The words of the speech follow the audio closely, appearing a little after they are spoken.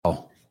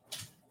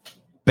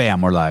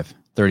Bam, we're live.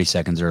 30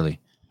 seconds early.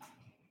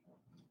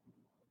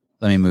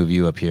 Let me move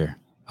you up here.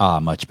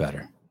 Much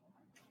better.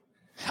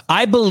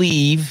 I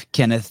believe,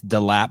 Kenneth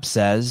DeLapp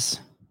says,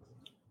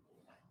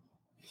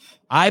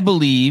 I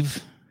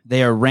believe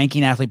they are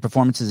ranking athlete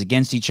performances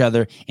against each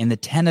other in the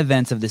 10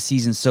 events of the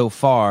season so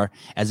far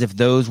as if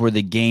those were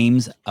the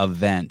game's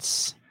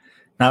events.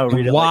 Now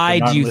read it Why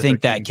like do you Luther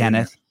think King that, Jr.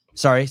 Kenneth?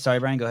 Sorry,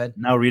 Brian, go ahead.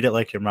 Now read it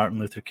like you're Martin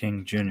Luther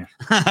King Jr.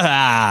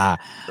 I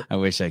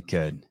wish I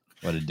could.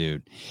 What a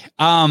dude.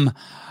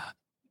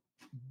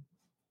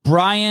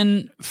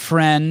 Brian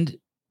Friend,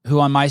 who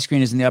on my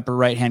screen is in the upper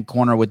right-hand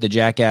corner with the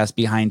jackass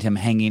behind him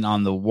hanging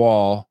on the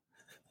wall,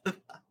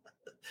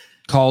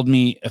 called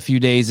me a few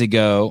days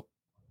ago,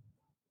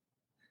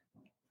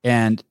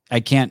 and I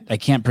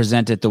can't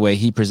present it the way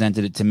he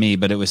presented it to me,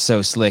 but it was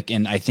so slick,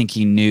 and I think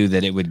he knew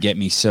that it would get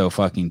me so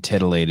fucking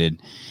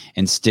titillated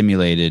and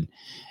stimulated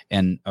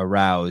and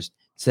aroused.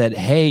 Said,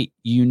 hey,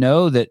 you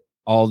know that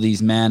all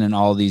these men and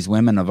all these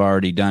women have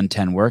already done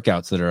 10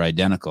 workouts that are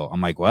identical.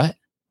 I'm like, what?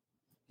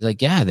 He's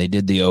like, yeah, they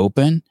did the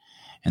open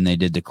and they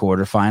did the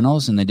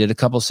quarterfinals and they did a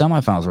couple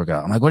semifinals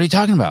workout. I'm like, what are you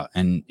talking about?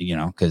 And, you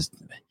know, because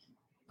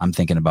I'm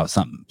thinking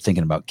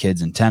about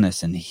kids and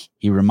tennis. And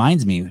he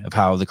reminds me of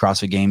how the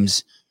CrossFit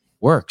Games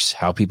works,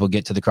 how people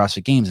get to the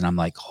CrossFit Games. And I'm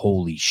like,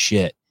 holy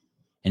shit.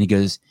 And he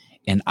goes,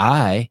 and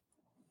I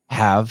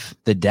have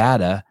the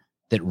data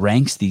that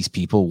ranks these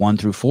people 1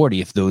 through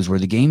 40 if those were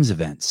the games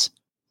events.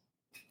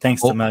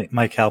 Thanks to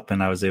Mike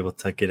Halpin, I was able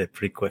to get it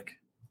pretty quick.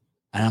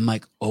 And I'm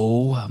like,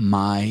 oh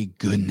my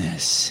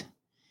goodness.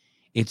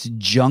 It's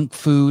junk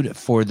food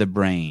for the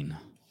brain.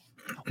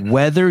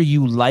 Whether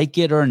you like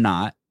it or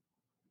not,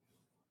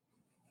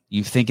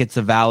 you think it's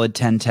a valid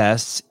 10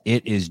 tests,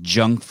 it is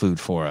junk food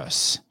for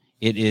us.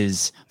 It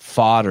is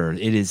fodder.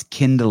 It is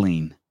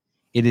kindling.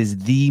 It is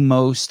the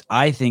most,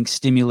 I think,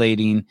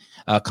 stimulating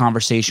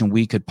conversation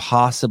we could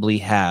possibly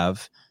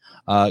have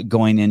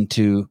going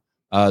into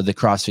the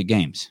CrossFit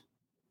Games.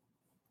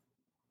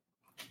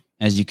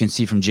 As you can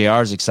see from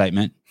JR's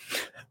excitement,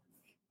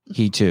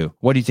 he too.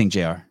 What do you think,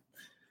 JR,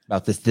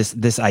 about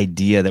this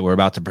idea that we're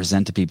about to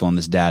present to people in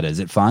this data? Is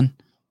it fun?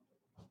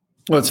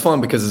 Well, it's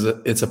fun because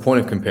it's a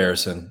point of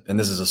comparison, and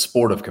this is a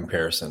sport of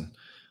comparison.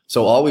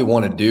 So all we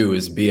want to do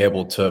is be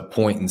able to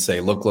point and say,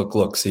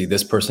 look, see,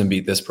 this person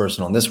beat this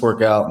person on this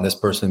workout, and this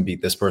person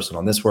beat this person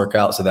on this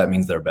workout, so that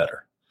means they're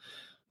better.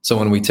 So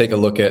when we take a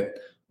look at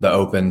the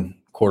open,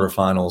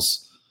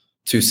 quarterfinals,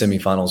 2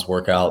 semifinals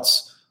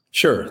workouts,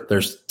 sure,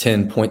 there's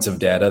 10 points of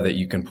data that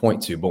you can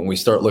point to. But when we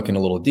start looking a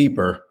little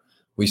deeper,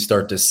 we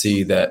start to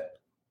see that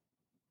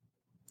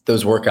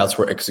those workouts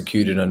were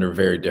executed under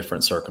very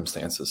different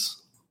circumstances.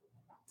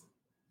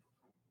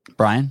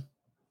 Brian?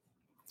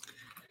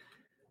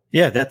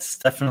 Yeah, that's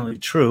definitely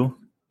true.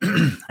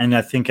 And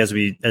I think as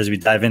we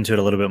dive into it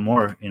a little bit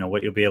more, you know,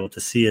 what you'll be able to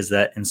see is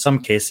that in some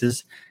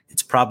cases,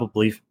 it's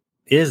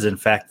in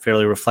fact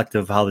fairly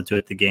reflective of how they do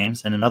at the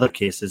games. And in other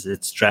cases,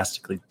 it's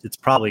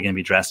probably going to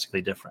be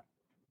drastically different.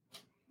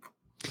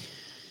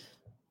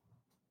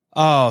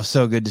 Oh,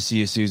 so good to see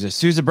you, Sousa.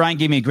 Sousa, Brian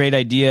gave me a great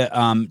idea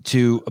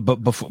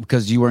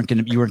because you weren't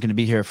going to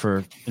be here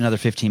for another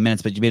 15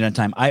 minutes, but you made it on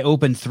time. I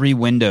opened 3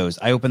 windows.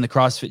 I opened the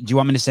CrossFit. Do you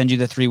want me to send you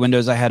the 3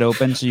 windows I had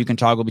open so you can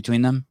toggle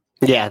between them?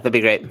 Yeah, that'd be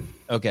great.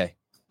 Okay.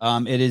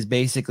 It is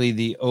basically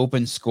the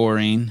open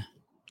scoring.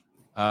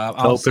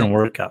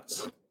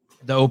 Workouts.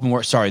 The open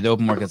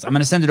workouts. I'm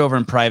going to send it over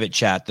in private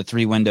chat, the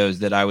 3 windows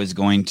that I was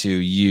going to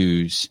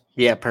use.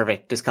 Yeah,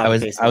 perfect. Just I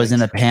was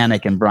in a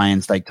panic, and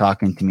Brian's like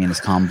talking to me in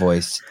his calm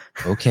voice.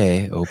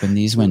 Okay, open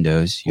these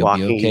windows. You'll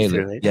be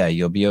okay. Yeah,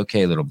 you'll be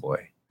okay, little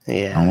boy.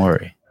 Yeah. Don't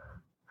worry.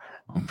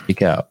 Don't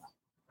freak out.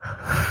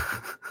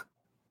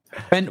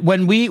 And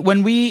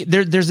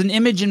there's an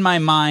image in my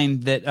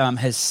mind that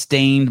has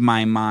stained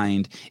my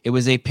mind. It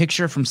was a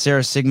picture from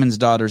Sarah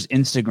Sigmundsdottir's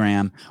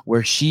Instagram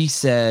where she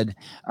said,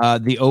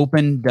 the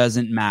open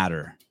doesn't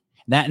matter.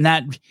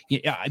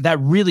 That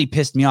really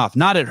pissed me off.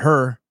 Not at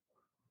her.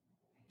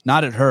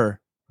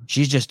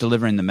 She's just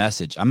delivering the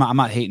message. I'm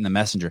not hating the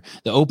messenger.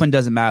 The open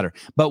doesn't matter.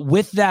 But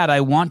with that, I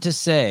want to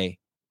say,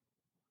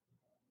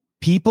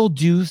 people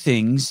do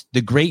things.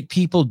 The great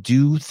people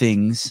do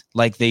things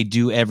like they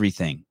do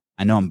everything.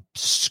 I know I'm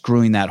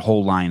screwing that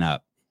whole line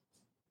up.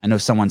 I know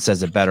someone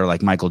says it better,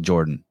 like Michael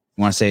Jordan.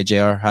 You want to say it,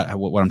 JR?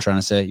 What I'm trying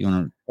to say? You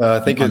want to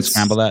I think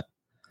unscramble that?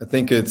 I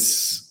think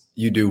it's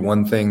you do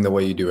one thing the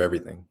way you do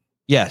everything.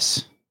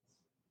 Yes.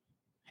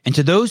 And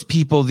to those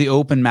people, the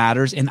open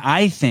matters. And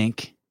I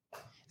think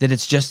that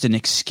it's just an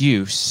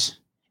excuse.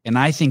 And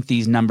I think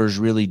these numbers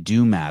really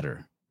do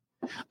matter.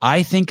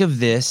 I think of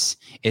this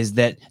as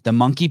that the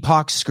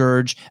monkeypox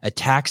scourge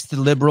attacks the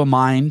liberal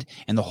mind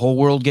and the whole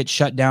world gets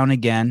shut down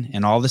again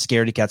and all the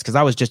scaredy cats. Because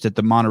I was just at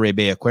the Monterey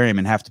Bay Aquarium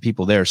and half the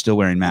people there are still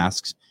wearing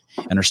masks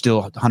and are still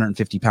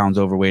 150 pounds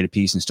overweight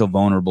apiece and still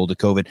vulnerable to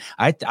COVID.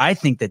 I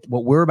think that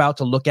what we're about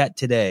to look at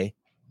today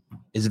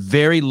is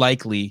very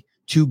likely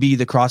to be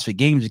the CrossFit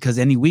Games, because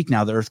any week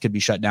now the earth could be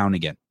shut down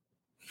again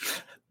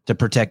to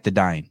protect the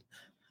dying.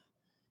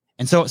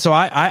 And so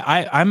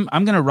I'm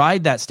going to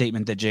ride that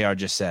statement that JR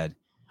just said.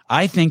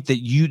 I think that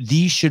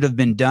these should have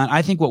been done.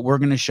 I think what we're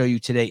going to show you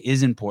today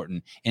is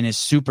important and is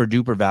super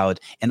duper valid.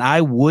 And I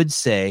would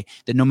say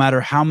that no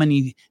matter how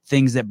many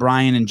things that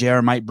Brian and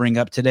JR might bring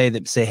up today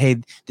that say, hey,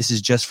 this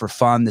is just for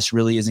fun, this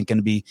really isn't going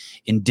to be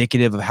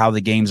indicative of how the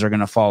games are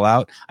going to fall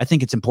out, I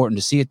think it's important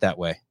to see it that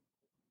way.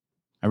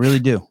 I really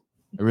do.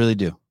 I really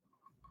do.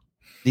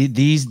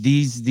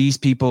 These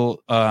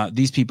people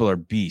are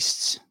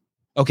beasts.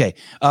 Okay.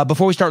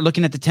 Before we start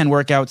looking at the 10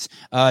 workouts,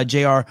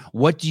 JR,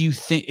 what do you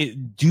think?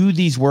 Do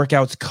these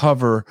workouts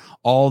cover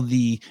all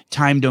the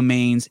time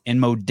domains and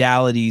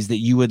modalities that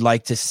you would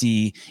like to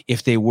see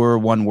if they were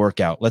one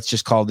workout? Let's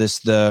just call this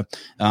the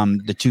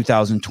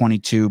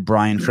 2022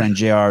 Brian Friend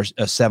JR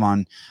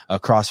Sevon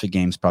CrossFit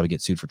Games. Probably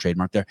get sued for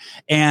trademark there.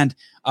 And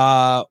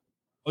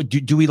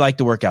do we like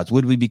the workouts?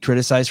 Would we be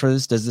criticized for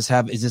this? Is this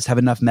have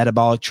enough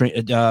metabolic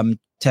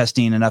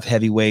testing, enough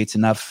heavy weights,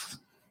 enough?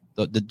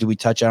 Do we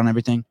touch on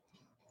everything?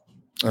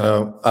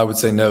 I would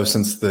say no,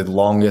 since the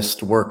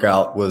longest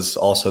workout was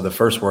also the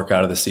first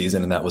workout of the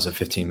season, and that was a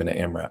 15-minute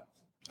AMRAP.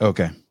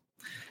 Okay.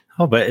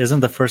 Oh, but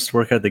isn't the first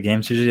workout of the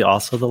games usually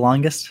also the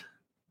longest?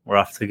 We're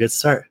off to a good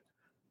start.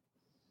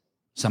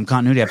 Some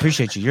continuity. I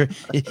appreciate you.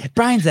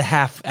 Brian's a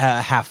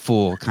half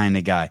full kind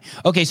of guy.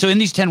 Okay, so in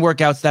these 10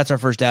 workouts, that's our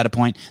first data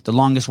point. The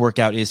longest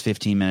workout is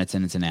 15 minutes,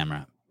 and it's an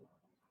AMRAP.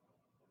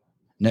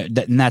 No,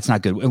 and that's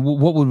not good.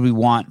 What would we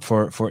want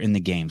for in the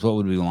games? What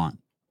would we want?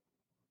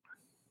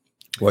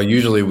 Well,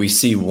 usually we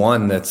see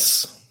one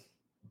that's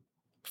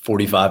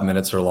 45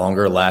 minutes or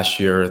longer. Last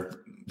year,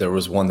 there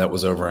was one that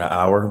was over an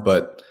hour,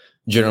 but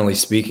generally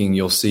speaking,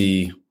 you'll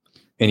see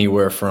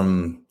anywhere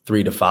from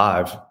 3 to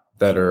 5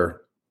 that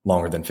are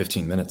longer than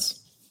 15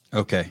 minutes.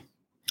 Okay.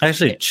 I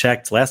actually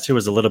checked. Last year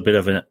was a little bit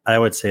of an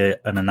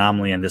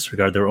anomaly in this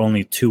regard. There were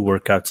only 2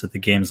 workouts at the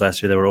games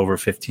last year that were over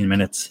 15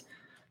 minutes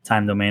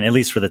time domain, at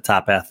least for the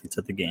top athletes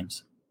at the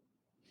games.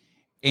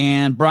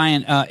 And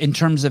Brian, in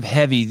terms of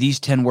heavy, these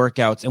 10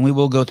 workouts, and we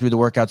will go through the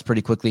workouts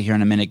pretty quickly here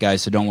in a minute,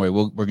 guys. So don't worry.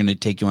 We're going to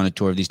take you on a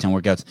tour of these 10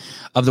 workouts.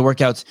 Of the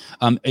workouts,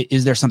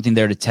 is there something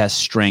there to test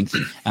strength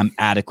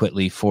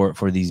adequately for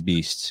these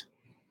beasts?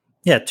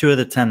 Yeah, 2 of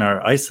the 10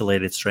 are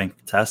isolated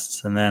strength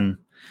tests. And then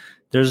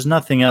there's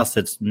nothing else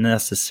that's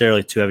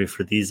necessarily too heavy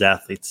for these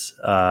athletes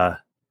out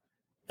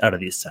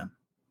of these 10.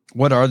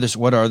 What are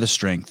the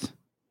strength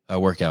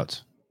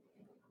workouts?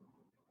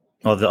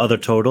 Well, the other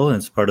total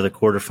is part of the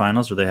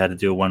quarterfinals where they had to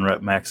do a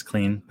 1-rep max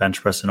clean,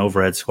 bench press, and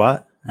overhead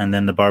squat. And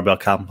then the barbell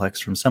complex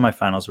from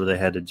semifinals where they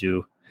had to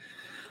do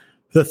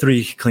the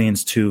 3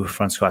 cleans, 2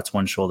 front squats,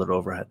 1 shoulder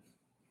overhead.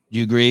 Do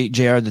you agree,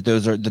 JR,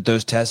 that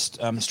those test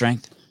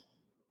strength?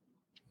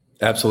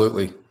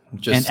 Absolutely.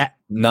 Just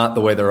not the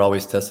way they're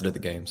always tested at the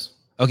games.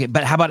 Okay,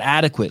 but how about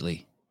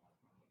adequately?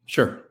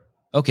 Sure.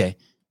 Okay.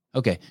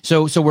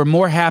 So we're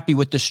more happy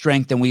with the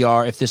strength than we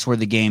are if this were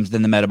the games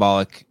than the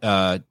metabolic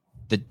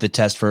the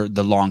test for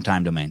the long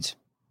time domains.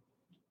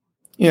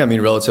 Yeah, I mean,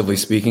 relatively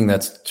speaking,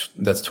 that's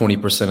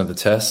 20% of the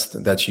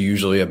test. That's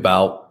usually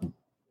about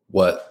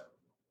what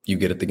you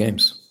get at the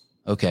games.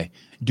 Okay.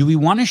 Do we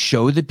want to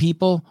show the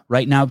people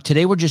right now?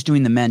 Today we're just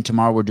doing the men.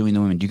 Tomorrow we're doing the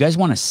women. Do you guys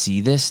want to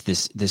see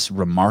this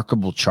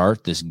remarkable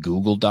chart, this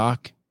Google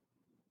Doc?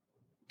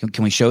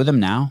 Can we show them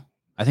now?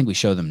 I think we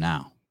show them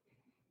now.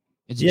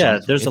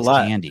 There's a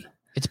lot. Handy.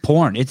 It's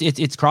porn. It's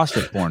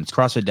CrossFit porn. It's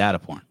CrossFit data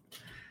porn.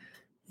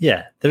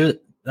 Yeah, there.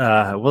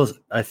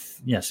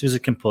 Susan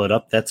can pull it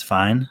up. That's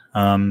fine.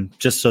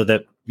 Just so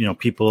that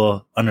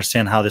people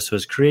understand how this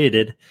was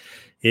created.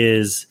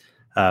 Is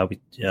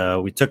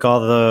we took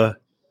all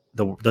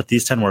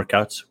these 10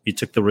 workouts. We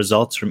took the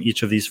results from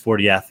each of these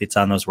 40 athletes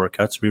on those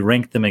workouts. We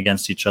ranked them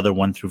against each other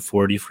 1 through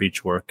 40 for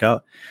each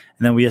workout,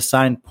 and then we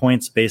assigned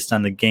points based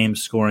on the game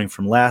scoring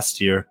from last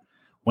year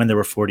when there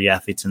were 40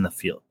 athletes in the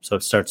field. So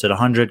it starts at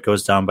 100,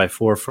 goes down by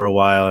 4 for a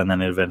while, and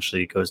then it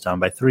eventually goes down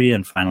by 3,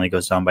 and finally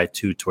goes down by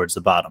 2 towards the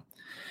bottom.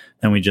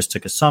 Then we just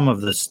took a sum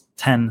of the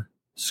 10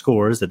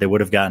 scores that they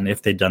would have gotten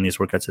if they'd done these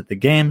workouts at the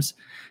games,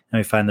 and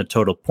we find the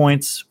total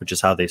points, which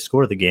is how they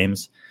score the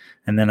games.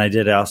 And then I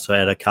did also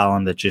add a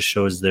column that just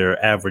shows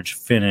their average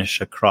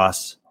finish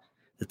across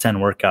the 10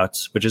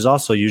 workouts, which is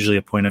also usually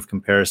a point of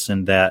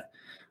comparison that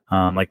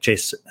like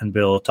Chase and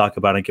Bill talk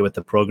about and get with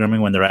the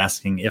programming when they're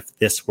asking if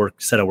this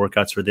set of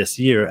workouts for this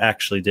year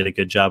actually did a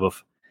good job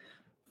of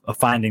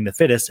finding the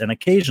fittest. And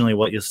occasionally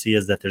what you'll see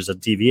is that there's a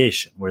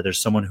deviation where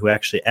there's someone who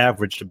actually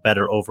averaged a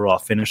better overall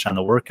finish on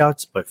the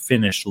workouts, but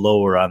finished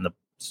lower on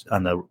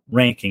the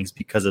rankings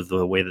because of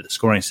the way that the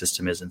scoring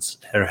system is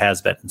or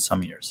has been in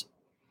some years.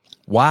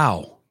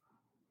 Wow.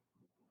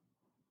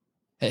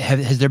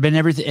 Has there been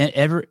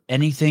ever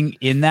anything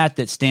in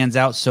that stands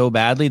out so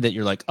badly that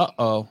you're like,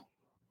 uh-oh?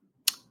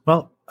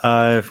 Well,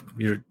 if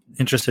you're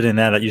interested in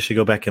that, you should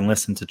go back and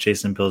listen to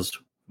Chase and Bill's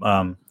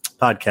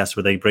podcast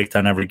where they break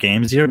down every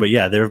games here. But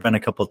yeah, there have been a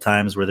couple of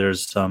times where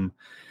there's some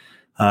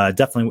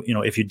definitely,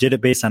 if you did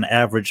it based on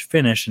average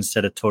finish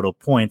instead of total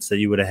points, that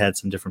you would have had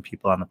some different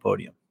people on the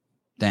podium.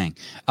 Dang.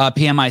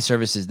 PMI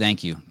services.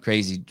 Thank you.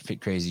 Crazy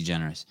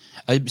generous.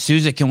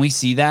 Susan, can we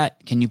see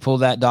that? Can you pull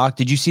that doc?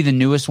 Did you see the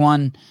newest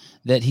one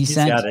that he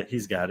sent?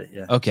 He's got it.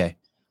 Yeah. Okay.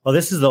 Well,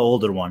 this is the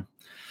older one.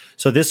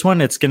 So this one,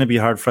 it's going to be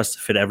hard for us to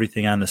fit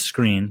everything on the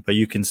screen, but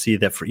you can see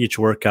that for each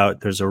workout,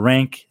 there's a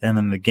rank and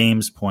then the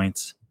games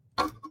points.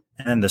 And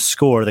then the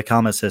score, the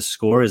column that says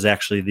score, is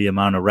actually the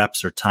amount of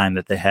reps or time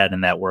that they had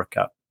in that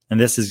workout. And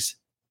this is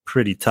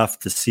pretty tough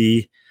to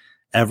see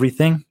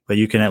everything, but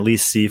you can at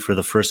least see for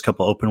the first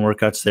couple open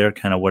workouts there,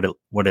 kind of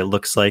what it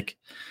looks like.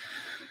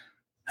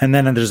 And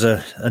then there's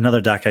another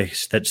doc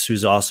that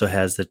Souza also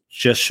has that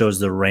just shows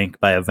the rank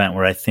by event,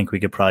 where I think we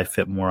could probably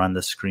fit more on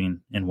the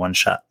screen in one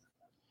shot.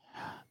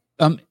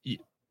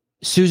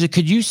 Souza,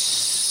 could you?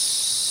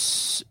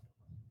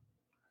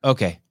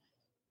 Okay.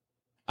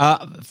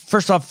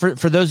 First off,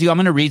 for those of you, I'm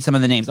going to read some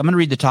of the names. I'm going to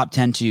read the top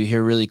 10 to you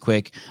here really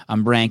quick.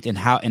 Ranked and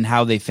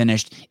how they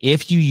finished.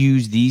 If you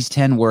use these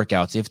 10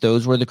 workouts, if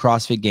those were the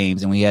CrossFit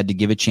Games and we had to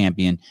give a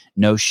champion,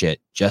 no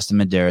shit. Justin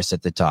Medeiros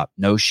at the top,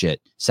 no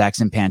shit.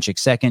 Saxon Panchik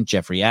second,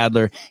 Jeffrey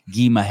Adler,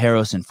 Guy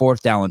Majeros in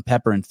fourth, Dallin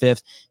Pepper in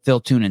fifth, Phil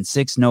Toon in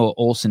sixth, Noah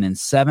Olson in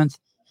seventh,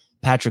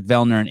 Patrick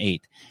Vellner in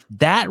eighth.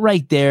 That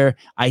right there,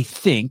 I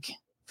think,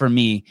 for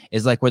me,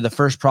 is like where the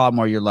first problem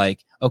where you're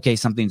like, okay,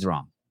 something's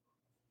wrong.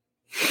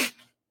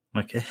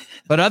 Okay.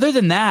 But other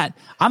than that,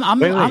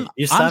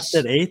 you stopped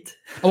at 8?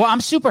 Oh, I'm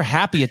super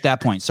happy at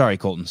that point. Sorry,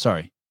 Colton.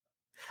 Sorry.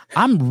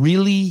 I'm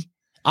really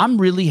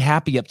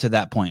happy up to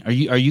that point. Are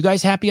you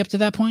guys happy up to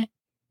that point?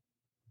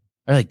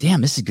 Are like,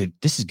 damn, this is good.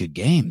 This is good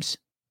games.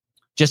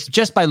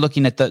 Just by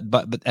looking at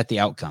the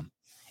outcome.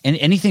 And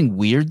anything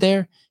weird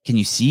there? Can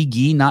you see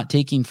Guy not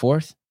taking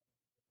fourth?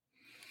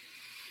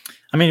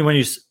 I mean, when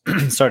you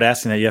start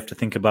asking that, you have to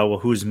think about, well,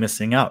 who's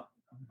missing out?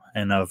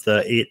 And of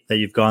the 8 that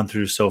you've gone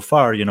through so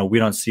far, we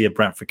don't see a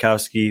Brent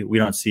Fikowski. We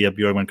don't see a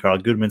Bjorgman Carl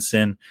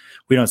Gudmundsson.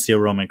 We don't see a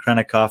Roman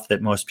Krennikov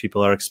that most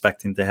people are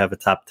expecting to have a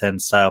top 10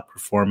 style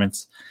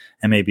performance,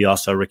 and maybe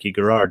also Ricky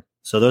Garrard.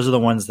 So those are the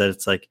ones that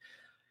it's like,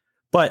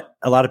 but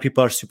a lot of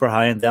people are super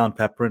high on Dallin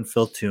Pepper and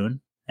Phil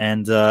Toon.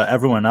 And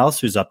everyone else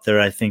who's up there,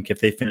 I think if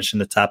they finish in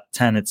the top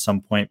 10 at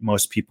some point,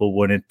 most people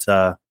wouldn't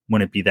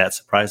be that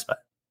surprised by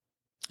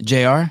it.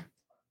 JR?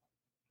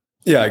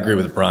 Yeah, I agree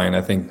with Brian.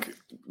 I think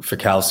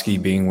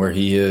Fikowski being where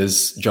he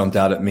is jumped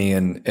out at me,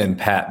 and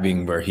Pat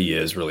being where he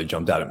is really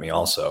jumped out at me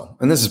also.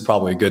 And this is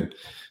probably a good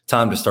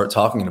time to start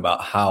talking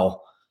about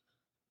how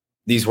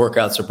these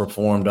workouts are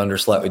performed under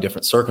slightly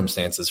different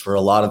circumstances. For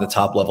a lot of the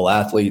top level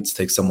athletes,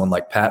 take someone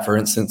like Pat, for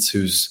instance,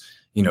 who's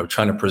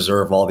trying to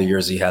preserve all the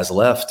years he has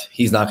left.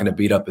 He's not going to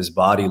beat up his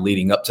body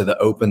leading up to the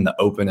Open. The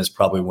Open is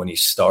probably when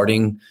he's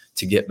starting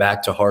to get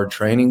back to hard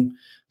training.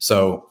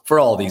 So for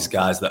all these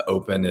guys, the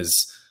Open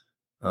is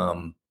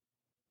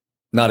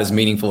not as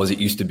meaningful as it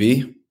used to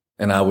be.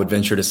 And I would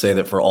venture to say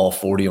that for all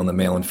 40 on the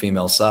male and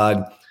female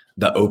side,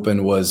 the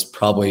Open was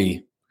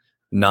probably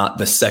not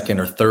the second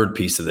or third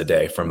piece of the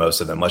day for most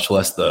of them, much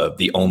less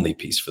the only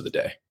piece for the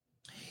day.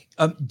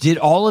 Did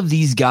all of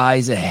these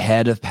guys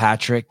ahead of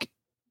Patrick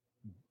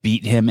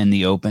beat him in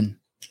the Open?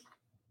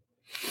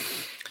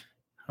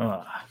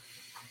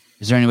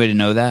 Is there any way to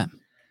know that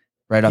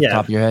right off the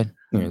top of your head?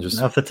 Yeah,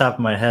 just off the top of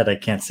my head, I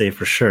can't say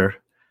for sure.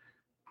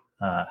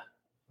 But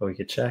we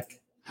could check.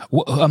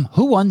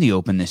 Who won the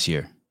Open this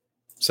year?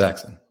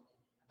 Saxon.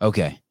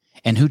 Okay.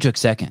 And who took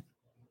second?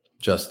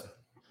 Justin.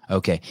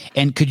 Okay.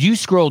 And could you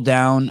scroll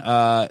down,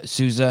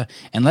 Souza,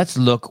 and let's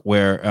look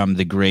where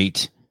the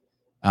great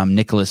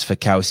Nicholas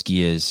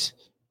Fikowski is.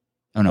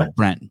 Oh, no,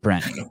 Brent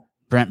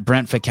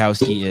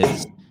Fikowski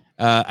is.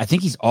 I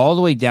think he's all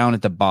the way down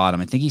at the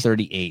bottom. I think he's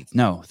 38th.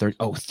 No,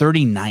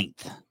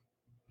 39th.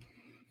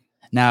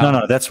 Now,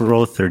 No, that's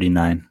row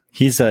 39.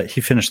 He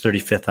finished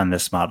 35th on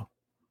this model.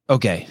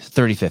 Okay,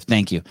 35th.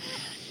 Thank you.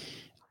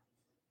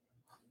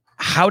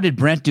 How did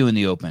Brent do in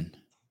the Open?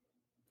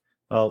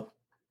 Well,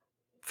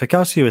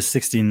 Fikowski was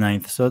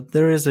 69th, so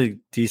there is a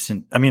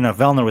decent.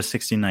 Vellner was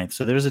 69th,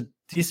 so there's a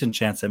decent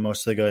chance that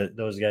most of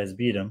those guys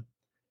beat him.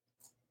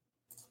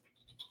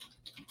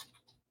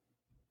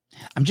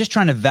 I'm just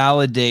trying to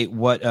validate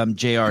what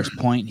JR's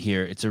point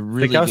here. It's a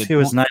really Fikowski good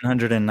was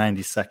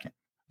 992nd.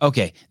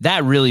 Okay,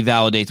 that really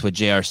validates what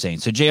JR's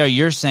saying. So JR,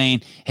 you're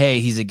saying, hey,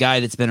 he's a guy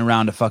that's been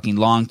around a fucking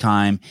long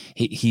time.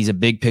 He's a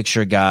big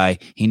picture guy.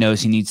 He knows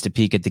he needs to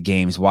peak at the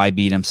games. Why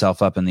beat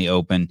himself up in the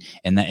Open?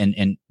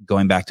 And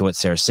going back to what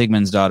Sarah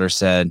Sigmund's daughter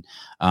said,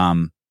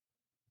 the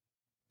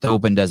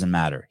Open doesn't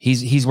matter.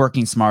 He's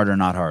working smarter,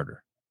 not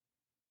harder.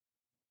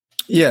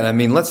 Yeah,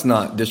 let's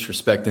not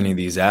disrespect any of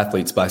these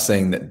athletes by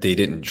saying that they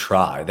didn't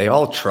try. They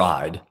all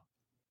tried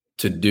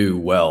to do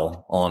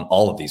well on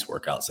all of these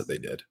workouts that they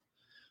did.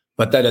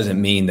 But that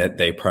doesn't mean that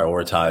they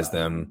prioritize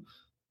them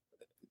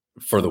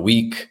for the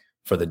week,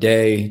 for the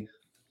day,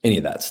 any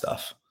of that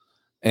stuff.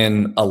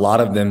 And a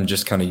lot of them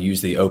just kind of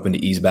use the Open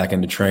to ease back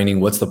into training.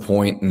 What's the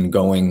point in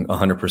going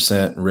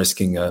 100%,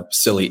 risking a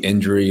silly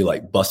injury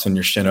like busting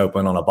your shin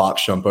open on a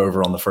box jump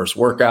over on the first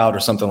workout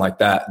or something like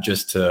that,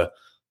 just to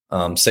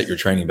set your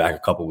training back a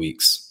couple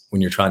weeks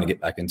when you're trying to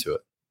get back into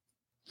it?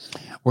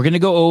 We're going to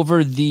go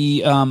over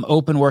the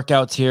open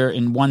workouts here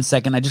in 1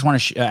 second. I just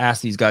want to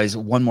ask these guys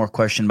one more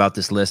question about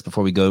this list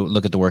before we go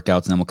look at the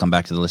workouts, and then we'll come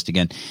back to the list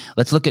again.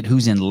 Let's look at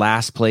who's in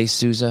last place,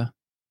 Souza.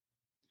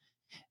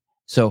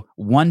 So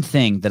one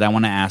thing that I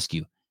want to ask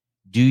you,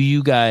 do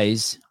you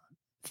guys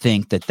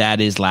think that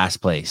is last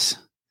place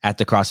at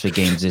the CrossFit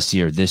Games this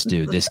year? This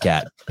dude, this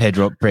cat,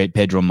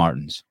 Pedro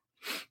Martins.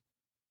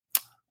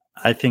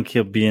 I think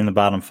he'll be in the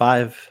bottom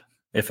 5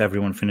 if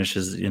everyone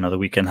finishes, the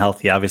weekend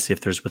healthy. Obviously,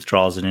 if there's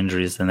withdrawals and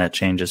injuries, then that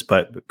changes.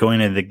 But going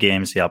into the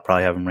games, I'll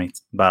probably have him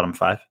ranked bottom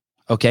 5.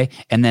 Okay,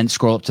 and then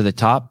scroll up to the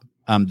top.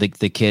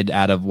 The kid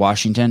out of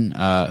Washington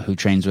who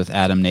trains with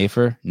Adam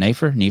Nafer. And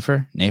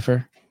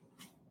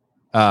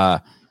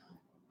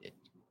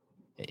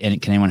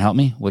can anyone help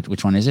me?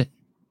 Which one is it?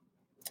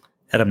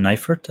 Adam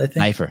Neifert, I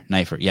think.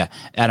 Neifert, yeah.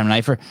 Adam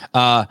Neifert.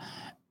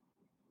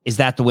 Is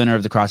that the winner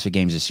of the CrossFit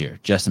Games this year?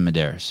 Justin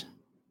Medeiros.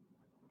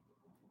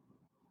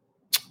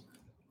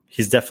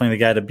 He's definitely the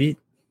guy to beat.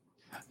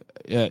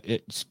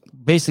 It's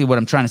basically what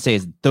I'm trying to say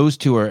is those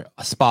two are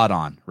spot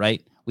on,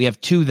 right? We have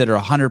two that are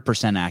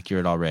 100%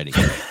 accurate already.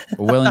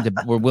 We're willing to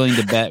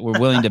bet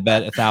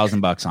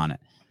 $1,000 on it.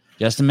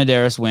 Justin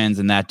Medeiros wins,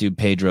 and that dude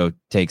Pedro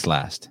takes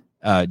last.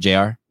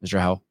 JR, Mr.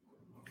 Howell.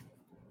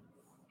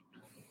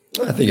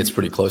 I think it's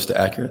pretty close to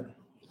accurate.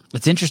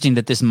 It's interesting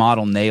that this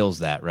model nails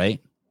that,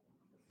 right?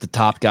 The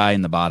top guy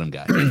and the bottom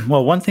guy.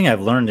 Well, one thing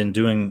I've learned in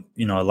doing,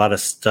 a lot of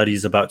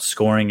studies about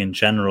scoring in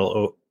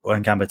general or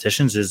in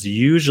competitions is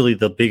usually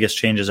the biggest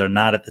changes are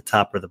not at the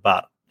top or the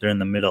bottom. They're in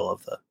the middle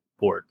of the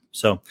board.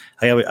 So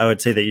I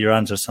would say that you're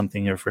onto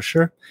something here for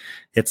sure.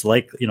 It's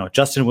like,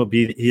 Justin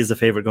he is the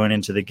favorite going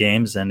into the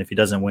games. And if he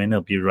doesn't win,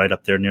 he'll be right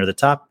up there near the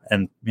top.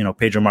 And,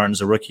 Pedro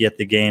Martin's a rookie at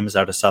the games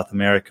out of South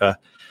America.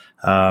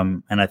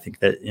 And I think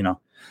that,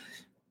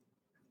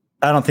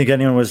 I don't think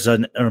anyone was,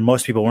 or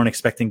most people weren't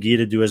expecting Guy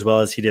to do as well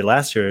as he did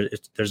last year.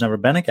 There's never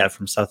been a guy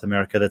from South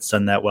America that's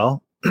done that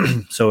well.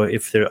 So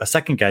if a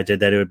second guy did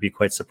that, it would be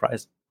quite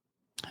surprising.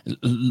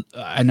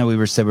 I know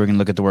we said we were going to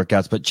look at the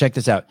workouts, but check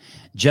this out.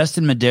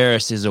 Justin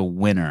Medeiros is a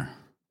winner.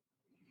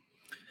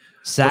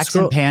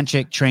 Saxon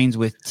Panchik trains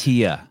with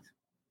Tia.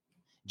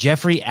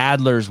 Jeffrey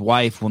Adler's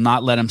wife will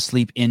not let him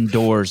sleep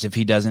indoors if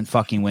he doesn't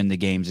fucking win the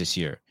games this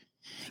year.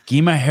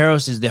 Guilherme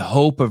Harros is the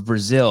hope of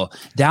Brazil.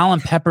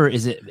 Dallin Pepper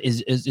is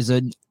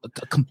a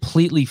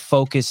completely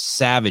focused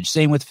savage.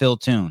 Same with Phil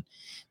Toon.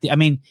 I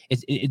mean,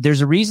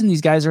 there's a reason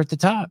these guys are at the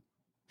top.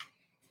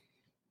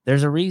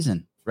 There's a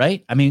reason,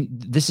 right? I mean,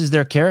 this is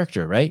their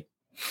character, right?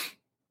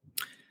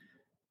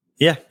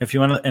 Yeah. If you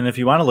want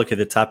to look at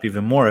the top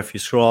even more, if you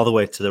scroll all the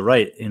way to the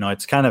right,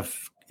 it's kind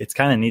of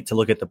neat to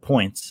look at the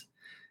points.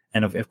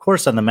 And of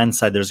course, on the men's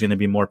side, there's going to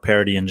be more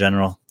parity in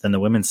general than the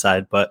women's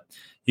side, but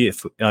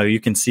if you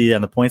can see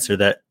on the points here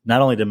that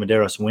not only did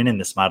Medeiros win in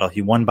this model,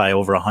 he won by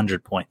over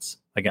 100 points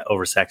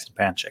over Saxon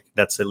Panchik.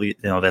 That's at least,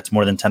 that's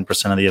more than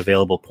 10% of the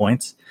available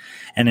points.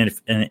 And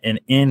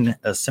in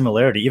a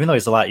similarity, even though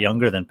he's a lot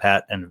younger than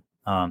Pat and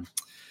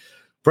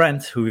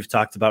Brent, who we've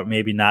talked about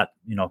maybe not,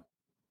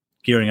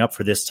 gearing up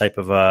for this type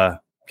of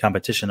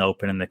competition to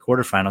open in the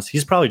quarterfinals,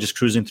 he's probably just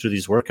cruising through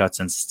these workouts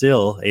and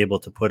still able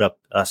to put up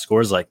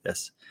scores like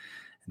this.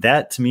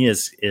 That to me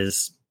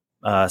is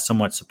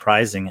somewhat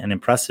surprising and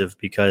impressive,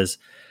 because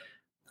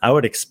I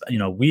would expect,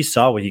 we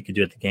saw what he could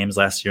do at the games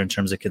last year in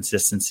terms of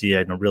consistency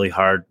and a really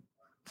hard,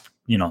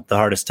 the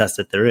hardest test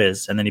that there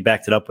is. And then he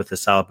backed it up with a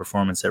solid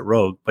performance at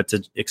Rogue. But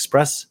to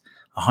express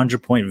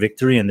 100-point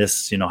victory in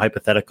this,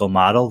 hypothetical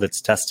model that's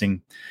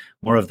testing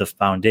more of the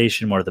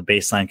foundation, more of the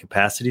baseline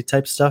capacity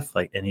type stuff,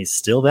 and he's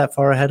still that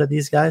far ahead of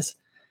these guys.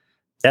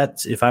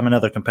 That, if I'm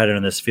another competitor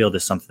in this field,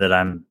 is something that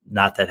I'm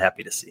not that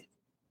happy to see.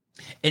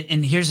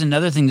 And here's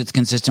another thing that's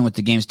consistent with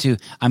the games too.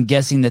 I'm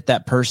guessing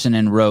that person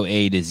in row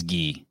 8 is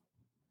Guy.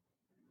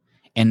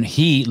 And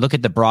look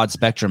at the broad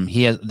spectrum.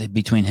 He has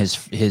between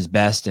his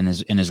best and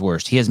his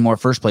worst. He has more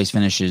first place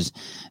finishes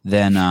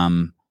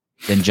than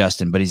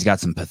Justin, but he's got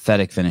some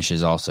pathetic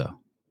finishes also.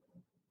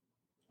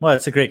 Well,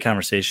 it's a great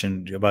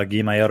conversation about Guy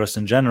Maioros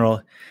in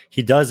general.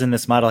 He does in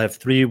this model have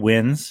 3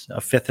 wins,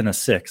 a 5th and a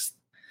 6th.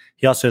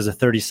 He also has a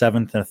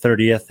 37th and a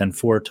 30th and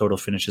 4 total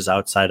finishes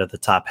outside of the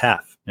top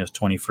half,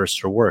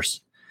 21st or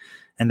worse.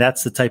 And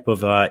that's the type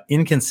of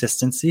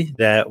inconsistency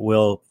that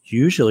will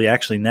usually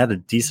actually net a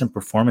decent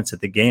performance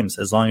at the games,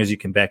 as long as you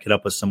can back it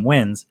up with some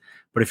wins.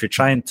 But if you're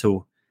trying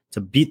to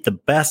beat the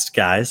best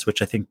guys,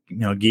 which I think,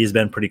 Guy's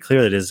been pretty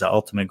clear that his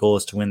ultimate goal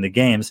is to win the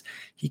games,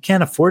 he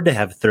can't afford to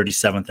have a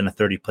 37th and a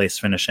 30th place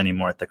finish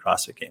anymore at the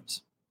CrossFit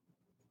Games.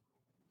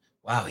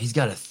 Wow, he's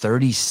got a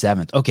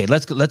 37th. Okay,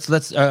 let's.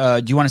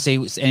 Do you want to say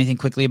anything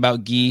quickly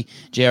about Guy,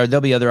 JR?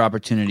 There'll be other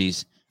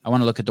opportunities. I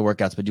want to look at the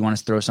workouts, but do you want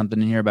to throw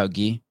something in here about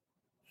Guy?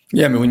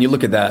 Yeah, I mean, when you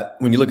look at that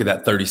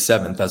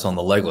 37th, that's on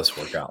the legless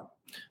workout.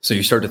 So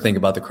you start to think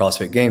about the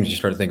CrossFit Games. You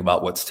start to think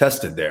about what's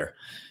tested there.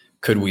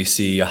 Could we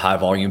see a high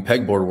volume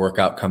pegboard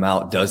workout come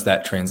out? Does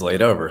that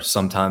translate over?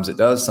 Sometimes it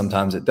does,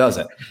 sometimes it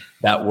doesn't.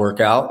 That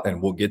workout,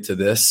 and we'll get to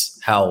this,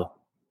 how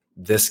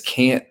this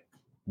can't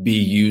be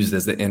used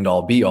as the end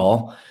all be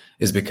all,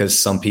 is because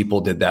some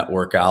people did that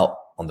workout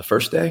on the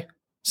first day.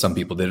 Some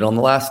people did it on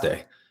the last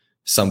day.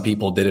 Some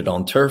people did it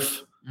on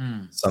turf.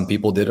 Some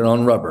people did it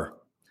on rubber.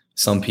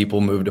 Some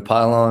people moved a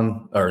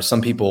pylon, or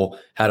some people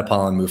had a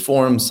pylon move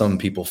for them. Some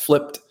people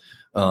flipped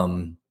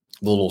the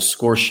little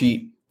score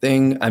sheet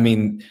thing. I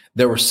mean,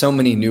 there were so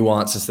many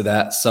nuances to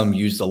that. Some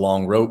used a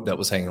long rope that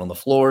was hanging on the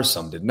floor.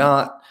 Some did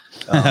not.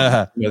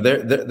 There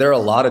are a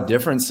lot of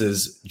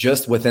differences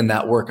just within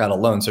that workout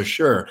alone. So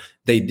sure,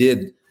 they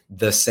did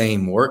the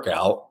same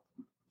workout,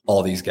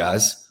 all these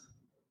guys,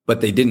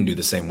 but they didn't do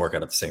the same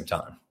workout at the same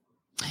time.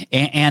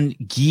 And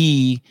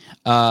Guy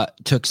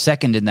took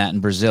second in that in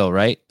Brazil,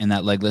 right? In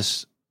that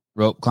legless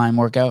rope climb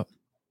workout.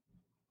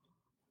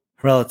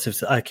 Relative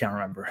to, I can't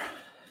remember.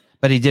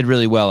 But he did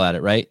really well at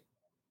it, right?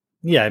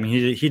 Yeah, I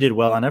mean, he did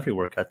well on every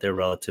workout there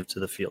relative to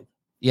the field.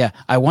 Yeah,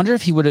 I wonder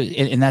if he would have,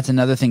 and that's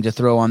another thing to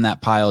throw on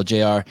that pile,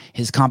 JR.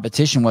 His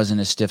competition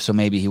wasn't as stiff, so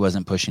maybe he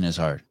wasn't pushing as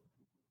hard.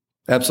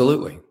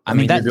 Absolutely. I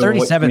mean that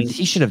 37th,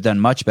 he should have done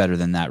much better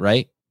than that,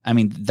 right? I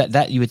mean,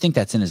 that you would think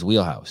that's in his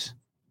wheelhouse.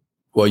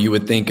 Well, you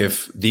would think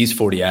if these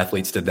 40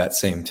 athletes did that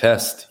same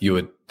test, you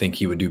would think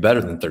he would do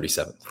better than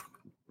 37th.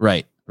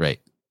 Right.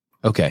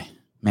 Okay.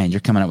 Man,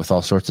 you're coming up with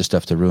all sorts of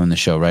stuff to ruin the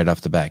show right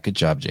off the bat. Good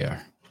job, JR.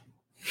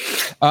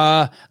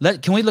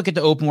 Can we look at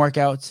the open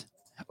workouts?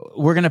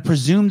 We're going to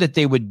presume that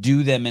they would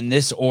do them in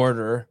this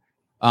order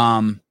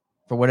for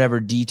whatever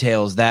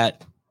details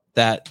that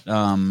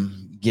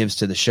gives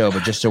to the show.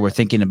 But just so we're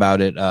thinking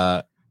about it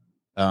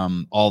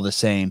all the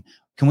same.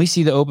 Can we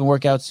see the open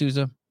workouts,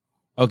 Souza?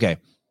 Okay.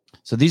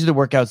 So these are the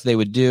workouts they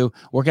would do.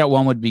 Workout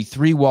 1 would be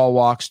 3 wall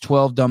walks,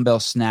 12 dumbbell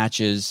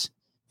snatches,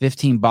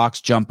 15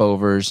 box jump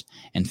overs,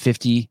 and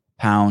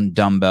 50-pound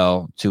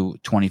dumbbell to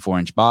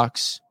 24-inch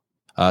box.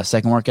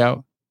 Second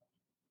workout.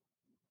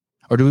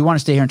 Or do we want to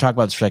stay here and talk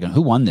about this for a second?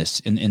 Who won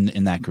this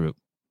in that group?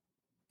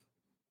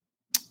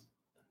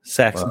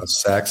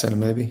 Saxon,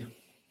 maybe.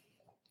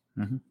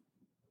 Mm-hmm.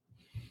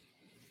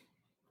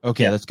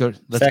 Okay, let's go.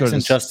 Let's Saxon, go to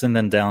this. Justin,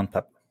 then Dallin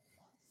Pepper.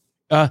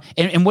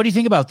 And what do you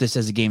think about this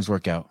as a games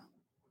workout?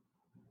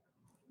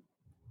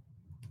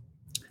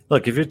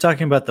 Look, if you're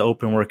talking about the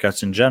open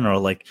workouts in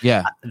general,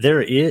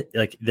 there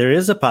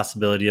is a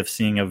possibility of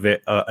seeing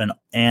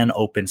an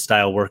open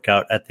style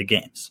workout at the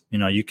games. You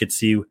know, you could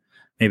see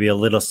maybe a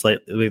little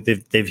slightly. We've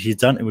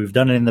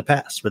done it in the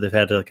past where they've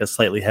had like a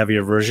slightly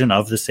heavier version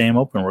of the same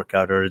open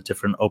workout or a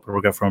different open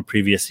workout from a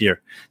previous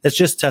year. It's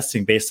just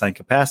testing baseline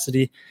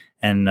capacity,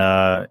 and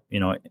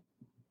we've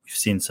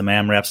seen some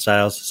AMRAP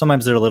styles.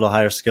 Sometimes they're a little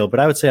higher skill, but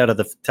I would say out of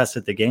the test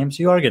at the games,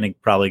 you are going to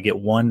probably get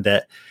one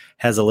that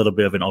has a little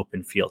bit of an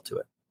open feel to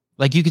it.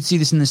 Like you could see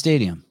this in the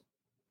stadium.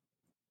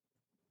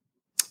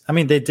 I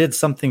mean, they did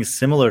something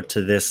similar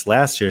to this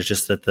last year,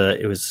 just that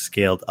it was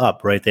scaled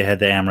up, right? They had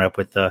the AMRAP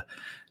with the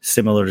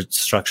similar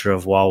structure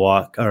of wall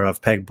walk or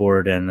of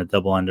pegboard and the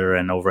double under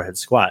and overhead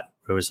squat.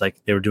 It was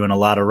like they were doing a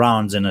lot of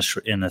rounds in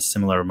a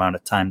similar amount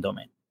of time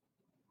domain.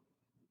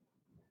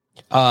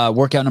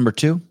 Workout number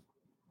 2.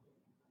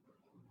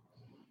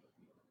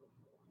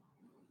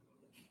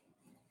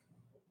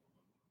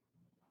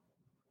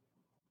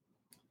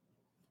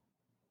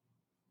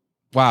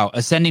 Wow.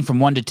 Ascending from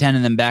 1 to 10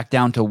 and then back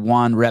down to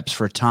 1 reps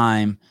for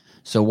time.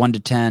 So 1 to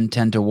 10,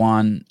 10 to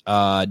 1,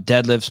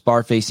 deadlifts,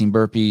 bar facing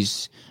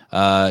burpees,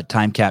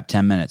 time cap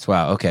 10 minutes.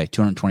 Wow. Okay.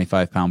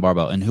 225-pound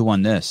barbell. And who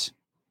won this?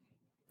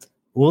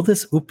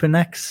 Wildis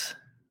Upenex,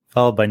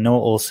 followed by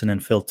Noah Olson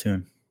and Phil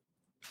Toon.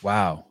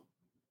 Wow.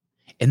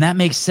 And that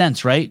makes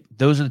sense, right?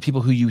 Those are the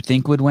people who you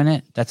think would win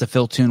it. That's a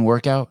Phil Toon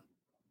workout.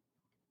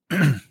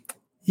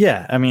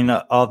 Yeah, I mean,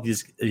 all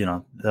these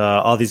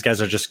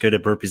guys are just good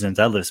at burpees and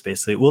deadlifts,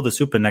 basically. Will the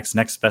Supanex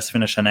next best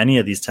finish on any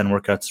of these 10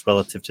 workouts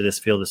relative to this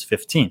field is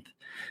 15th.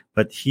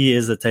 But he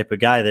is the type of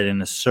guy that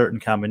in a certain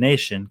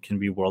combination can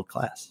be world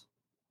class.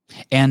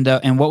 And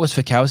what was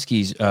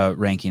Fikowski's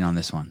ranking on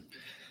this one?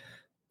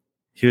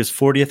 He was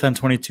 40th on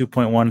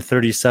 22.1,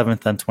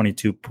 37th on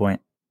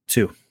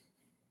 22.2.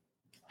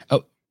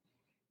 Oh,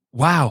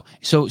 wow.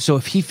 So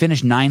if he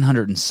finished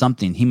 900 and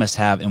something, he must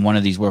have, in one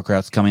of these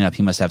workouts coming up,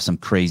 he must have some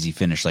crazy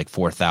finish, like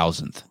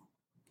 4,000th.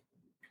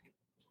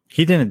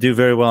 He didn't do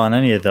very well on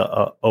any of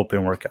the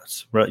open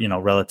workouts,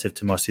 relative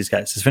to most of these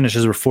guys. His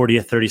finishes were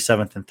 40th,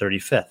 37th, and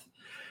 35th.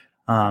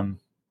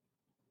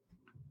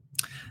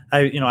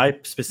 I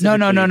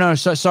specifically... No.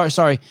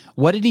 Sorry.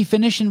 What did he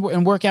finish in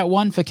workout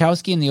 1,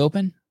 Fikowski, in the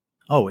open?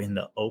 Oh, in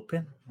the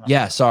open? Oh.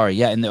 Yeah, sorry.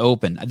 Yeah, in the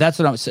open. That's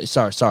what I'm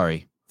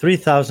sorry.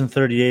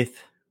 3,038th,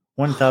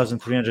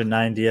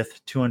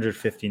 1,390th,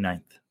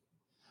 259th.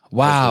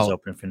 Wow.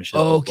 Open finishes.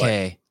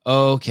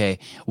 Okay.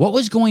 What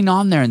was going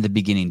on there in the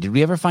beginning? Did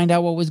we ever find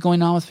out what was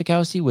going on with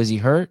Fikowski? Was he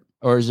hurt?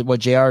 Or is it what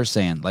JR is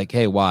saying? Like,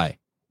 hey, why?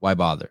 Why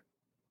bother?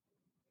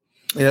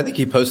 Yeah, I think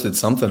he posted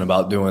something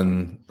about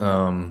doing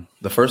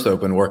the first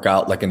open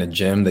workout like in a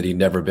gym that he'd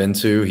never been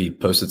to. He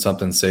posted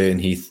something saying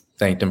he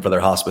thanked him for their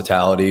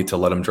hospitality to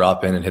let him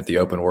drop in and hit the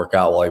open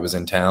workout while he was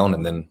in town.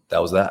 And then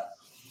that was that.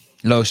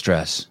 Low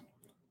stress.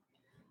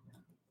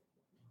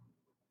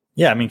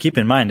 Yeah, I mean, keep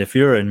in mind, if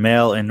you're a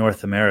male in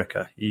North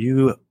America,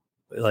 you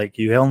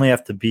only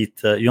have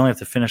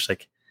to finish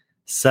like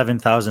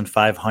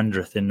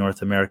 7,500th in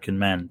North American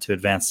men to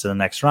advance to the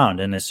next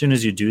round. And as soon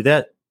as you do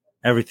that,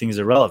 everything's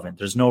irrelevant.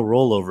 There's no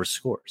rollover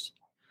scores.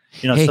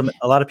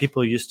 A lot of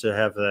people used to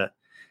have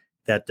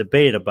that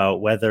debate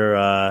about whether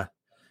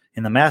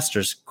in the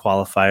Masters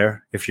qualifier,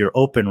 if your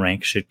open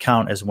rank should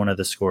count as one of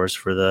the scores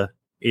for the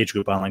age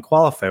group online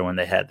qualifier when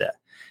they had that.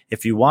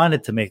 If you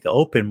wanted to make the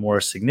open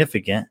more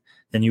significant,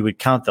 then you would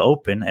count the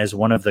open as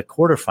one of the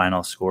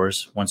quarterfinal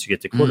scores once you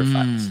get to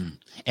quarterfinals.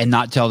 And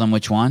not tell them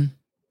which one?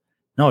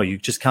 No, you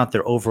just count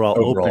their overall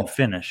open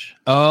finish.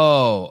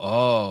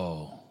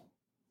 Oh.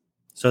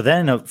 So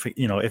then, if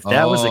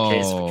that was the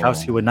case,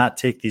 Fikowski would not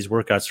take these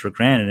workouts for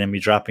granted and be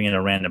dropping in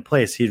a random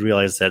place. He'd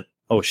realize that,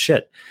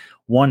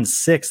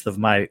 1/6 of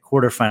my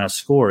quarterfinal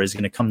score is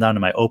going to come down to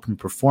my open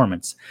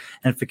performance.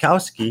 And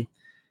Fikowski,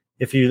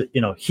 if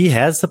he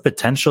has the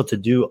potential to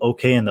do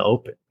okay in the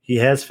open. He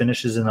has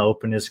finishes in the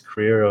open his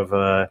career of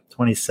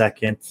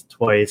 22nd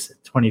twice,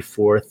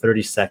 24th,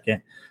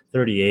 32nd,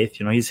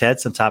 38th. He's had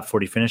some top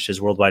 40 finishes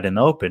worldwide in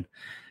the open.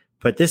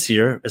 But this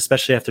year,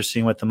 especially after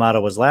seeing what the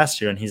model was last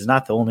year, and he's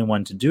not the only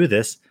one to do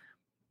this,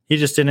 he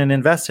just didn't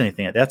invest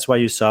anything. That's why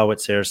you saw what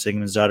Sarah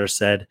Sigmundsdottir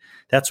said.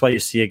 That's why you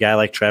see a guy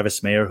like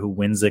Travis Mayer who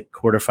wins the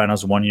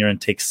quarterfinals one year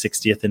and takes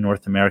 60th in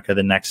North America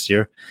the next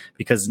year.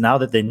 Because now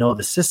that they know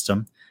the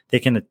system, they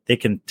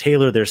can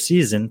tailor their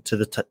season to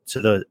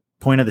the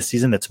point of the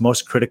season that's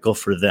most critical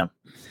for them.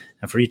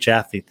 And for each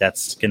athlete,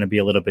 that's going to be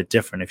a little bit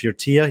different. If you're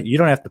Tia, you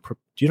don't have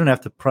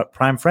to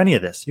prime for any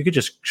of this. You could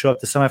just show up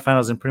to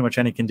semifinals in pretty much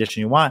any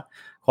condition you want,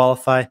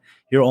 qualify.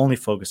 You're only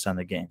focused on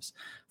the games.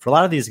 For a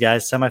lot of these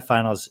guys,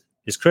 semifinals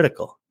is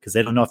critical because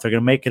they don't know if they're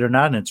going to make it or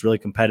not, and it's really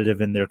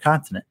competitive in their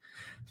continent.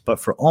 But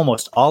for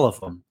almost all of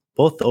them,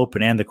 both the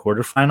open and the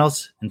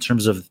quarterfinals, in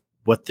terms of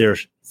what they're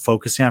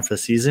focusing on for the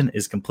season,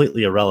 is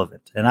completely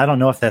irrelevant. And I don't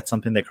know if that's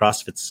something that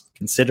CrossFit's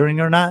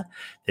considering or not.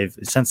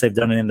 Since they've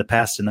done it in the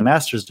past in the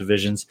Masters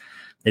divisions,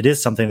 it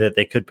is something that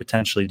they could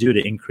potentially do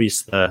to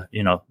increase the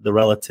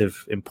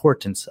relative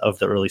importance of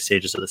the early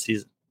stages of the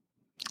season.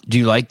 Do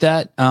you like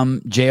that,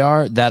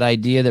 JR, that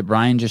idea that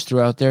Brian just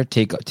threw out there?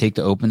 Take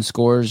the open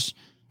scores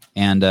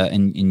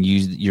and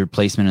use your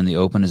placement in the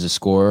open as a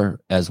score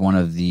as one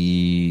of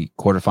the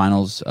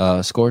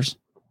quarterfinals scores?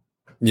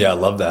 Yeah, I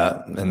love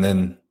that. And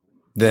then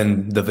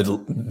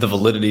the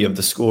validity of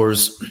the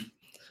scores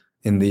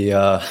in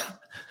the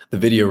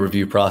video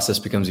review process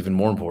becomes even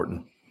more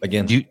important.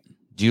 Again, do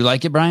you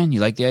like it, Brian? You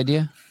like the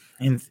idea?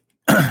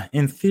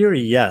 In theory,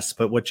 yes.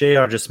 But what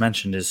JR just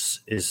mentioned is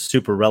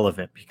super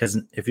relevant, because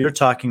if you're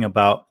talking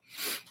about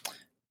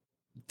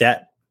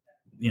that,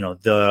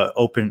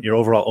 your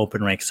overall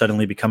open rank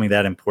suddenly becoming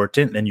that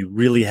important, then you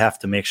really have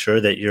to make sure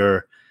that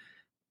you're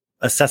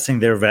assessing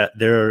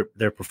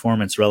their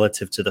performance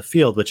relative to the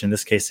field, which in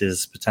this case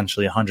is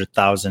potentially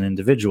 100,000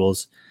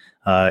 individuals,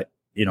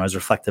 as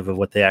reflective of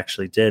what they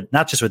actually did.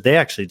 Not just what they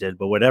actually did,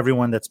 but what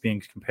everyone that's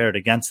being compared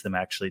against them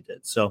actually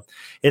did. So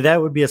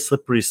that would be a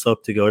slippery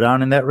slope to go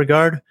down in that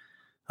regard.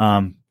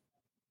 But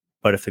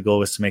if the goal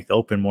was to make the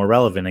open more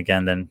relevant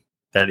again, then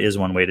that is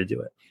one way to do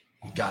it.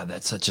 God,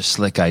 that's such a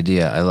slick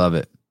idea. I love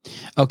it.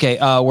 Okay,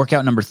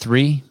 workout number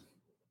 3.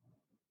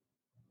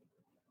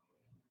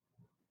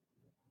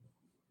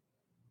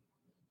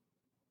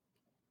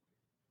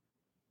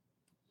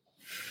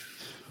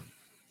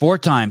 Four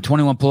time,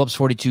 21 pull-ups,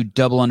 42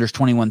 double unders,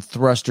 21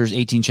 thrusters,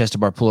 18 chest to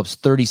bar pull-ups,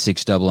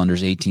 36 double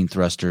unders, 18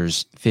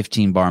 thrusters,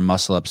 15 bar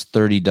muscle-ups,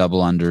 30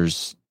 double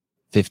unders,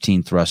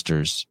 15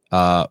 thrusters,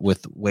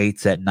 with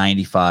weights at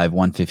 95,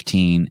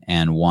 115,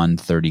 and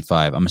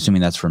 135. I'm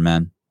assuming that's for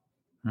men.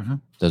 Mm-hmm.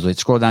 Those weights.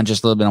 Scroll down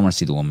just a little bit. I want to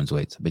see the women's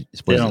weights. But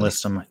they don't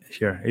list them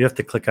here. You have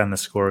to click on the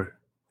score.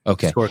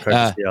 Okay. Scorecard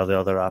to see all the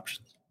other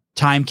options.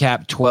 Time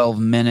cap 12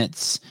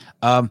 minutes.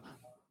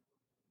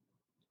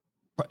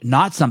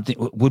 Not something.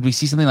 Would we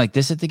see something like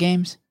this at the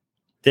games?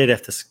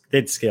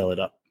 They'd scale it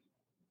up.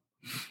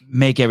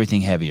 Make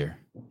everything heavier.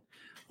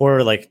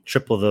 Or like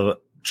triple the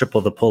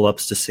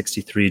pull-ups to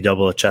 63,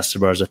 double the chest to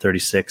bars to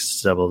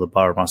 36, double the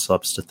bar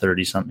muscle-ups to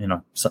 30,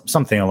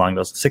 something along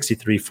those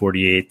 63,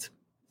 48,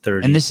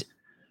 30.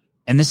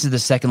 And this is the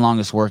second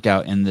longest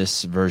workout in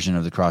this version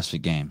of the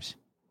CrossFit Games.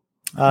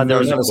 There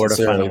was a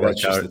quarterfinal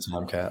that's workout. just the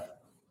time cap.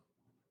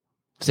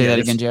 Say that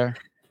again, JR.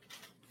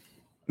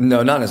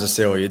 No, not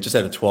necessarily. It just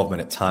had a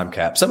 12-minute time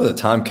cap. Some of the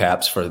time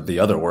caps for the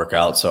other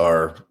workouts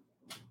are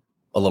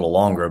a little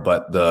longer,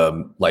 but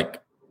the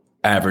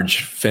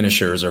average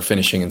finishers are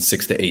finishing in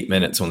 6 to 8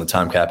 minutes when the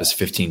time cap is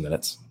 15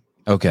 minutes.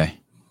 Okay.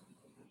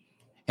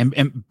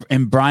 And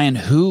Brian,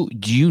 who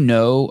do you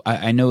know?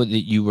 I know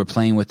that you were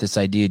playing with this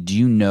idea. Do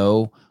you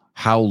know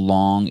how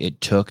long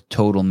it took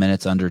total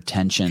minutes under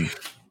tension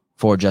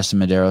for Justin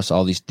Medeiros,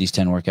 all these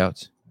 10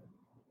 workouts?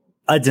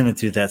 I didn't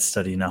do that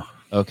study, no.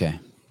 Okay.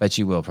 Bet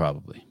you will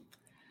probably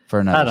for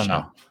another I don't show.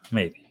 know.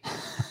 Maybe.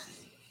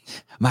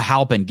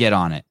 Mahalpin, get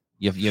on it.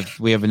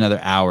 We have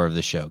another hour of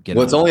the show.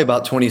 It's only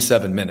about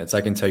 27 minutes.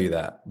 I can tell you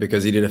that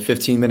because he did a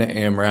 15-minute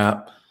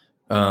AMRAP.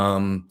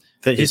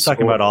 He's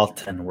talking about all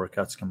 10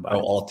 workouts combined.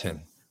 Oh, all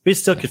 10. We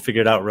still could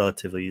figure it out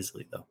relatively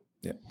easily, though.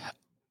 Yeah.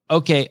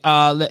 Okay.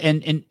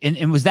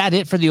 And was that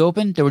it for the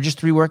Open? There were just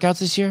 3 workouts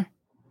this year?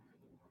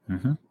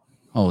 Mm-hmm.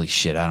 Holy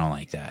shit. I don't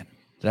like that.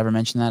 Did I ever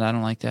mention that? I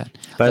don't like that.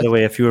 By the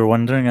way, if you were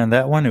wondering on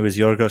that one, it was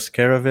Yorgos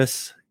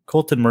Karavis,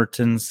 Colton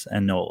Mertens,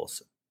 and Noah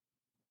Olsen.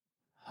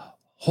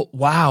 Oh,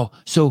 wow.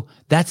 So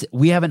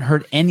we haven't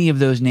heard any of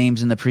those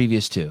names in the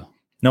previous 2.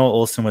 Noah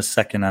Olsen was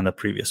second on the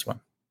previous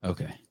one.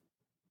 Okay.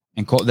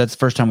 And that's the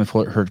first time we've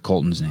heard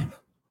Colton's name.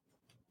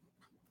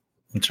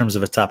 In terms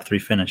of a top 3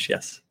 finish,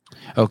 yes.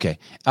 Okay.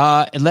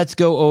 Let's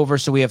go over.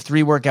 So we have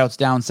 3 workouts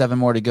down, 7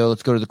 more to go.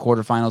 Let's go to the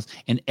quarterfinals.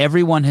 And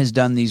everyone has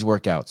done these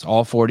workouts.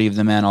 All 40 of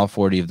the men, all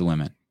 40 of the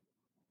women.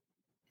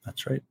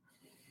 That's right.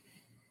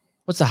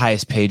 What's the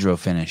highest Pedro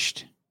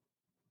finished?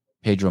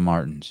 Pedro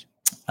Martins.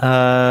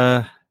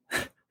 Out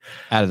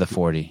of the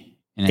 40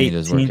 in any of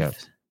those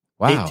workouts.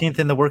 Wow. 18th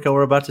in the workout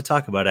we're about to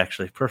talk about,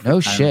 actually. Perfect. No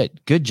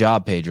shit. Good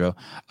job, Pedro.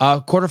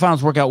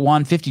 Quarterfinals workout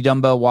 1, 50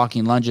 dumbbell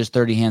walking lunges,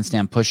 30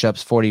 handstand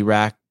push-ups, 40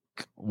 rack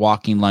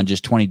walking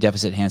lunges, 20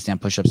 deficit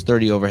handstand push-ups,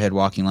 30 overhead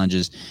walking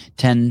lunges,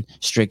 10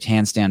 strict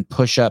handstand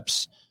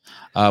push-ups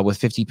with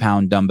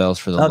 50-pound dumbbells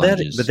for the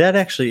lunges. But that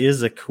actually is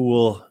the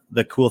cool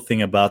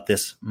thing about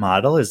this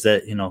model is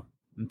that,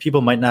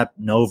 people might not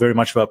know very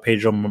much about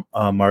Pedro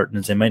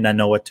Martins. They might not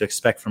know what to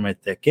expect from it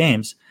at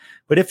games.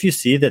 But if you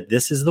see that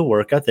this is the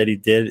workout that he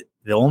did,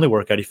 the only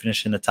workout he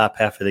finished in the top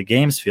half of the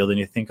games field, and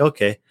you think,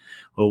 okay,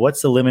 well,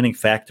 what's the limiting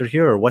factor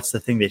here? Or what's the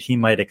thing that he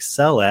might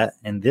excel at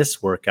in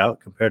this workout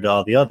compared to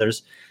all the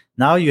others?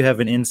 Now you have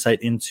an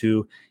insight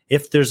into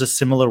if there's a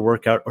similar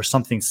workout or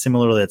something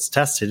similar that's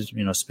tested,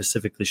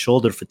 specifically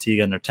shoulder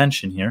fatigue under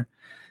tension here.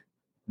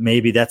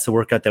 Maybe that's the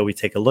workout that we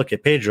take a look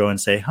at Pedro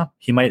and say,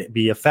 he might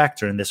be a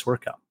factor in this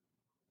workout.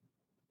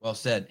 Well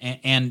said.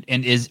 And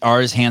are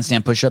his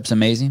handstand push-ups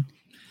amazing?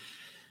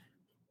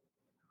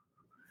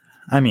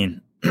 I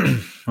mean,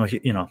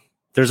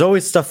 there's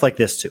always stuff like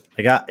this too.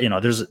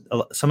 There's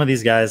some of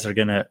these guys are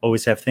going to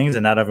always have things,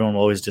 and not everyone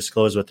will always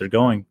disclose what they're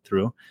going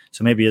through.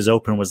 So maybe his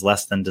Open was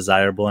less than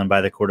desirable, and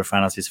by the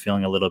quarterfinals, he's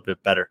feeling a little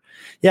bit better.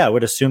 Yeah, I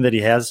would assume that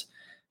he has,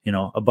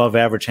 above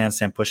average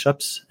handstand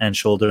push-ups and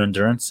shoulder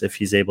endurance if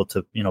he's able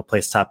to,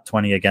 place top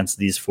 20 against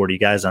these 40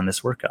 guys on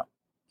this workout.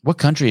 What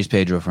country is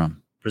Pedro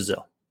from?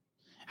 Brazil.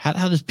 How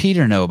does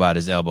Peter know about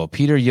his elbow?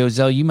 Peter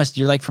Yozel,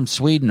 you're like from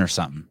Sweden or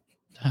something.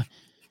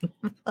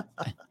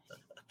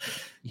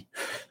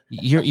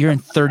 You're in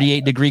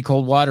 38-degree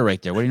cold water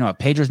right there. What do you know?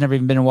 Pedro's never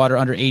even been in water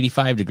under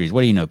 85 degrees.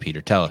 What do you know,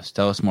 Peter? Tell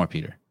us more,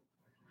 Peter.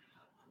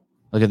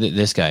 Look at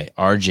this guy,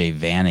 RJ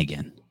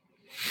Vanagan.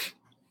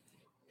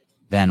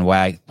 Van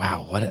Wagenen.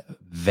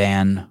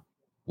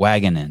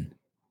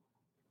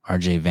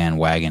 RJ Van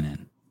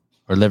Wagenen.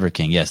 Or Liver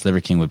King. Yes, Liver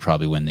King would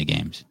probably win the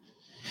games.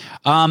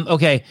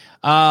 Okay.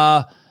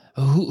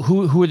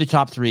 Who are the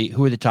top 3?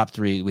 Who are the top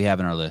 3 we have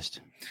in our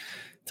list?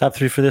 Top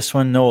 3 for this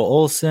one: Noah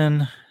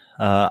Olsen,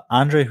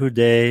 Andre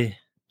Houdet,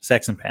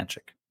 Saxon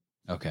Panchik.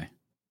 Okay.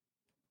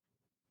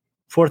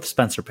 4th,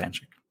 Spencer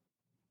Panchik.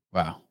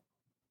 Wow.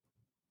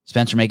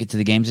 Spencer make it to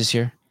the games this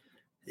year?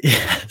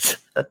 Yes.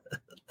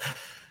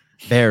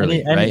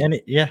 Barely,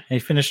 right? He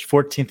finished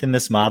 14th in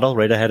this model,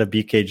 right ahead of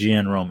BKG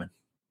and Roman.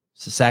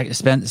 So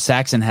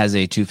Saxon has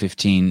a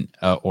 2:15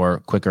 or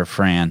quicker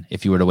Fran.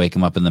 If you were to wake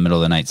him up in the middle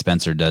of the night,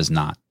 Spencer does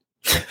not.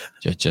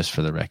 just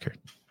for the record.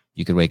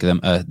 You could wake them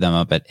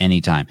up at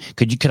any time.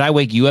 Could I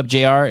wake you up,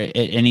 JR, at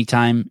any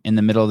time in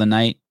the middle of the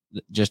night?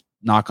 Just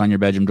knock on your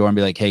bedroom door and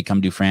be like, "Hey,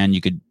 come do Fran."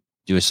 You could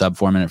do a sub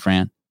 4-minute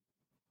Fran.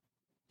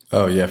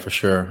 Oh yeah, for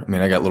sure. I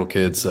mean, I got little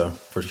kids, so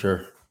for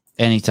sure.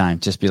 Anytime,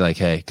 just be like,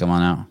 "Hey, come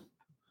on out."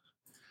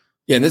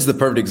 Yeah, and this is the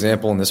perfect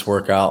example in this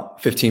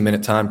workout.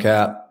 15-minute time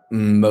cap.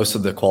 Most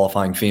of the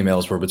qualifying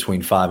females were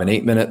between 5 and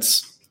 8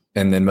 minutes,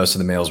 and then most of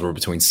the males were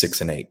between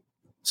 6 and 8.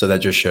 So that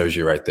just shows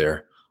you right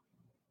there.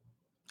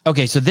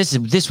 Okay, so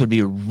this would be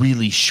a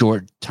really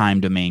short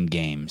time domain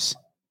games.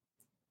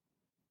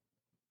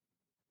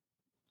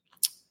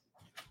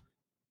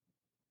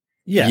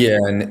 Yeah,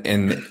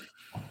 and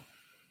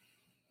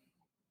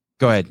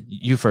go ahead.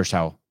 You first,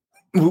 Howell.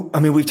 I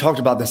mean, we've talked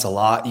about this a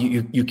lot.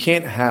 You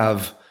can't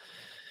have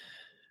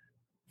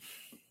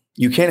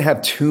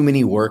too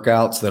many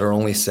workouts that are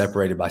only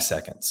separated by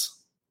seconds.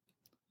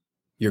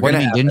 What do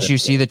you mean? Didn't you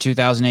see the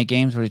 2008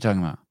 games? What are you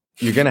talking about?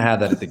 You're going to have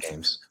that at the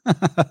games.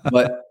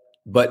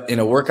 But in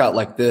a workout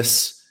like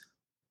this,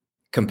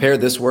 compare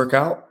this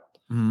workout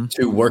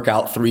to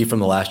workout 3 from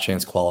the last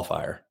chance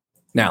qualifier.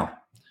 Now,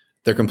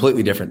 they're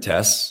completely different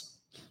tests,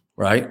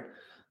 right?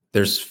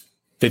 There's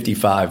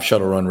 55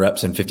 shuttle run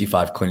reps and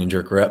 55 clean and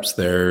jerk reps.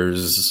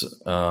 There's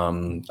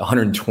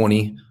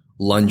 120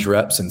 lunge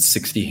reps and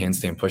 60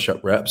 handstand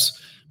push-up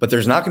reps. But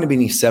there's not going to be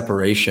any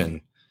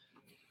separation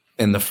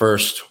in the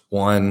first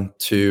 1,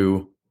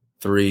 2,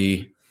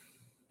 3.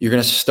 You're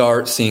going to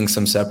start seeing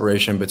some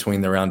separation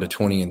between the round of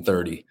 20 and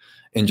 30.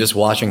 And just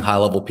watching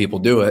high-level people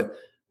do it,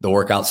 the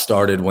workout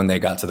started when they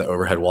got to the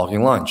overhead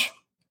walking lunge.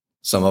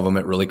 Some of them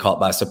it really caught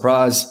by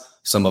surprise.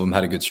 Some of them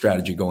had a good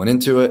strategy going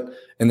into it.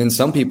 And then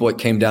some people, it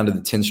came down to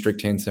the 10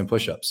 strict handstand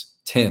push-ups.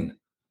 10.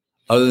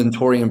 Other than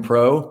Torian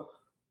Pro,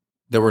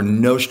 There were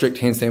no strict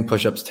handstand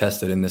push-ups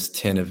tested in this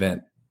 10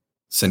 event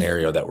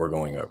scenario that we're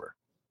going over.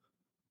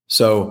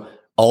 So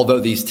although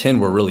these 10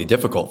 were really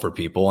difficult for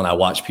people, and I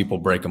watched people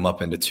break them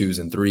up into 2s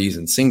and 3s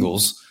and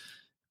singles,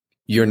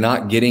 you're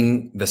not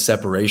getting the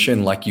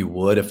separation like you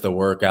would if the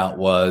workout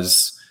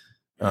was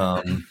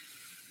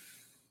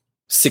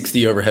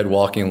 60 overhead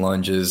walking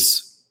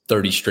lunges,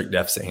 30 strict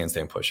deficit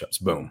handstand push-ups.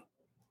 Boom.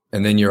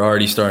 And then you're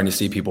already starting to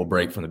see people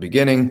break from the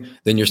beginning.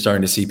 Then you're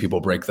starting to see people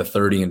break the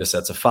 30 into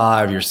sets of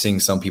 5. You're seeing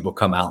some people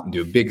come out and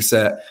do a big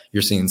set.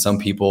 You're seeing some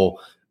people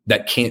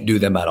that can't do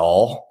them at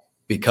all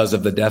because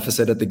of the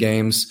deficit at the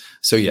games.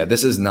 So yeah,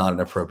 this is not an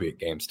appropriate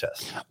games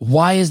test.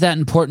 Why is that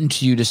important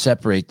to you to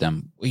separate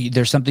them?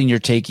 There's something you're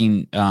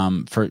taking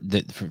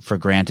for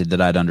granted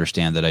that I'd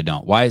understand that I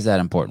don't. Why is that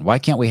important? Why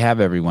can't we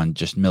have everyone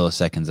just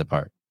milliseconds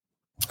apart?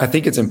 I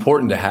think it's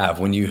important to have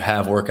when you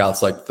have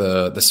workouts like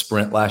the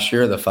sprint last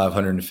year, the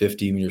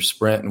 550 meter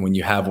sprint. And when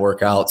you have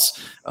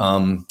workouts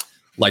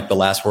like the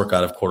last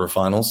workout of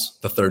quarterfinals,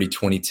 the 30,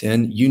 20,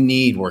 10, you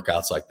need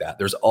workouts like that.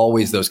 There's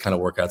always those kind of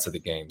workouts at the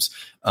games.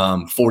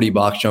 40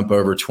 box jump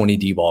over, 20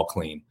 D-ball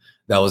clean.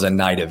 That was a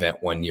night event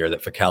one year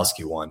that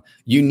Fikowski won.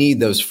 You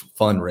need those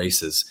fun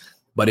races.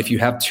 But if you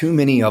have too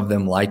many of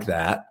them like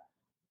that,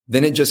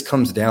 then it just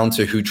comes down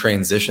to who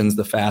transitions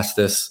the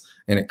fastest.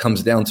 And it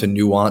comes down to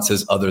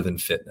nuances other than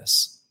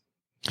fitness.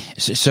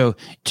 So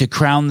to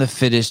crown the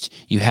fittest,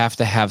 you have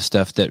to have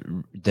stuff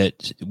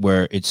that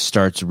where it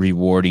starts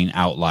rewarding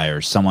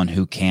outliers, someone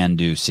who can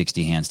do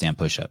 60 handstand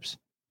push-ups.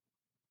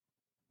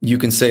 You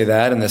can say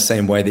that in the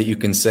same way that you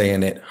can say,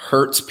 and it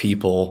hurts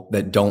people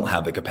that don't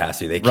have the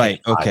capacity. They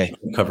can't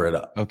cover it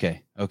up.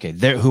 Okay.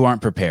 They're who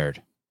aren't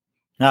prepared.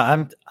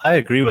 Now, I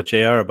agree with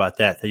JR about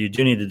that you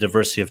do need a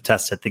diversity of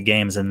tests at the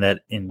games, and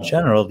that in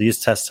general, these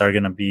tests are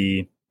going to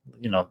be,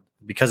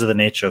 because of the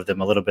nature of them,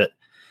 a little bit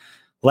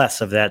less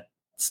of that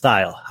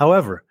style.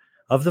 However,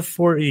 of the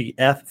 40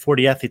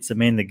 athletes that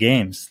made the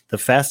games, the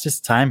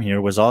fastest time here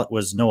was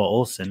Noah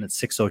Olson at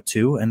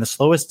 6:02, and the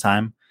slowest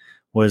time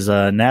was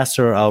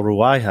Nasser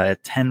Al-Ruwaiha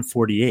at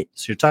 10:48.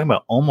 So you're talking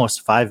about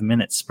almost 5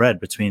 minutes spread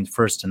between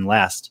first and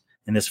last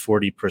in this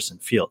 40-person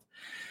field.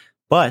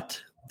 But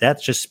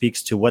that just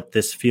speaks to what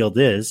this field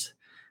is,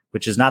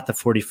 which is not the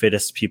 40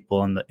 fittest people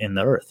on the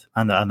Earth,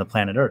 on the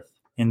planet Earth.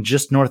 In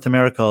just North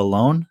America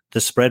alone,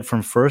 the spread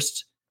from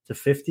first to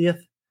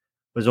 50th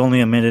was only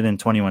 1 minute and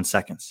 21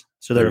 seconds.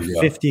 So there are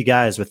 50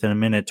 guys within 1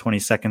 minute 20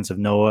 seconds of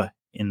Noah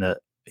in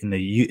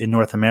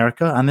North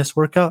America on this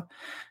workout,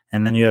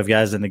 and then you have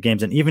guys in the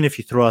games. And even if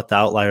you throw out the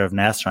outlier of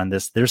Nasser on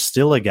this, there's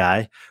still a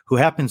guy who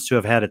happens to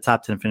have had a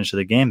top 10 finish of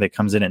the game that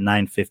comes in at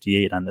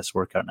 9:58 on this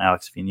workout,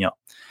 Alex Vigneault.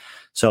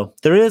 So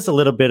there is a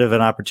little bit of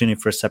an opportunity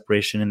for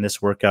separation in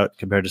this workout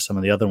compared to some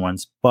of the other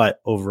ones. But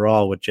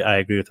overall, I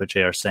agree with what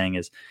JR is saying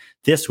is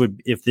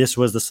if this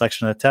was the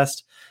selection of the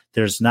test,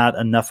 there's not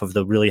enough of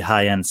the really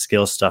high end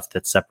skill stuff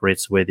that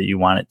separates the way that you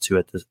want it to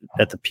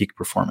at the peak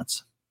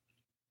performance.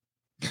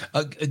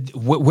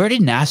 Where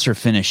did Nasser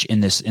finish in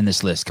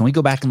this list? Can we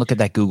go back and look at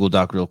that Google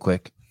Doc real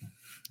quick?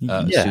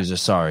 Yeah. Sousa,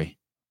 sorry.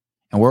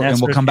 And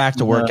we'll come back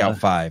to workout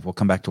 5. We'll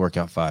come back to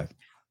workout 5.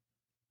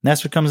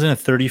 Nasser comes in at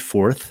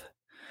 34th.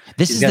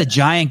 This is the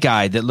giant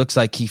guy that looks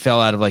like he fell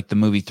out of like the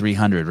movie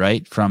 300,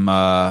 right?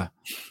 From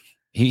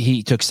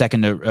he took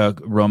second to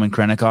Roman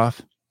Krenikov.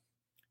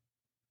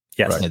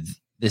 Yes, right.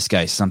 This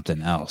guy's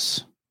something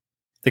else.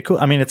 He's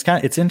an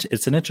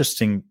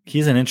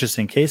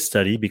interesting case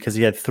study because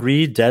he had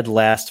 3 dead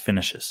last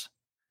finishes,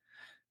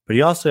 but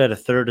he also had a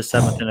 3rd, a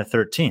 7th, and a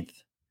 13th.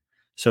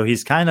 So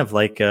he's kind of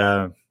like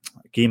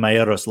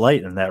Guimaeros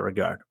light in that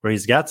regard, where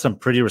he's got some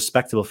pretty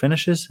respectable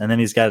finishes, and then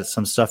he's got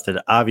some stuff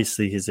that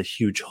obviously is a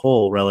huge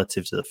hole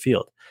relative to the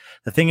field.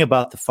 The thing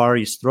about the Far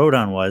East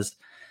Throwdown was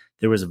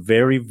there was a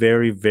very,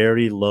 very,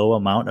 very low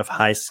amount of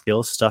high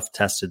skill stuff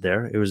tested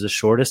there. It was the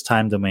shortest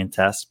time domain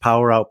test.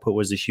 Power output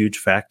was a huge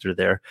factor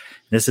there.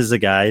 This is a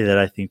guy that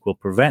I think will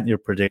prevent your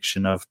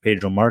prediction of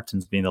Pedro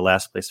Martins being the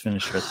last place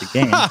finisher at the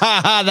game.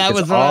 That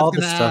was what I was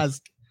going to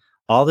ask.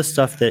 All the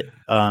stuff that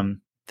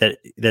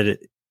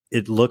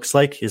it looks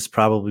like is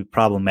probably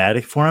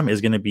problematic for him is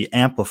going to be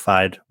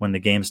amplified when the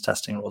games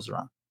testing rolls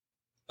around.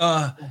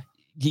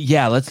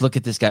 Yeah, let's look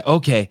at this guy.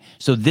 Okay,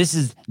 so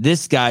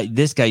this guy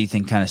you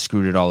think kind of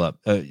screwed it all up,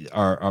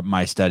 or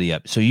my study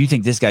up. So you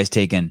think this guy's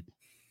taken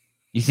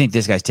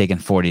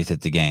 40th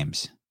at the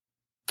games?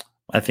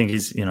 I think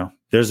he's,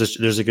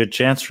 there's a good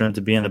chance for him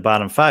to be in the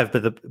bottom 5,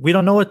 but we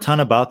don't know a ton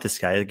about this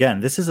guy. Again,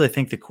 this is, I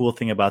think, the cool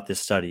thing about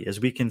this study is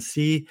we can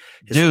see.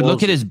 Dude,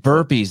 look at his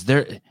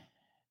burpees.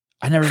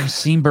 I never even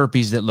seen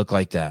burpees that look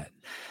like that.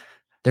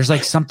 There's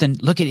like something.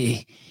 Look at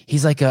it.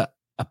 He's like a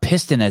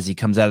piston as he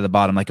comes out of the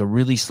bottom, like a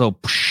really slow.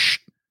 Psh,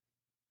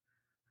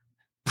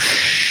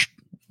 psh.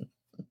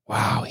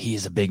 Wow, he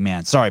is a big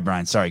man. Sorry,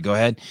 Brian. Sorry, go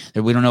ahead.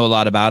 We don't know a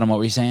lot about him. What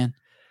were you saying?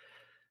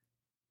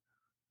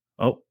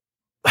 Oh,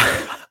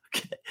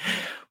 okay.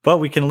 But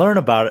we can learn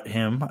about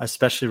him,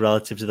 especially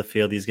relative to the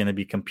field he's going to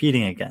be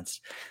competing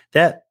against.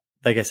 That,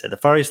 like I said, the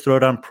Far East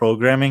Throwdown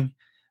programming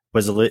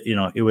was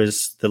it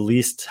was the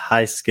least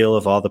high skill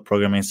of all the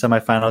programming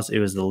semifinals. It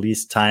was the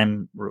least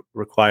time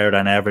required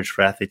on average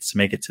for athletes to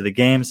make it to the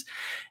games,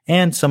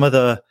 and some of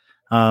the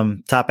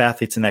top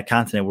athletes in that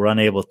continent were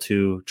unable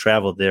to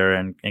travel there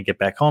and get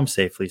back home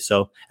safely.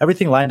 So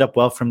everything lined up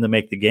well for him to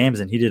make the games,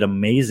 and he did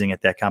amazing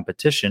at that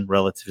competition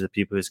relative to the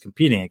people he was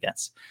competing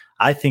against.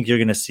 I think you're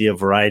going to see a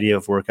variety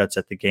of workouts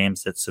at the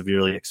games that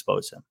severely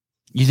expose him.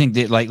 You think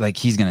that like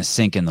he's going to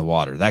sink in the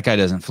water? That guy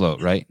doesn't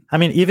float, right?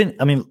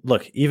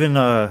 Look,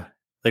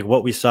 like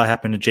what we saw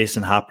happen to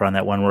Jason Hopper on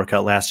that one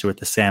workout last year with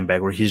the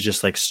sandbag, where he's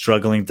just like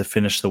struggling to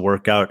finish the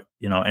workout,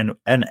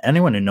 and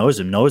anyone who knows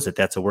him knows that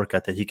that's a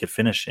workout that he could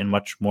finish in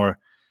much more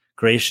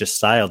gracious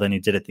style than he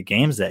did at the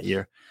games that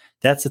year.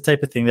 That's the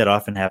type of thing that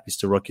often happens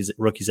to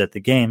rookies at the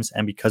games.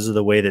 And because of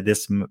the way that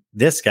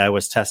this guy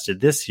was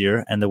tested this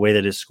year and the way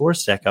that his scores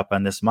stack up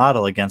on this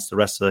model against the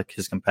rest of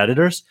his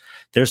competitors,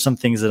 there's some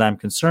things that I'm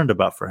concerned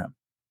about for him.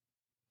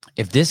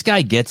 If this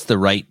guy gets the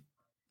right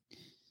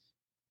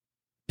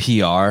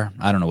PR,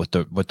 I don't know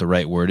what the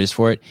right word is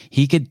for it,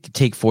 he could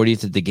take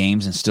 40th at the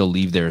games and still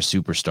leave there a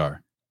superstar.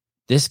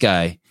 This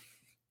guy,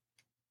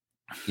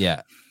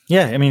 yeah.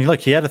 Yeah, I mean,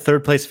 look, he had a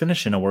third place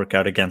finish in a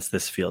workout against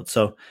this field,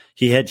 so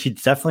he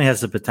definitely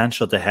has the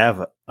potential to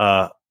have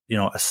a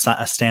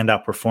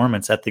standout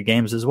performance at the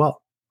games as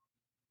well.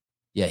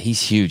 Yeah, he's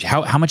huge.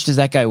 How much does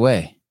that guy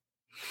weigh?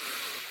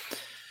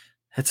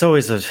 It's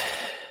always a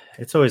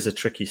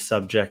tricky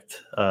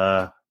subject.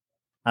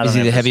 Is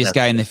he the heaviest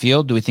guy in the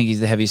field? Do we think he's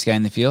the heaviest guy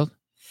in the field?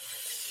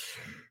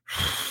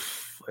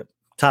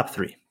 Top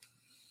 3.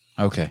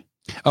 Okay.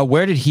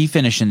 Where did he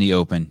finish in the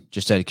Open?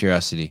 Just out of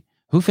curiosity.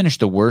 Who finished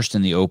the worst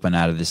in the Open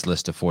out of this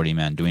list of 40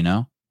 men? Do we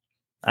know?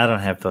 I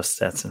don't have those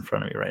stats in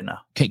front of me right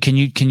now. Can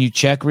you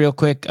check real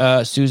quick,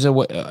 Souza,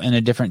 in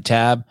a different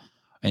tab,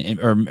 or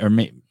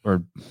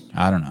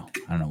I don't know.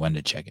 I don't know when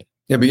to check it.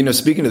 Yeah, but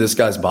speaking of this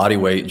guy's body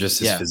weight, just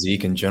his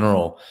physique in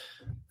general,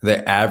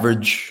 the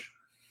average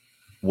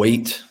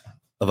weight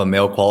of a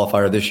male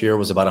qualifier this year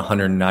was about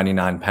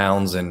 199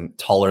 pounds and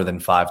taller than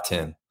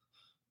 5'10".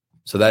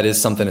 So that is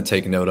something to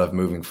take note of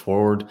moving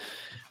forward.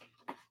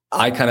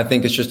 I kind of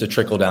think it's just a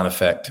trickle-down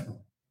effect.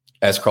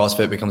 As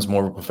CrossFit becomes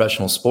more of a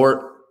professional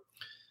sport,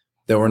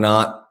 there were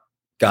not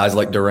guys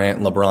like Durant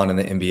and LeBron in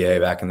the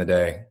NBA back in the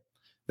day.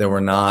 There were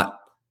not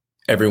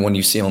everyone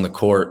you see on the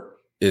court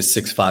is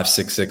 6'5",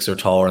 6'6", or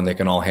taller, and they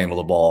can all handle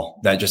the ball.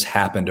 That just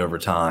happened over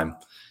time.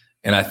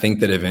 And I think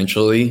that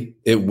eventually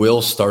it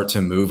will start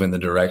to move in the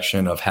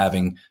direction of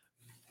having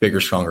bigger,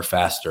 stronger,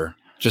 faster,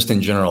 just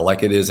in general,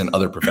 like it is in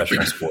other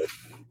professional sports,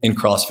 in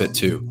CrossFit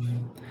too.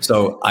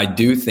 So I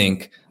do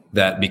think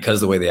that because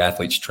the way the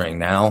athletes train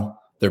now,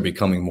 they're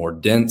becoming more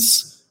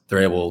dense.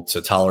 They're able to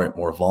tolerate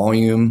more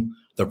volume.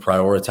 They're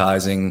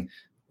prioritizing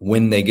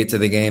when they get to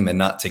the game and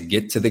not to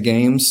get to the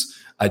games.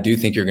 I do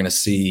think you're going to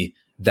see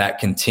that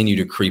continue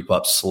to creep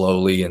up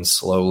slowly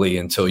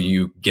until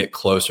you get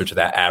closer to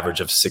that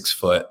average of 6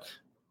 foot,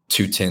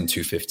 210,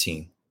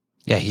 215.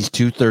 Yeah, he's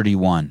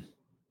 231.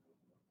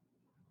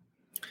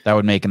 That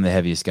would make him the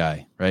heaviest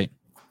guy, right?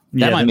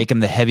 That might make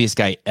him the heaviest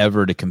guy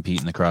ever to compete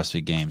in the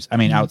CrossFit Games. I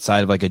mean,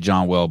 outside of like a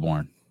John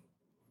Wellborn.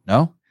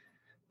 No?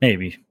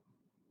 Maybe.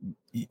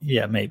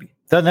 Yeah, maybe.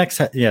 The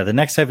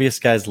next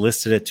heaviest guy is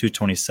listed at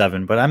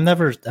 227, but I'm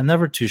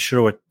never too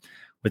sure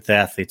with the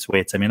athletes'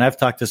 weights. I mean, I've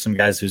talked to some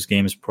guys whose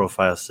games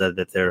profile said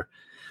that they're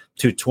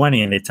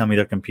 220, and they tell me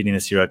they're competing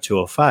this year at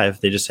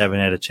 205. They just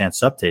haven't had a chance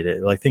to update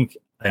it. Well, I think,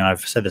 and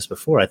I've said this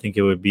before, I think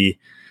it would be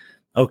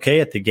okay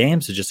at the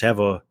games to just have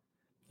a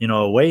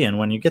weigh-in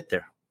when you get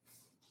there.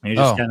 And you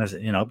just kind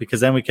of, because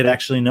then we could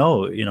actually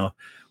know,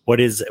 what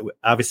is,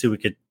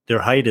 obviously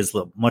their height is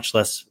much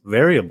less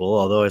variable.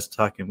 Although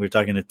we were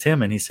talking to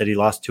Tim, and he said he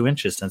lost 2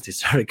 inches since he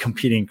started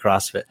competing in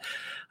CrossFit.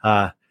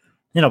 But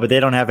they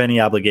don't have any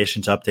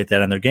obligation to update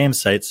that on their game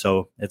site.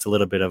 So it's a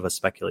little bit of a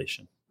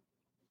speculation.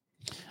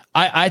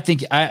 I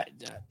think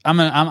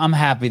I'm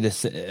happy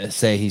to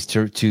say he's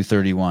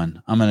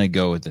 231. I'm going to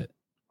go with it.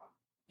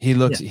 He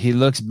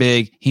looks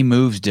big. He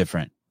moves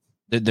different.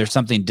 There's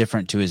something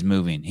different to his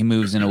moving. He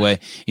moves in a way,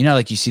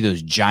 like you see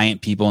those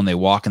giant people and they'll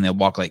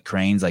walk like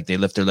cranes, like they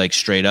lift their leg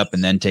straight up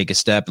and then take a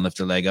step and lift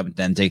their leg up and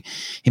then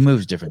he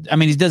moves different. I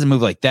mean, he doesn't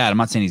move like that. I'm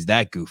not saying he's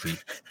that goofy,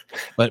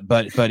 but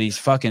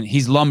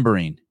he's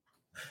lumbering.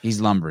 He's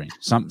lumbering.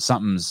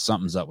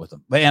 Something's up with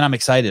him. And I'm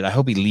excited. I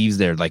hope he leaves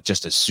there like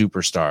just a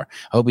superstar.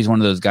 I hope he's one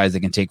of those guys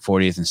that can take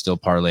 40th and still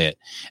parlay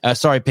it.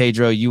 Sorry,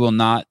 Pedro, you will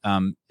not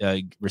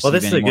receive well,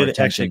 this is any more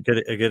attention.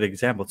 A good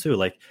example too.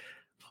 Like,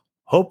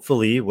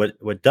 hopefully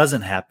what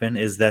doesn't happen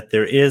is that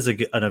there is an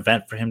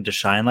event for him to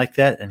shine like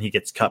that, and he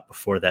gets cut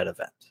before that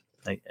event.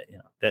 Like,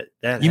 that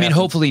you happens. Mean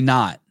hopefully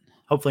not?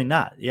 Hopefully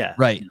not. Yeah.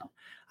 Right.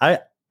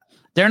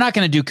 They're not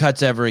going to do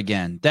cuts ever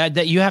again.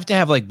 That you have to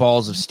have like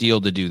balls of steel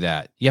to do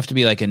that. You have to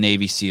be like a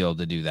Navy SEAL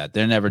to do that.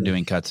 They're never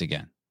doing cuts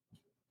again.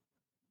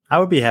 I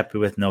would be happy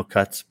with no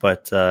cuts,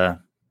 but I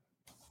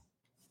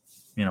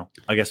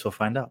guess we'll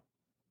find out.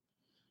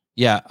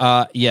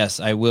 Yeah. Yes,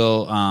 I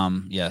will.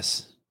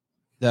 Yes.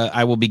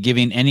 I will be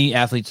giving any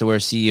athletes to wear a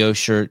CEO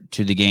shirt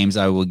to the games.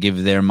 I will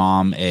give their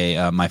mom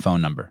my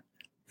phone number.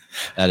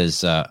 That is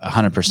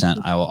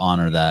 100%. I will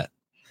honor that.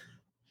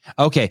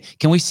 Okay.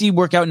 Can we see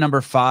workout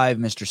number 5,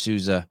 Mr.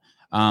 Souza?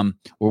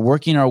 We're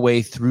working our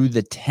way through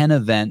the 10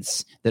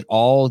 events that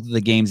all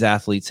the games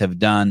athletes have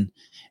done.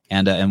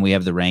 And we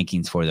have the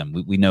rankings for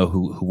them. We know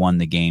who won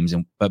the games,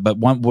 but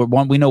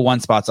we know one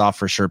spot's off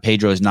for sure.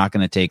 Pedro is not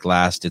going to take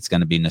last. It's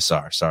going to be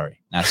Nassar. Sorry,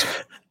 that's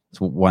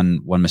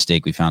one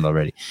mistake we found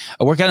already.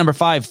 Workout number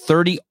 5: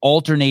 30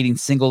 alternating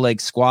single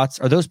leg squats.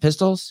 Are those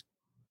pistols?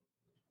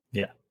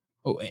 Yeah.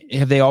 Oh,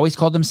 have they always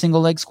called them single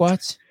leg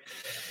squats?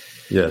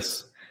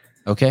 Yes.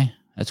 Okay,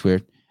 that's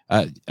weird.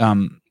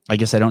 I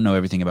guess I don't know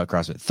everything about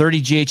CrossFit.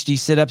 30 GHD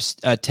sit-ups,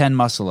 10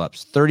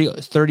 muscle-ups.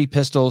 30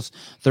 pistols,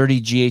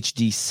 30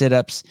 GHD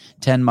sit-ups,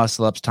 10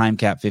 muscle-ups, time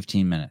cap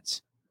 15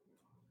 minutes.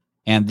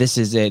 And this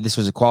was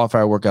a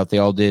qualifier workout they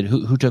all did.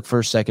 Who took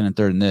first, second, and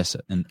third in this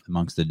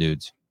amongst the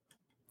dudes?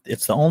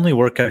 It's the only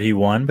workout he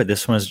won, but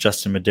this one is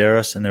Justin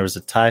Medeiros, and there was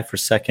a tie for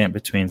second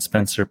between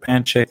Spencer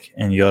Panchik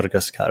and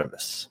Yorgos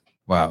Karvis.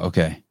 Wow,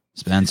 okay.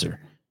 Spencer.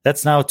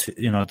 That's now two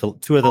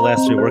of the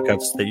last 3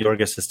 workouts that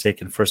Yorgos has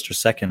taken first or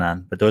second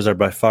on, but those are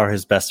by far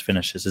his best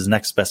finishes. His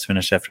next best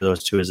finish after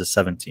those 2 is a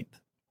 17th.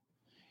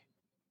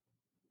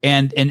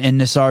 And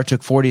Nassar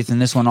took 40th in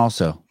this one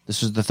also.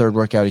 This was the 3rd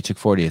workout he took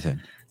 40th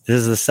in.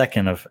 This is the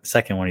second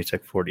one he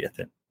took 40th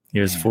in. He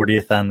was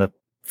 40th on the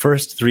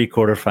first 3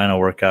 quarterfinal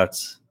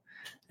workouts,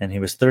 and he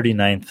was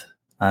 39th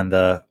on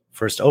the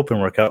first open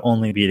workout,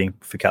 only beating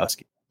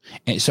Fikowski.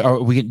 And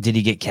so did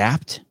he get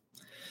capped?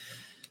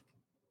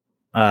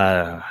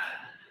 I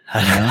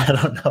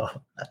don't know.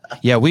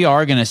 Yeah, we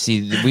are gonna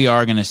see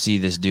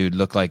this dude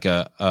look like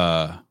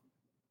a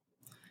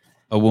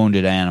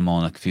wounded animal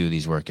in a few of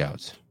these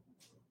workouts.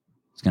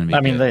 It's gonna be.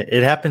 I mean,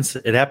 it happens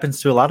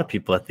to a lot of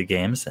people at the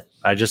games.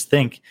 I just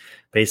think,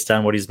 based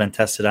on what he's been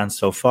tested on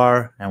so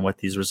far and what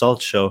these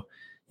results show,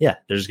 yeah,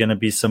 there's gonna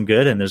be some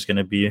good, and there's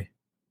gonna be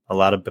a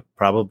lot of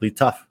probably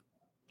tough.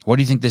 What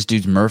do you think this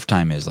dude's Murph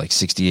time is? Like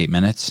 68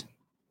 minutes?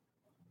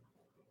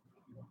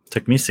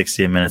 Took me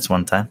 68 minutes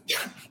one time.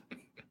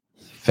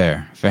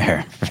 Fair.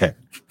 At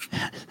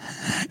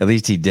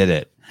least he did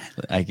it.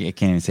 I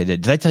can't even say that.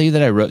 Did I tell you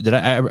that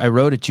I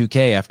wrote a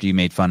 2K after you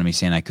made fun of me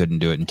saying I couldn't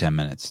do it in 10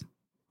 minutes?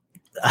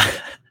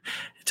 It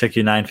took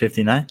you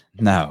 9:59?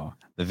 No,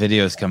 the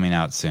video is coming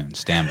out soon.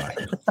 Stand by.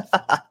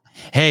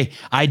 Hey,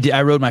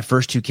 I rode my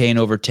first 2K in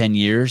over 10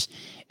 years.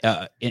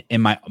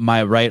 In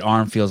my right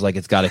arm feels like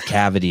it's got a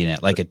cavity in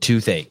it, like a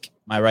toothache.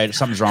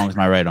 Something's wrong with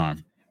my right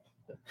arm.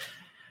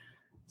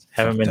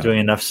 Haven't been doing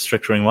enough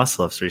strict ring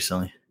muscle ups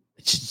recently.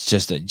 It's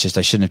just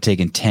I shouldn't have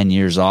taken 10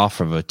 years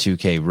off of a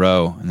 2K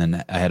row. And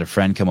then I had a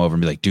friend come over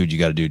and be like, dude, you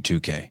got to do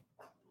 2K.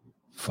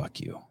 Fuck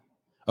you.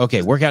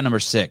 Okay. Workout number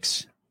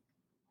 6.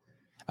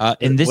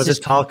 And this is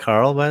Tall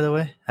Carl, by the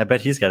way. I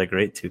bet he's got a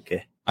great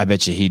 2K. I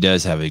bet you he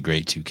does have a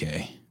great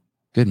 2K.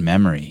 Good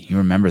memory. You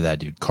remember that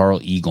dude,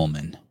 Carl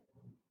Eagleman.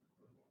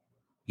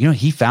 You know,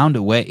 he found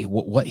a way.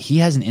 What he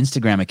has an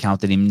Instagram account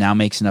that he now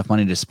makes enough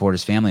money to support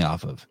his family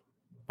off of.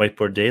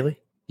 Whiteboard Daily?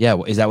 Yeah,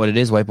 is that what it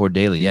is? Whiteboard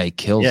Daily. Yeah, he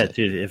kills it. Yeah,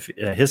 dude. If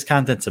his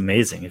content's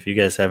amazing. If you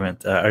guys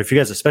haven't, or if you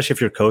guys, especially if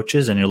you're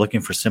coaches and you're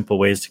looking for simple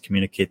ways to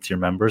communicate to your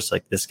members,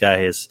 like this guy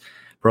has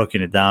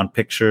broken it down,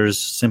 pictures,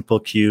 simple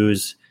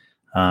cues.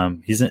 I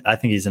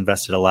think he's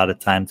invested a lot of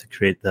time to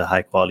create the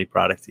high quality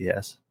product he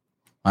has.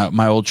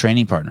 My old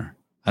training partner.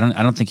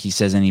 I don't think he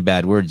says any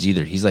bad words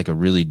either. He's like a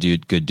really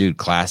good dude,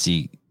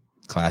 classy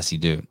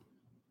dude.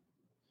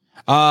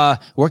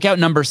 Workout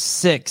number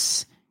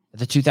 6.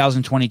 The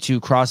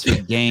 2022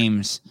 CrossFit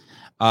Games,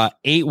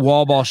 8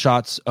 wall ball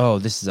shots. Oh,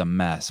 this is a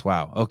mess.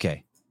 Wow.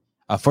 Okay.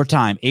 For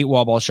time, 8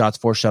 wall ball shots,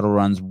 4 shuttle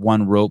runs,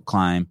 1 rope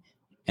climb,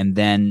 and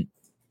then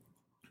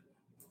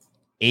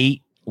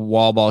 8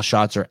 wall ball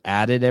shots are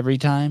added every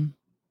time,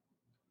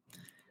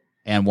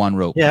 and 1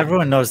 rope. Yeah,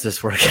 everyone knows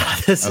this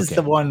workout. This is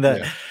the one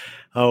that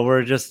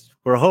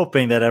we're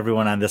hoping that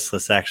everyone on this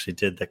list actually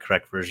did the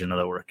correct version of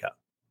the workout.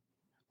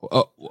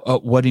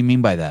 What do you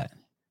mean by that?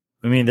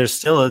 I mean, there's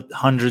still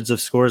hundreds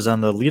of scores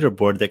on the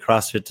leaderboard that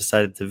CrossFit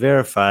decided to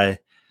verify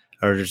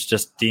or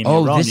just deem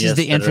erroneous. Oh, this is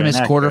the infamous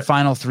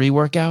quarterfinal 3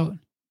 workout?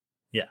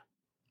 Yeah.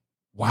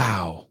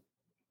 Wow.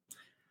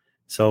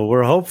 So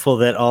we're hopeful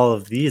that all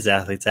of these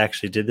athletes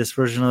actually did this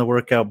version of the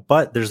workout,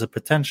 but there's a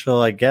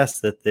potential, I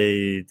guess, that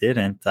they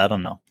didn't. I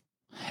don't know.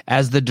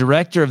 As the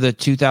director of the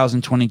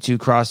 2022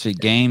 CrossFit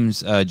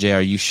Games, JR,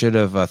 you should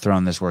have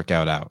thrown this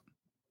workout out.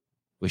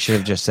 We should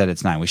have just said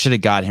it's 9. We should have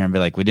got here and be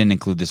like, we didn't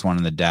include this one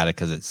in the data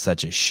because it's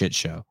such a shit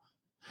show.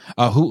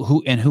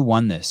 Who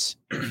won this?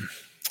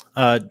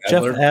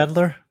 Jeff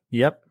Adler.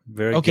 Yep.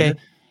 Very good.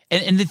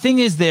 And the thing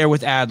is there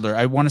with Adler,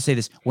 I want to say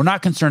this. We're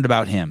not concerned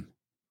about him.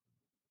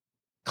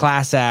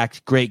 Class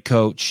act, great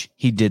coach.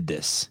 He did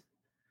this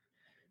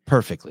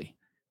perfectly.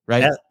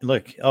 Right?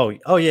 Look.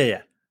 Oh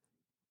yeah.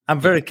 I'm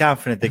very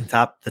confident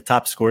the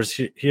top scores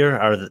here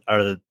are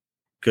the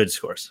good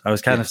scores. I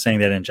was kind of saying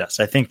that in jest.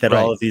 I think that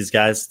all of these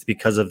guys,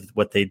 because of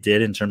what they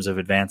did in terms of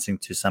advancing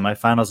to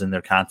semifinals in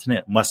their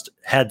continent,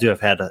 had to have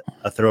had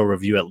a thorough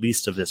review at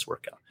least of this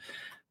workout.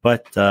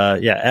 But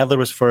Adler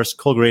was first,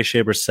 Cole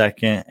Grayshaber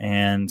second,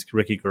 and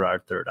Ricky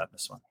Garrard third on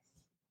this one.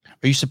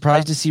 Are you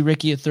surprised to see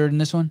Ricky at third in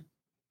this one?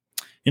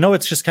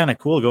 It's just kind of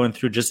cool going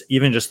through just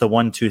the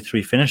 1, 2,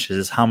 3 finishes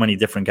is how many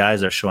different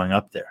guys are showing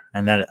up there.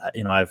 And that,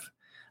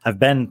 I've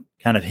been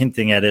kind of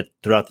hinting at it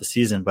throughout the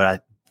season,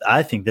 but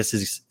I think this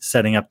is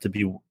setting up to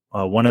be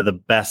one of the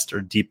best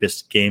or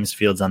deepest games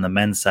fields on the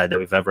men's side that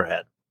we've ever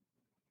had.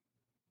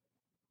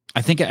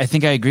 I think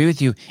I agree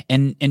with you.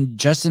 And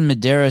Justin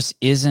Medeiros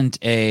isn't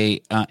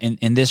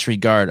in this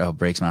regard. Oh,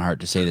 breaks my heart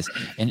to say this.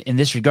 In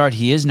this regard,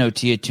 he is no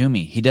Tia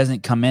Toomey. He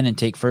doesn't come in and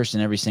take first in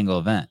every single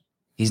event.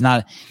 He's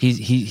not. He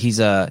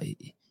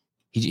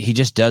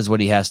just does what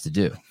he has to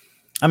do.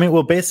 I mean,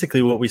 well,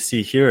 basically what we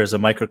see here is a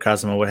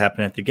microcosm of what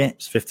happened at the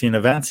games. 15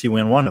 events, he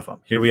win one of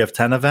them. Here we have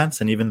 10 events,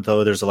 and even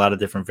though there's a lot of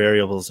different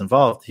variables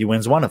involved, he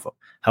wins one of them.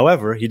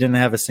 However, he didn't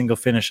have a single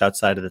finish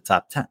outside of the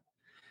top 10.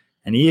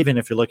 And even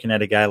if you're looking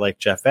at a guy like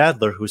Jeff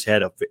Adler, who's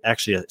had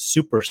actually a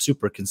super,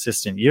 super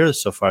consistent year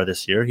so far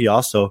this year, he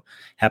also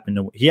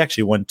he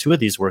actually won 2 of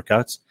these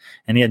workouts,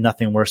 and he had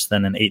nothing worse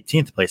than an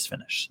 18th place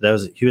finish.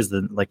 He was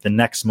the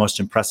next most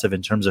impressive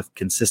in terms of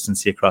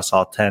consistency across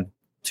all 10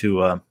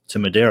 to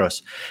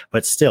Medeiros.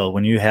 But still,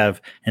 when you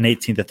have an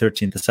 18th, a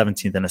 13th, a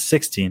 17th, and a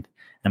 16th,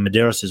 and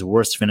Medeiros'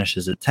 worst finish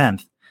is a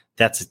 10th,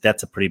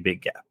 that's a pretty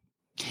big gap.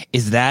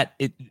 Is that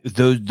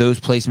those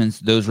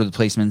placements? Those were the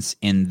placements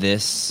in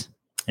this.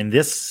 In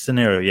this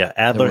scenario, yeah.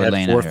 Adler had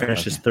 4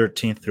 finishes,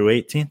 13th through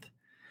 18th,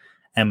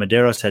 and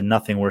Medeiros had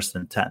nothing worse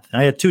than 10th.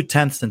 I had 2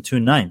 10ths and 2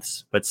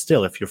 9ths, but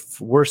still, if your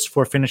worst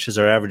 4 finishes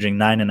are averaging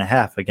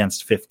 9.5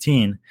 against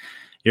 15,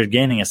 you're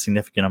gaining a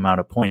significant amount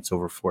of points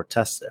over 4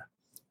 tests there.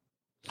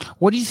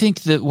 What do you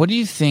think the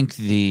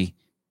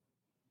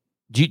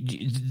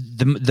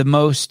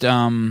most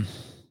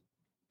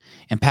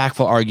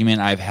impactful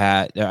argument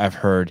I've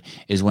heard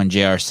is when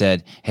JR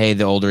said, "Hey,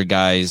 the older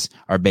guys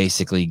are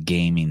basically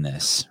gaming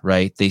this,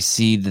 right? They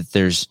see that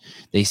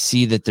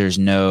there's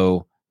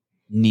no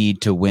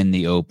need to win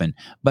the Open."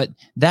 But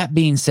that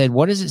being said,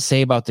 what does it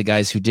say about the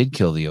guys who did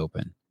kill the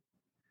Open?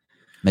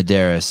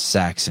 Medeiros,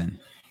 Saxon.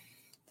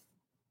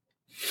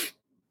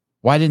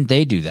 Why didn't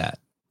they do that?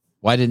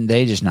 Why didn't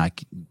they just go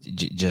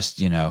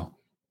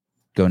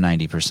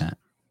 90%?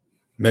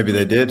 Maybe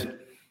they did.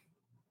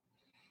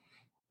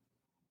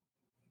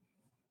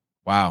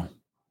 Wow.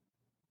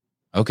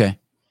 Okay.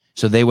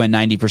 So they went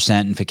 90%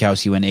 and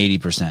Fikowski went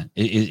 80%.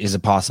 Is a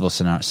possible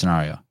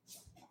scenario.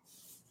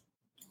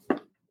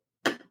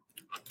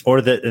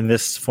 Or that in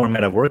this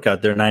format of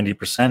workout, their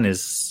 90%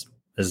 is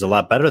a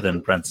lot better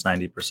than Brent's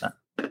 90%.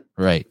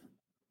 Right.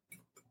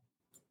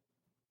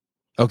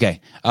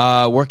 Okay.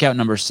 Workout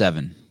number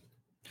 7.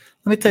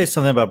 Let me tell you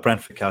something about Brent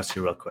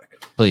Fikowski real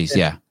quick. Please.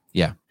 Yeah.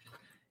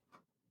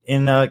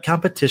 In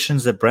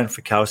competitions that Brent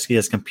Fikowski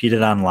has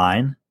competed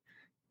online,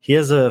 he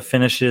has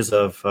finishes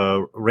of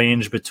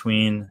range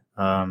between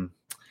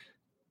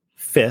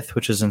 5th,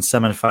 which is in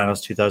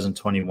semifinals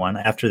 2021.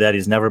 After that,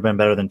 he's never been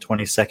better than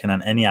 22nd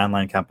on any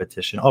online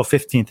competition.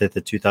 15th at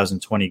the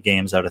 2020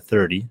 games out of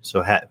 30.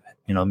 So,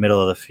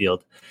 middle of the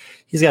field.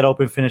 He's got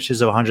open finishes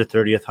of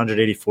 130th,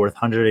 184th,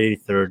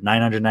 183rd,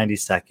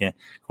 992nd,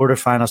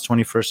 quarterfinals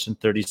 21st and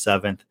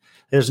 37th.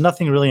 There's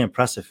nothing really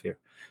impressive here.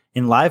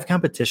 In live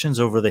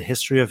competitions over the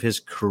history of his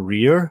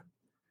career,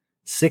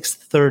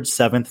 6th, 3rd,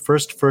 7th,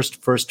 1st,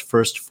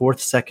 4th,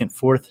 2nd,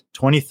 4th,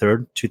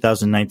 23rd,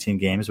 2019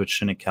 games, which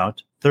shouldn't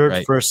count, 3rd,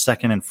 right. 1st,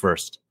 2nd, and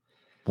 1st.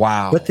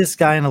 Wow. Put this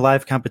guy in a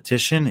live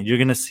competition, you're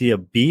going to see a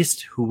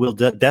beast who will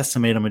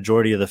decimate a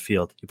majority of the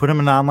field. You put him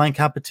in an online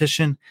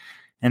competition,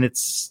 and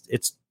it's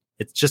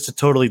just a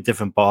totally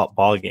different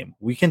ball game.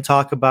 We can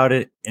talk about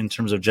it in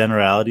terms of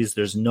generalities.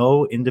 There's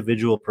no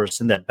individual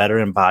person that better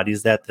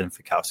embodies that than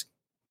Fikowski.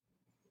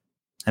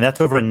 And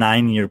that's over a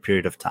 9-year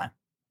period of time.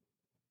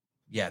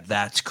 Yeah,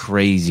 that's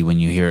crazy when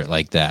you hear it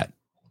like that.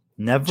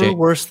 Never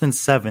worse than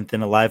 7th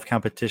in a live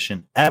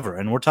competition ever.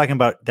 And we're talking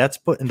about those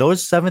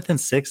 7th and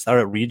 6th are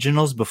at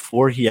regionals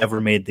before he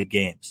ever made the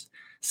games.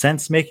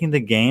 Since making the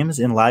games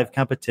in live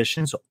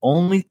competitions,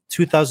 only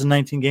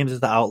 2019 games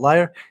is the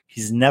outlier.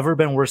 He's never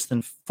been worse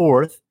than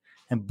 4th,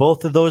 and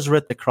both of those were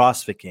at the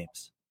CrossFit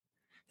Games.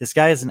 This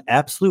guy is an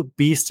absolute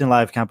beast in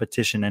live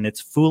competition, and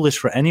it's foolish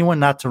for anyone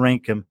not to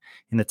rank him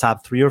in the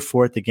top 3 or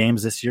 4 at the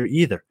games this year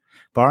either.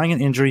 Barring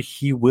an injury,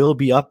 he will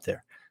be up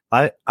there.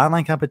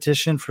 Online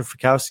competition for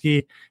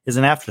Fikowski is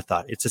an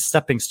afterthought. It's a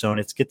stepping stone.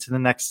 It's get to the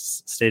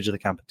next stage of the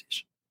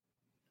competition.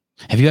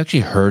 Have you actually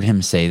heard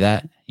him say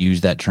that?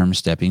 Use that term,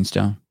 stepping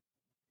stone?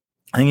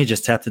 I think he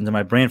just tapped into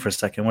my brain for a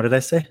second. What did I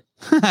say?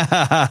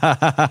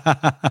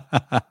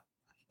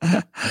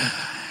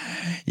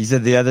 He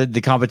said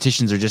the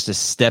competitions are just a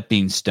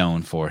stepping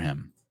stone for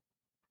him.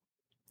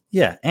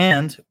 Yeah,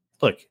 and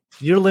look,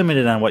 you're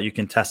limited on what you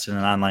can test in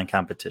an online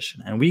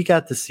competition. And we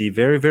got to see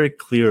very, very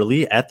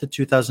clearly at the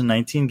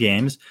 2019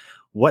 games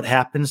what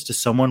happens to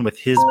someone with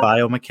his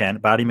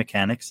body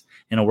mechanics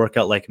in a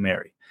workout like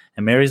Mary.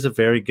 And Mary's a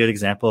very good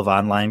example of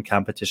online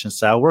competition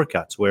style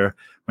workouts where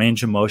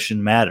range of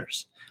motion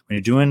matters. When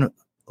you're doing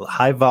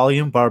high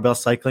volume barbell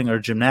cycling or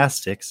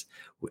gymnastics,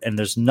 and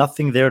there's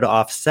nothing there to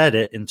offset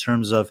it in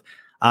terms of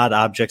odd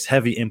objects,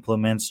 heavy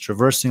implements,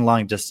 traversing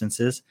long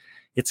distances,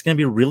 it's going to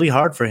be really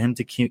hard for him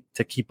to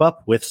keep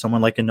up with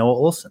someone like a Noah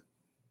Olson.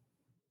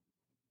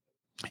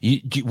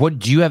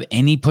 Do you have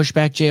any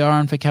pushback, JR,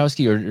 on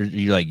Fikowski, or are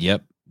you like,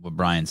 yep, what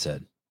Brian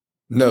said?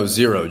 No,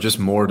 zero, just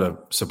more to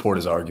support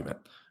his argument.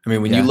 I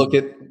mean, when you look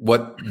at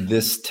what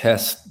this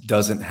test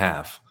doesn't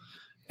have,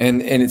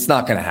 and it's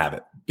not going to have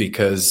it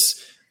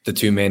because the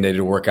 2 mandated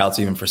workouts,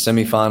 even for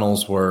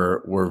semifinals,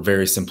 were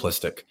very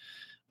simplistic.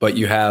 But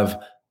you have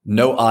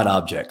no odd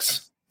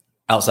objects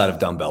outside of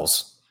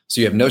dumbbells. So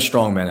you have no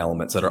strongman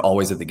elements that are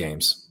always at the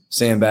games.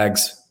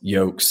 Sandbags,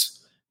 yokes,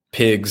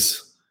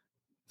 pigs,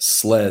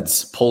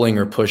 sleds, pulling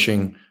or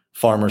pushing,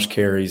 farmers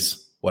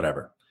carries,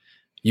 whatever.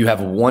 You have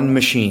one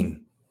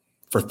machine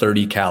for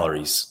 30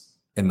 calories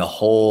in the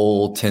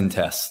whole 10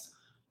 tests.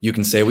 You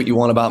can say what you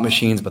want about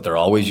machines, but they're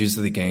always used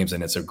at the games,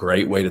 and it's a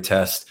great way to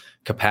test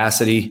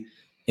capacity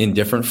in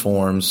different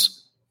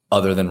forms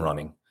other than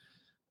running.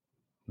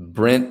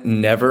 Brent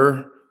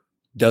never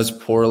does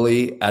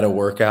poorly at a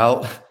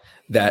workout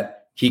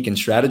that he can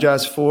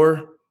strategize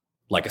for,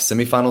 like a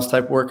semifinals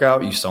type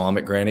workout. You saw him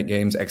at Granite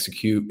Games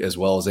execute as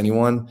well as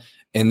anyone.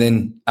 And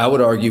then I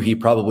would argue he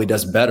probably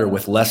does better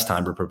with less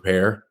time to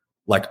prepare,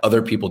 like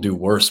other people do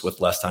worse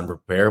with less time to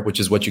prepare, which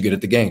is what you get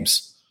at the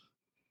games.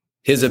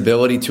 His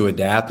ability to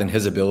adapt and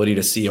his ability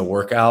to see a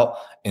workout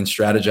and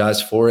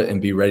strategize for it and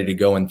be ready to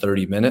go in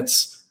 30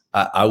 minutes,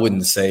 I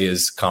wouldn't say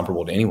is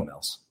comparable to anyone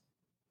else.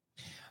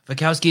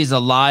 Fikowski is a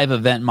live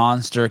event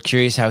monster.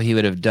 Curious how he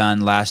would have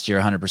done last year,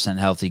 100%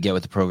 healthy. Get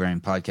with the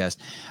programming podcast.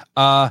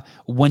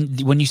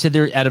 When you said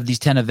there out of these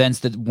 10 events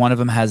that one of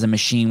them has a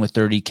machine with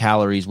 30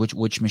 calories,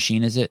 which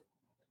machine is it?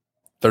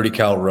 30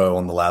 cal row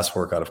on the last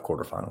workout of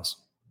quarterfinals.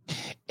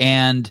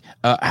 And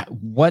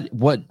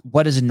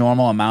what is a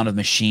normal amount of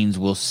machines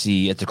we'll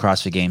see at the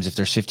CrossFit Games? If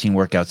there's 15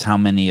 workouts, how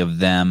many of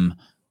them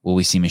will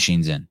we see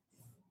machines in?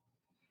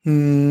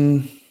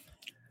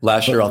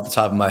 Last year, off the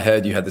top of my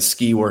head, you had the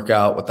ski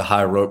workout with the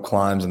high rope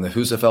climbs and the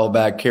Husafell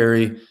bag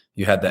carry.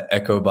 You had the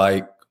Echo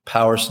Bike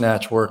power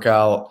snatch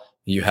workout.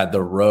 You had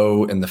the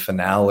row in the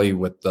finale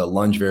with the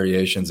lunge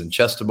variations and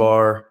chest to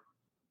bar.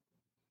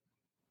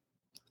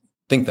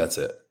 I think that's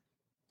it.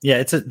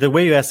 Yeah, the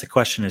way you ask the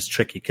question is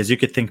tricky because you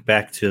could think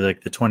back to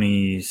like the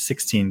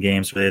 2016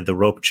 games where they had the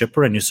rope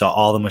chipper and you saw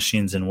all the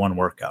machines in one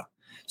workout.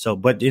 So,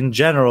 but in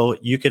general,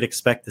 you could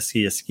expect to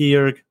see a ski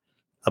erg,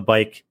 a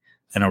bike,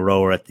 and a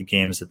rower at the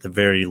games at the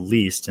very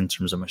least in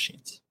terms of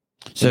machines.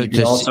 So you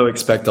can also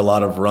expect a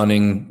lot of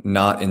running,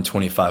 not in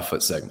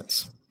 25-foot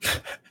segments.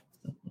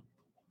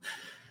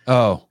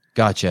 Oh,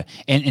 gotcha.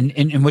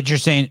 And what you're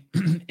saying,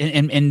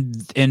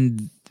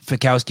 and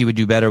Fikowski would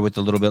do better with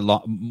a little bit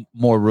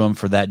more room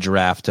for that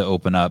giraffe to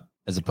open up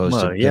as opposed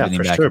to pivoting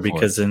for back sure. and forth.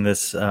 Because in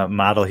this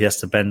model, he has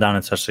to bend down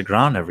and touch the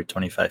ground every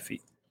 25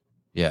 feet.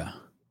 Yeah.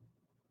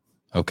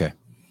 Okay.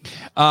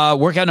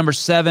 Workout number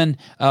 7.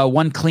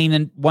 One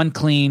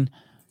clean.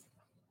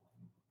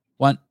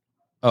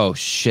 Oh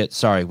shit!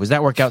 Sorry, was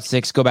that workout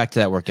 6? Go back to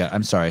that workout.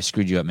 I'm sorry, I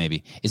screwed you up.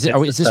 Maybe is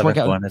this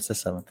workout one? It's the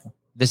 7th one.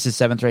 This is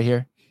 7th right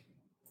here.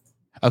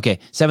 Okay,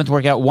 7th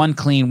workout. 1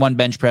 clean, 1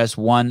 bench press,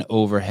 1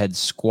 overhead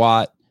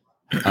squat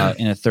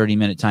in a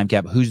 30-minute time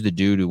cap. Who's the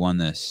dude who won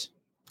this?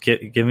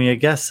 Give me a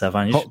guess,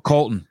 Evan.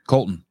 Colton.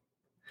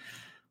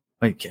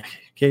 Wait,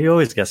 you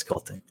always guess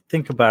Colton.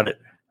 Think about it.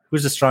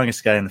 Who's the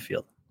strongest guy in the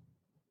field?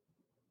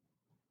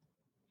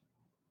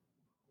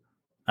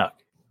 Oh.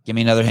 Give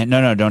me another hint.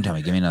 No, don't tell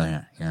me. Give me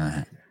another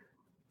hint.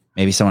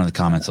 Maybe someone in the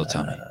comments will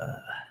tell me.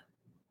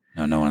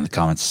 No one in the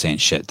comments is saying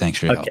shit. Thanks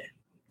for your help.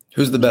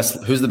 Who's the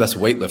best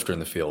weightlifter in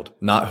the field?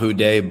 Not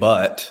Houdet,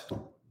 but.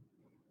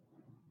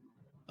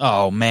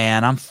 Oh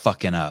man, I'm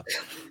fucking up.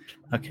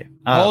 Okay.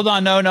 Hold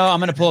on. No. I'm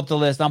going to pull up the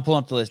list. I'm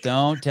pulling up the list.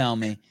 Don't tell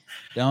me.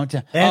 Oh,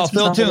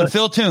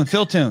 Phil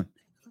Toon.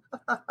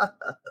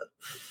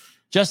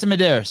 Justin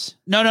Medeiros.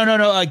 No.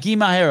 Guy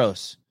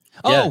Majeros.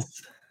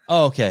 Yes.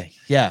 Oh, okay.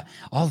 Yeah.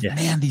 Yes.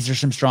 Man, these are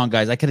some strong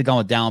guys. I could have gone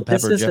with Dallin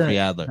Pepper, Jeffrey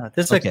Adler.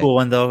 This is a cool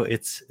one, though.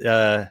 It's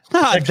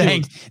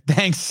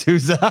thanks,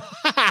 Souza.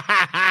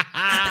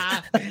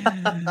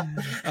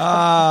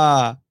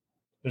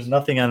 There's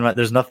nothing on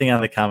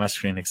the comment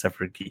screen except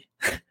for Guy.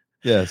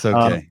 Yes.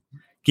 Okay.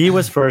 Guy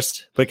was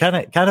first, but kind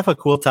of a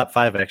cool top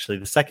 5 actually.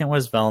 The second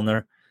was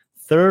Vellner.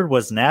 Third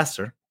was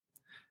Nasser.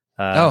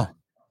 And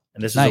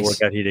this is a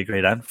workout he did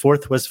great on.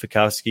 4th was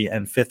Fikowski,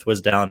 and 5th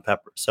was Dallin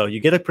Pepper. So you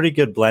get a pretty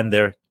good blend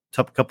there.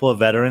 A couple of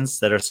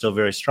veterans that are still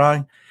very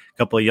strong, a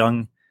couple of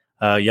young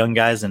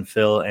guys in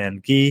Phil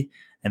and Guy,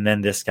 and then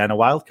this kind of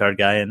wild card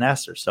guy in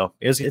Nasser. So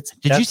Did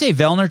you say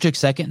Vellner took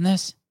second in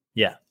this?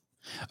 Yeah.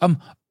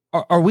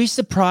 Are we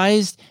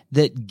surprised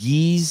that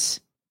Guy's?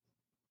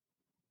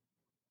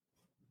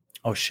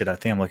 Oh shit! I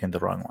think I'm looking at the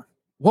wrong one.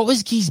 What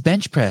was Guy's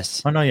bench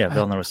press? Oh no, yeah,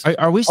 Vellner was.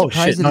 Are we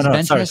surprised that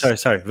his bench press?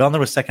 Sorry. Vellner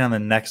was second on the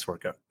next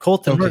workout.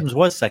 Colton Mertens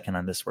was second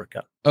on this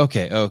workout.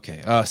 Okay.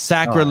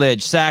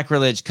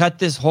 Sacrilege. Cut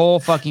this whole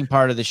fucking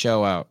part of the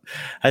show out.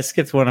 I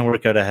skipped one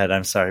workout ahead.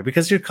 I'm sorry,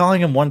 because you're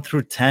calling them 1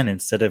 through 10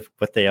 instead of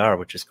what they are,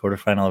 which is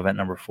quarterfinal event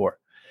number 4.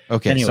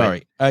 Okay, anyway,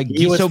 sorry.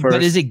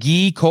 But is it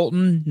Guy,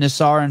 Colton,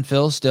 Nassar, and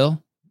Phil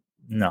still?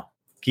 No.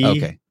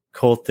 Guy,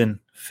 Colton,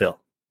 Phil.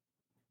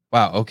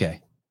 Wow. Okay.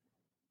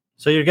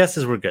 So your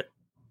guesses were good.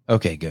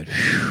 Okay, good.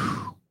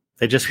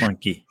 They just weren't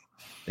Guy.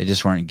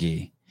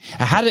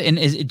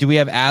 Do we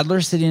have Adler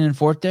sitting in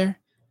fourth there?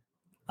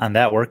 On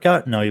that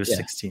workout? No, he was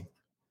 16.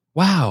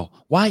 Wow.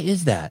 Why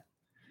is that?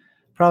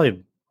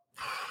 Probably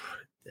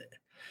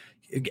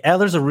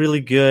Adler's a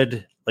really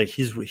good, like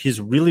he's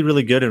really,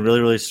 really good and really,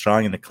 really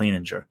strong in the clean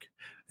and jerk.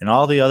 And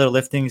all the other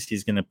liftings,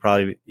 he's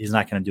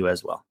not going to do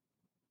as well.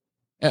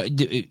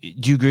 Do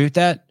you agree with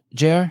that,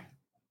 JR?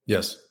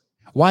 Yes.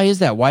 Why is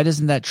that? Why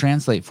doesn't that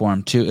translate for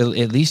him to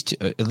at least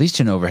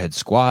an overhead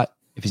squat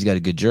if he's got a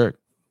good jerk?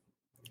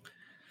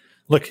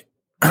 Look,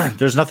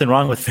 there's nothing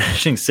wrong with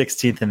finishing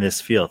 16th in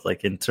this field.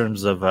 Like in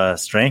terms of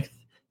strength,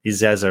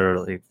 these guys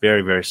are like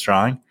very, very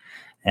strong.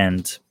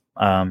 And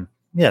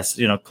yes,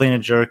 clean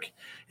and jerk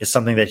is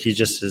something that he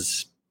just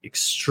is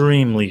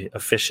extremely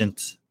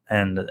efficient.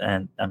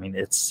 And I mean,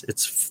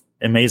 it's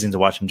amazing to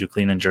watch him do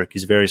clean and jerk.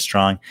 He's very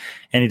strong,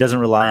 and he doesn't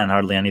rely on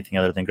hardly anything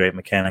other than great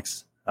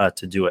mechanics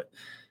to do it.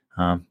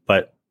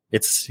 But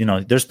it's,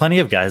 there's plenty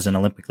of guys in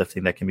Olympic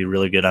lifting that can be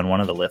really good on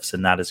one of the lifts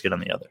and not as good on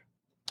the other.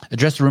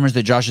 Address the rumors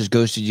that Josh has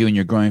ghosted you and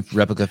you're growing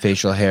replica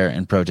facial hair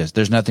in protest.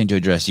 There's nothing to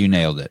address. You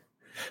nailed it.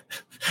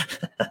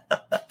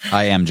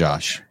 I am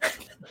Josh.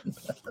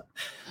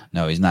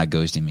 No, he's not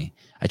ghosting me.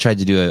 I tried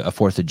to do a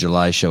 4th of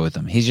July show with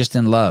him. He's just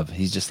in love.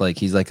 He's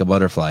like a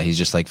butterfly. He's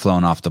just like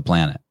flown off the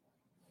planet.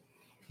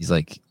 He's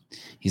like,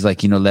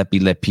 let be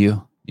let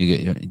pew. Do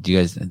you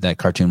guys, that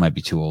cartoon might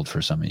be too old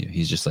for some of you.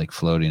 He's just like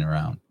floating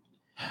around.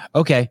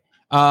 Okay.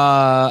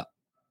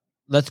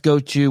 Let's go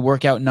to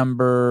workout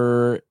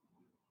number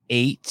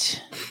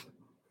 8.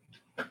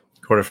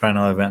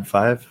 Quarterfinal event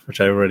 5,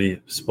 which I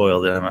already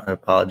spoiled. I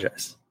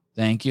apologize.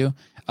 Thank you.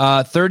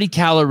 30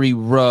 calorie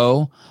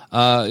row.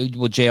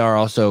 JR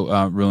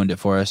also ruined it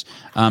for us.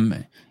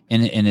 In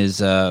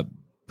his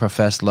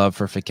professed love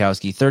for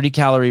Fikowski. 30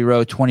 calorie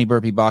row, 20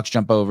 burpee box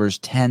jump overs,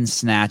 10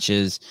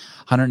 snatches,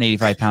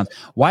 185 pounds.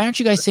 Why aren't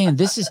you guys saying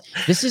this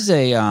is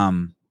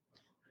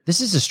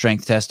a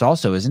strength test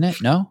also, isn't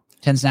it? No?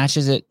 10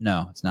 snatches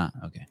No, it's not.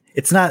 Okay.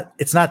 It's not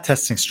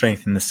testing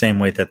strength in the same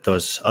way that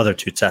those other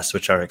 2 tests,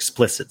 which are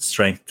explicit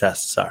strength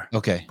tests, are.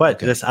 Okay.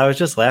 But I was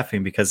just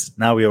laughing because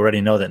now we already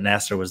know that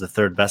Nasser was the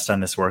 3rd best on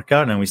this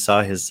workout, and we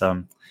saw his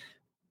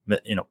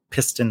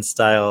piston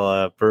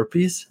style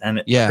burpees,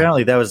 and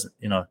apparently that was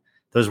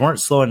those weren't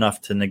slow enough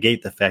to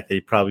negate the fact that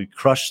he probably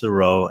crushed the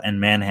row and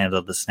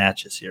manhandled the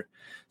snatches here.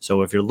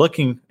 So if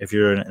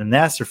you're a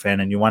Nasser fan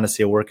and you want to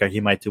see a workout he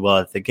might do well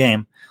at the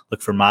game,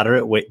 look for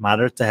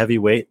moderate to heavy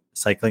weight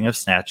cycling of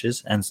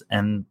snatches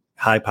and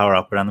high power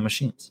output on the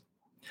machines.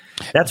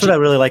 That's what I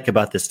really like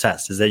about this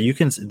test, is that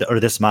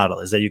this model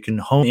is that you can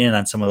hone in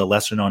on some of the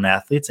lesser known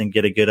athletes and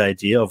get a good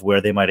idea of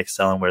where they might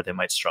excel and where they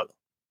might struggle.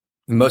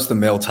 Most of the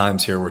male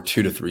times here were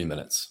 2 to 3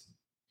 minutes.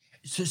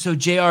 So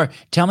JR,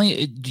 tell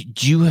me,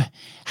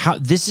 how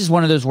this is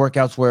one of those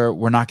workouts where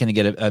we're not going to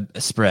get a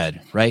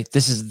spread, right?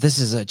 This is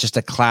just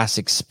a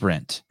classic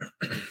sprint.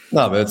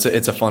 No, but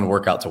it's a fun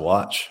workout to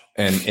watch,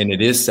 and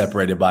it is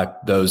separated by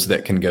those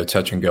that can go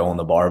touch and go on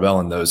the barbell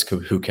and those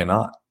who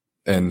cannot,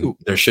 and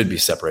there should be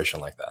separation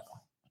like that.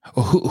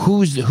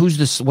 Who's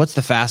this? What's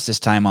the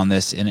fastest time on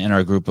this in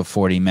our group of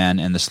 40 men,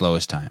 and the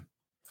slowest time?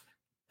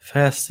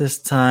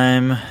 Fastest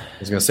time. I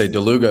was going to say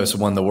DeLugos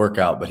won the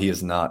workout, but he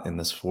is not in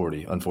this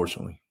 40,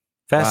 unfortunately.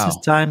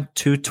 Fastest time,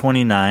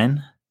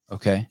 2:29.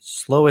 Okay.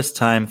 Slowest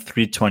time,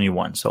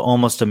 3:21. So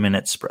almost a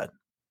minute spread.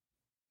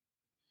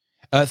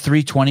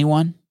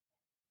 3:21?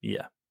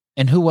 Yeah.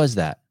 And who was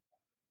that?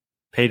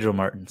 Pedro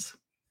Martins.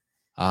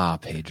 Ah,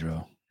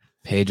 Pedro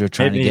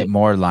trying to get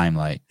more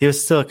limelight. He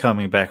was still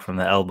coming back from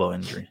the elbow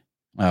injury.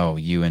 Oh,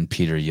 you and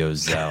Peter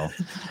Yozel.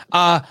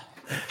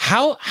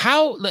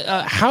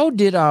 How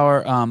did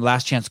our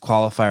last chance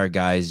qualifier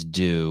guys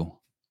do?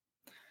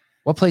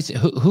 What place?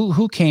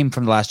 Who came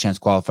from the last chance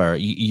qualifier?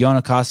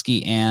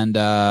 Jonikoski and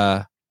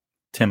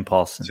Tim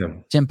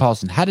Paulson. Tim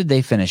Paulson. How did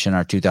they finish in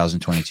our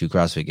 2022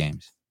 CrossFit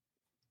Games?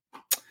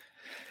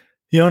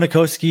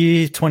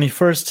 Jonikoski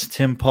 21st,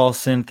 Tim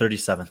Paulson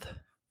 37th.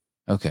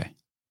 Okay.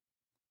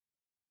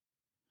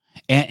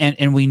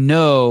 And we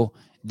know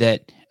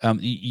that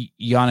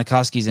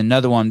Jonikoski is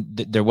another one.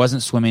 There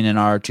wasn't swimming in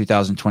our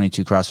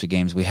 2022 CrossFit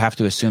Games. We have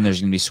to assume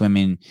there's going to be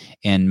swimming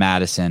in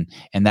Madison,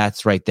 and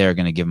that's right there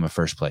going to give him a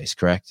first place,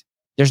 correct?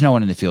 There's no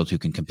one in the field who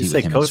can compete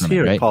with him in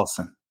swimming, right?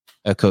 Paulson?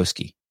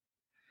 Koski.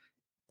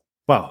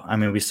 Well, I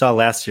mean, we saw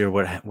last year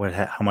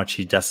how much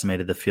he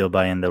decimated the field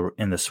by in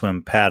the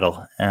swim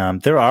paddle.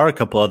 There are a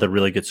couple other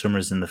really good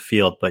swimmers in the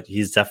field, but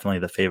he's definitely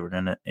the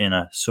favorite in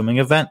a swimming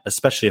event,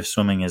 especially if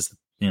swimming is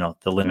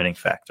the limiting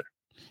factor.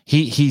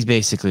 He's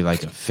basically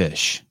like a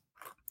fish.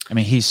 I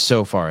mean, he's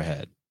so far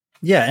ahead.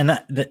 Yeah,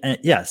 and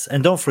yes,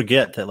 and don't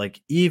forget that like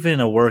even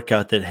a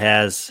workout that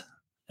has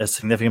a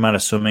significant amount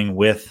of swimming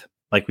with,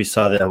 like we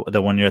saw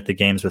the one year at the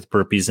games with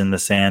burpees in the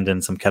sand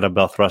and some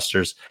kettlebell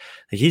thrusters,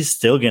 like he's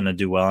still going to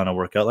do well on a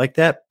workout like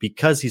that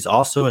because he's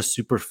also a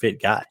super fit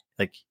guy.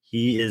 Like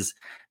he is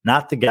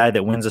not the guy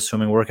that wins a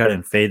swimming workout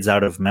and fades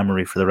out of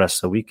memory for the rest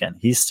of the weekend.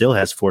 He still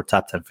has 4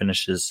 top 10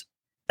 finishes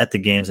at the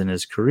games in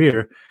his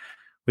career,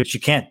 which you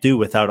can't do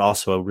without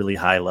also a really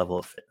high level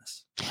of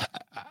fitness.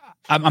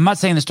 I'm not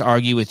saying this to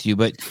argue with you,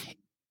 but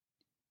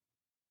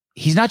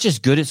he's not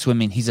just good at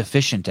swimming, he's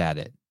efficient at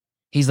it.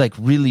 He's like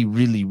really,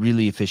 really,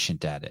 really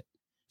efficient at it.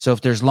 So if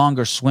there's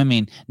longer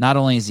swimming, not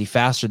only is he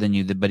faster than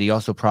you, but he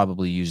also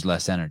probably used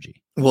less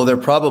energy. Well, they're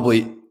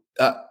probably,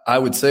 I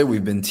would say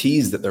we've been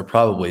teased that there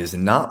probably is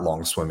not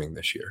long swimming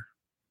this year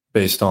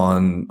based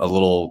on a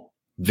little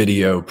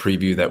video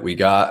preview that we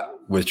got,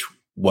 which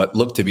what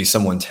looked to be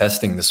someone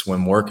testing the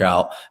swim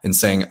workout and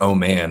saying, oh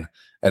man,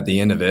 at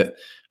the end of it.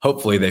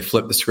 Hopefully they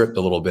flip the script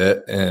a little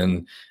bit.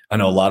 And I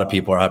know a lot of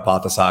people are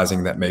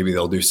hypothesizing that maybe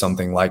they'll do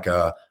something like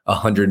a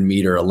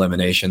 100-meter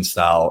elimination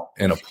style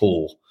in a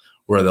pool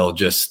where they'll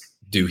just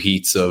do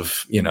heats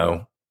of,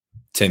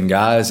 10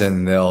 guys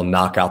and they'll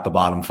knock out the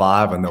bottom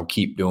 5 and they'll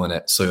keep doing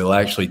it. So they'll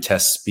actually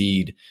test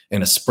speed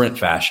in a sprint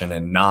fashion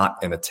and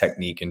not in a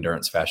technique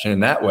endurance fashion.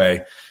 And that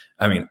way,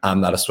 I mean,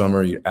 I'm not a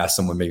swimmer. You ask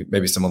someone,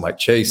 maybe someone like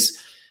Chase,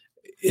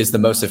 is the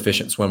most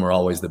efficient swimmer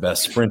always the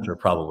best sprinter?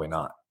 Probably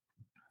not.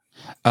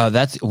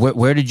 That's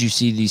where did you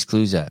see these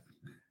clues at?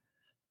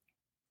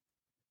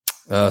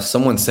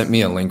 Someone sent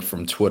me a link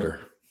from Twitter.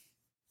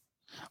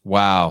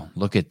 Wow,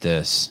 look at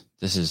this.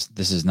 This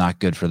is not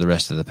good for the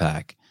rest of the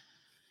pack.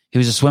 He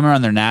was a swimmer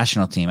on their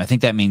national team. I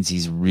think that means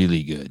he's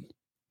really good.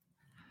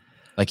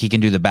 Like he can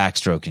do the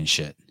backstroke and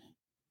shit.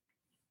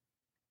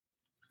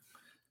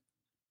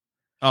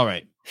 All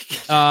right.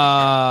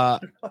 Why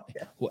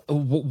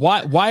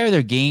are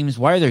there games?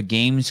 Why are there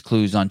games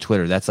clues on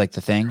Twitter? That's like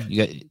the thing.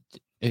 You got.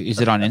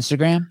 Is it on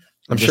Instagram?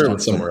 I'm sure it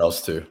was somewhere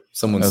else too.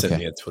 Someone sent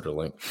me a Twitter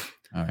link.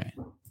 All right.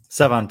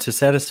 Sevan, to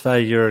satisfy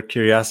your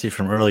curiosity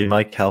from early,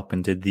 Mike helped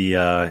and did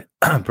the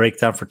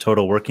breakdown for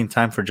total working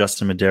time for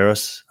Justin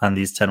Medeiros on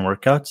these 10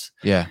 workouts.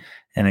 Yeah.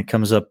 And it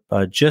comes up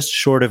just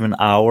short of an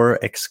hour,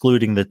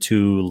 excluding the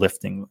 2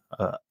 lifting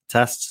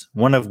tests,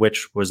 one of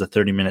which was a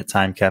 30-minute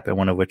time cap and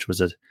one of which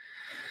was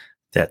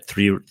that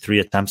three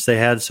attempts they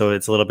had. So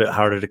it's a little bit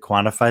harder to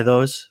quantify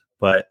those.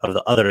 But of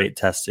the other 8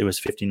 tests, it was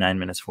 59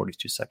 minutes,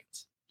 42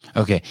 seconds.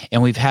 Okay.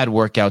 And we've had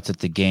workouts at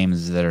the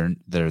games that are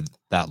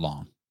that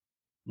long.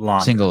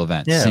 Single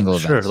events. Yeah, single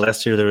sure. events.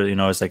 Last year, it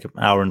was like an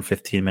hour and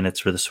 15 minutes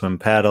for the swim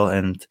paddle.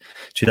 And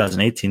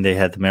 2018, they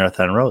had the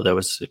marathon row. That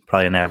was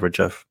probably an average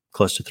of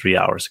close to 3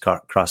 hours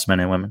across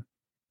men and women.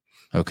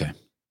 Okay.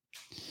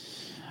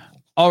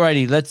 All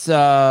righty. Let's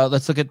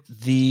look at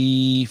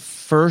the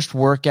first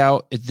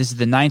workout. This is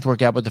the 9th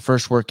workout, but the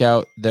first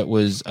workout that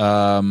was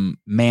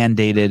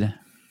mandated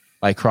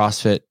by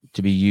CrossFit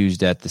to be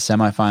used at the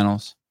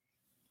semifinals.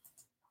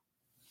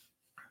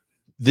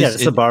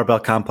 It's a barbell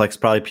complex.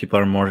 Probably people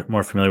are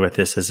more familiar with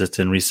this as it's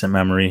in recent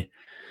memory.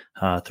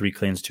 3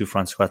 cleans, 2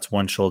 front squats,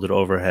 1 shoulder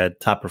overhead.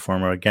 Top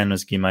performer again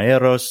was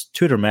Guimaeros,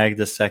 Tudor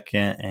Magda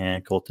second,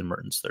 and Colton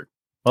Mertens third.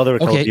 Well, there were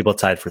a couple people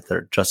tied for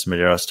third. Justin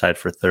Medeiros tied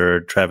for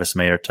third. Travis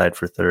Mayer tied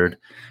for third.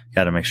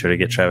 Got to make sure to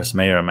get Travis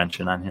Mayer a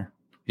mention on here.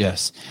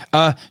 Yes.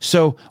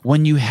 So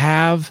when you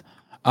have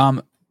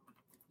the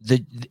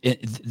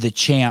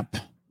champ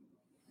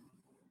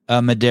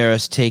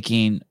Medeiros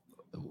taking,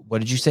 what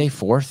did you say,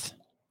 4th?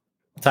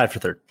 Tied for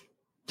third.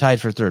 Tied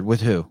for third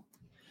with who?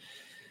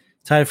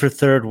 Tied for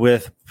third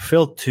with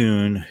Phil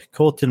Toon,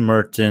 Colton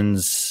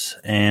Mertens,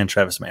 and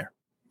Travis Mayer.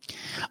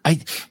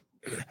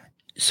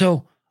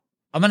 So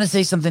I'm going to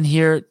say something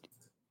here.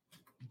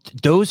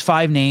 Those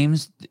 5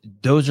 names,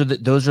 those are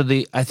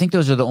the. I think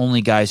those are the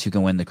only guys who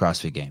can win the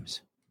CrossFit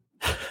Games.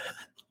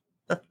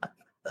 and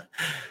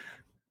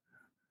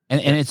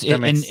it's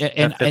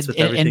that fits with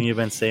everything you've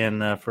been saying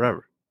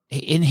forever.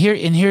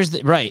 Here's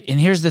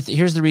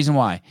the reason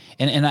why.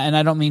 And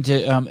I don't mean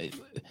to.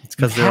 It's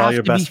because they're all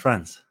your best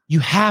friends. You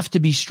have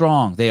to be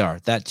strong. They are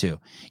that too.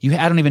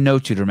 I don't even know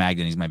Tudor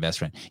Magden. He's my best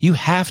friend. You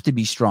have to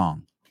be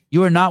strong.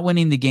 You are not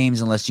winning the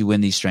games unless you win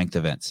these strength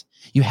events.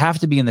 You have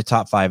to be in the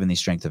top 5 in these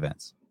strength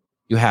events.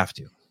 You have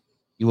to.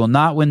 You will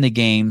not win the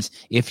games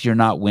if you're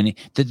not winning.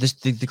 The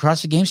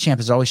CrossFit Games champ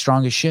is always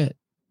strong as shit.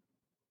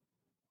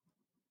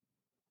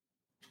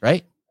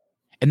 Right?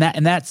 And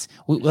that's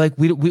like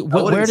where do we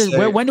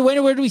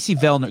see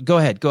Vellner? Go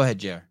ahead,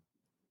 JR.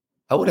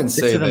 I wouldn't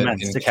say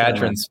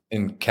that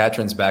in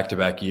Katrin's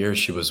back-to-back years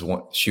she was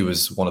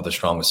one of the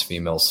strongest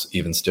females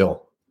even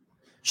still.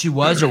 She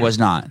was or was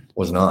not?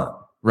 Was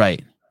not.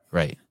 Right.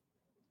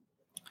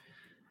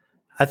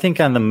 I think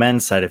on the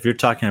men's side, if you're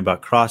talking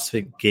about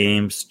CrossFit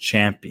Games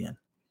champion,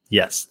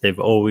 yes, they've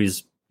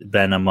always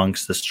been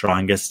amongst the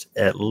strongest,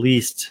 at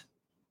least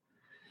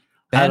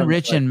Ben,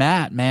 Rich, and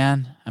Matt,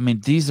 man. I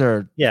mean, these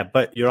are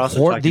but you're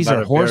also talking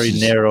about a very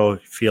narrow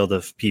field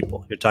of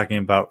people. You're talking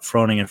about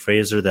Froning and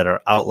Fraser that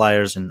are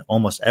outliers in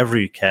almost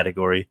every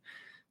category.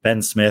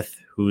 Ben Smith,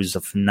 who's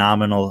a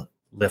phenomenal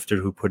lifter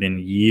who put in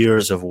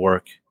years of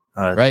work,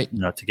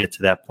 to get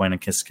to that point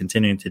and is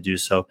continuing to do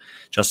so.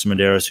 Justin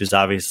Medeiros, who's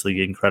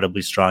obviously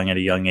incredibly strong at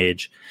a young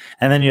age,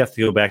 and then you have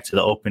to go back to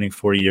the opening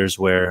 4 years,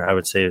 where I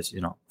would say is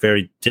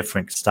very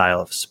different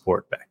style of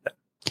sport back then.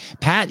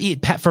 Pat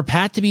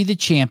to be the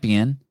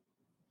champion,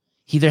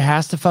 he either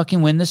has to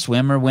fucking win the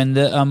swim or win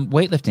the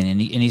weightlifting, and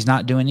he's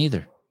not doing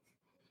either.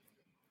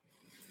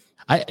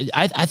 I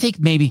think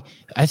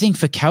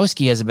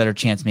Fikowski has a better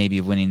chance maybe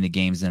of winning the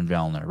games than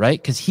Vellner,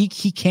 right? Because he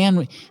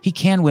can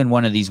win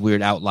one of these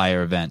weird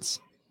outlier events,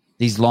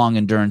 these long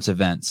endurance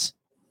events,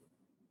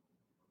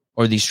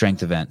 or these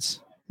strength events.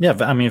 Yeah,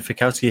 but I mean,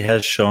 Fikowski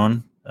has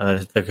shown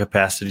the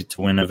capacity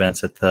to win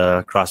events at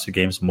the CrossFit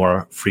Games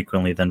more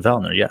frequently than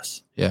Vellner.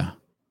 Yes. Yeah.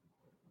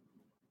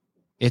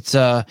 It's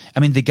I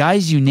mean, the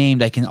guys you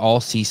named, I can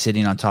all see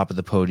sitting on top of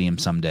the podium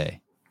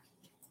someday.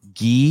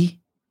 Guy,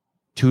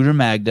 Tudor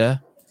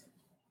Magda,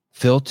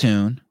 Phil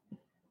Toon,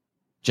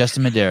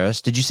 Justin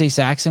Medeiros. Did you say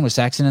Saxon? Was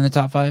Saxon in the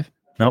top 5?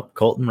 Nope.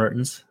 Colton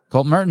Mertens.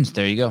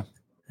 There you go.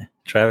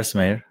 Travis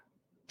Mayer.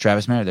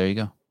 There you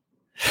go.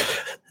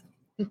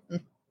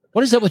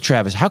 What is up with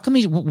Travis? How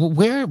come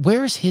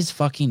where is his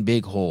fucking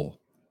big hole?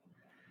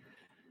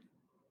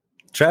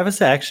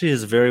 Travis actually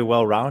is very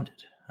well rounded.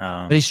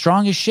 But he's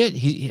strong as shit.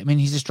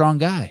 He's a strong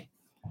guy.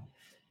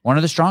 One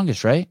of the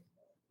strongest, right?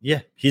 Yeah,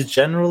 he's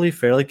generally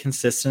fairly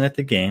consistent at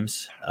the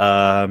games,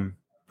 but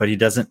he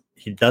doesn't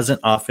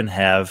often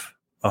have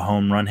a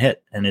home run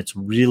hit, and it's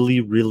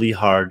really, really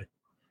hard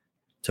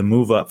to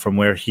move up from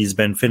where he's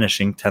been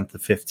finishing 10th to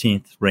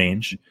 15th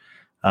range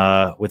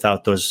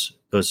without those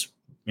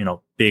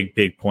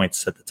big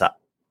points at the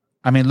top.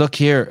 I mean, look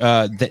here.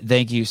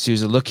 Thank you,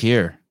 Sousa. Look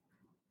here.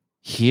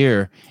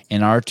 Here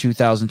in our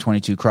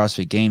 2022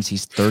 CrossFit Games,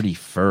 he's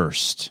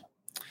 31st.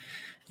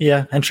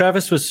 Yeah, and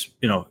Travis was,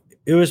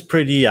 it was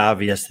pretty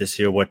obvious this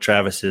year what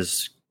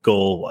Travis's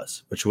goal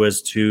was, which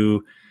was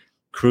to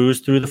cruise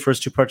through the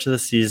first 2 parts of the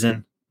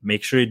season,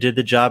 make sure he did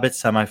the job at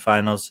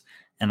semifinals,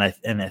 and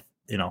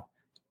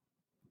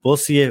we'll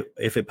see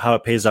how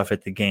it pays off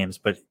at the games.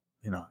 But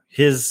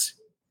his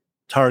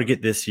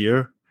target this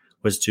year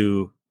was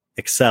to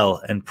excel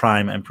and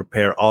prime and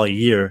prepare all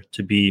year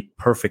to be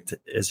perfect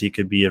as he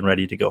could be and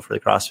ready to go for the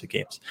CrossFit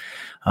Games.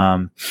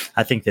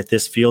 I think that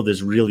this field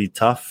is really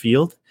tough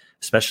field,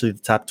 especially the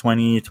top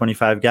 20,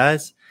 25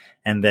 guys.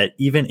 And that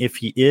even if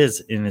he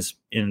is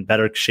in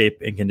better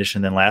shape and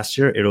condition than last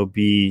year,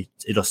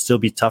 it'll still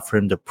be tough for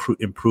him to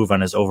improve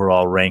on his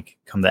overall rank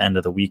come the end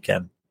of the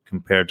weekend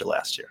compared to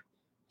last year.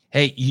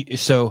 Hey,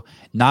 so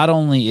not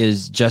only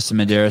is Justin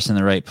Medeiros in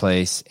the right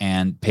place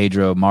and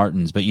Pedro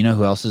Martins, but you know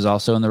who else is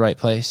also in the right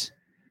place?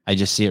 I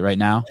just see it right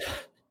now.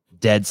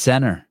 Dead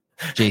center,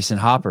 Jason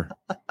Hopper.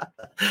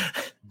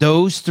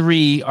 Those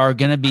 3 are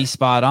going to be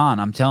spot on.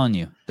 I'm telling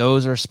you,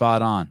 those are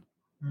spot on.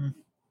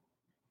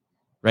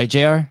 Right,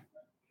 JR?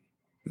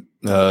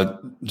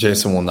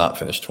 Jason will not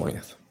finish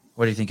 20th.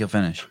 What do you think he'll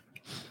finish?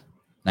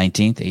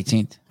 19th,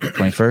 18th,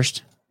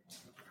 21st?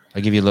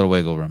 I'll give you a little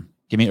wiggle room.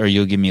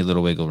 You'll give me a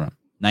little wiggle room.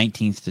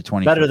 19th to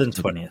 20th. Better than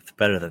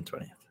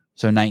 20th.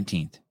 So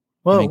 19th.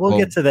 Well, we'll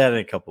get to that in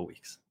a couple of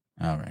weeks.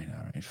 All right,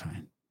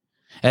 fine.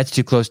 That's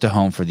too close to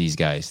home for these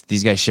guys.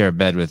 These guys share a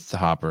bed with the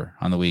Hopper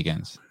on the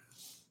weekends.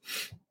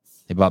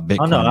 They bought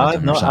Bitcoin.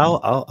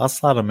 I'll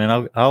slot them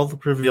in. I'll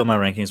reveal my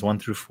rankings 1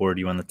 through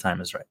 40 when the time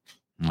is right.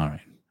 All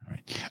right.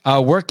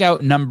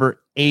 Workout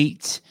number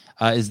 8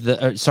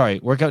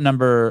 workout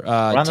number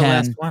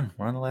 10.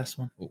 We're on the last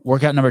one.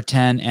 Workout number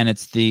 10, and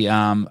it's the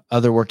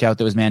other workout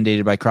that was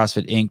mandated by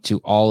CrossFit Inc. to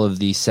all of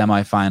the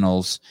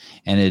semifinals,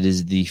 and it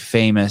is the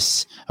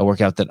famous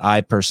workout that I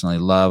personally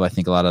love. I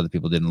think a lot of other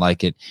people didn't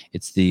like it.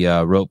 It's the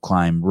rope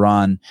climb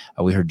run.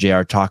 We heard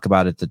JR talk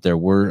about it, that there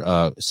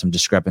were some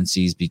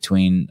discrepancies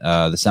between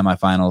the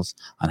semifinals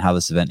on how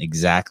this event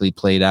exactly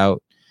played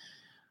out.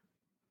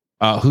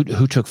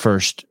 Who took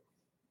first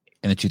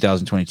in the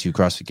 2022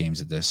 CrossFit Games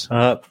at this?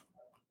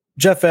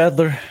 Jeff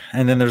Adler,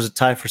 and then there's a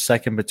tie for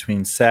second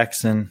between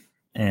Saxon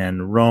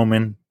and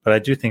Roman, but I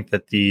do think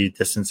that the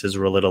distances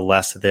were a little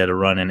less that they had to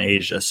run in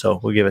Asia, so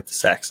we'll give it to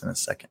Saxon in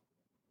second.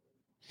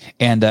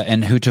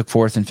 And who took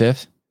 4th and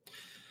 5th?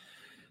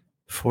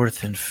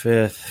 4th and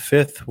 5th.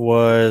 5th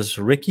was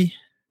Ricky,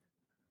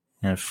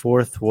 and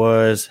 4th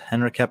was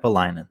Henrik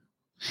Epelainen.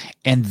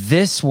 And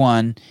this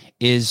one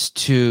is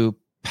to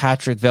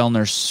Patrick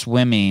Vellner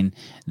swimming.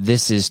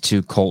 This is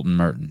to Colton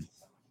Merton.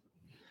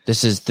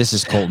 This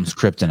is Colton's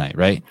kryptonite,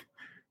 right?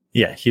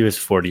 Yeah, he was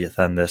 40th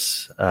on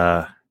this.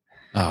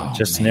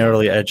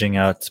 Narrowly edging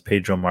out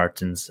Pedro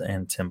Martins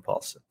and Tim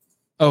Paulson.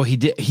 Oh, he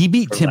did. He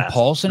beat Tim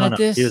Paulson at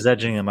this? He was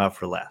edging him out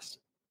for last.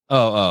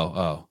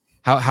 Oh.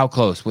 How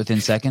close?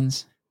 Within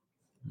seconds?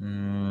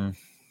 Let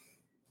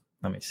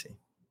me see.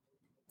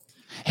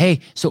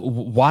 Hey, so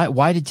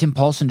why did Tim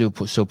Paulson do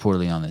so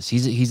poorly on this?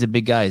 He's a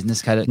big guy. Isn't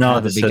this kind of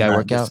a big guy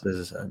workout? This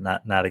is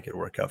not a good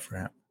workout for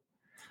him.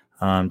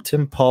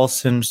 Tim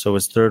Paulson, so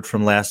was third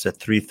from last at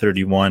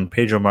 3:31.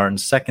 Pedro Martin,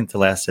 second to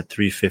last at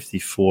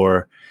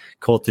 3:54.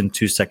 Colton,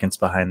 2 seconds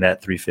behind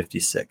that,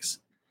 3:56.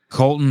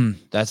 Colton,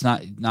 that's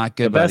not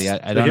good, buddy.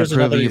 I don't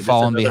approve of you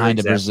falling behind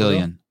a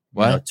Brazilian.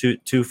 What?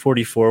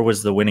 2:44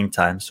 was the winning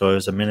time, so it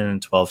was a minute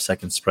and 12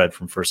 second spread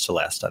from first to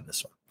last on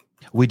this one.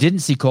 We didn't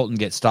see Colton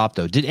get stopped,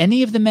 though. Did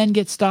any of the men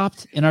get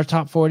stopped in our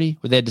top 40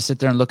 where they had to sit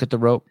there and look at the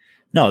rope?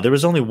 No, there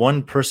was only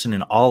one person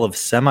in all of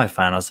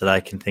semifinals that I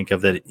can think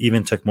of that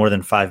even took more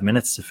than 5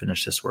 minutes to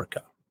finish this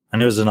workout.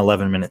 And it was an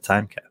 11-minute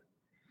time cap.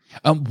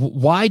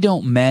 Why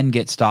don't men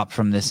get stopped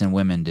from this and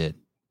women did?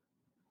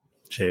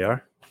 JR?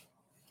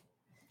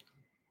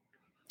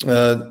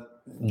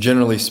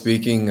 Generally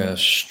speaking, a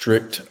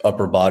strict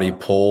upper body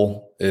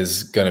pull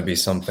is going to be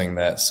something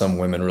that some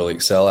women really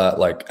excel at,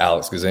 like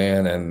Alex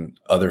Gazan, and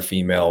other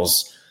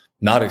females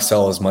not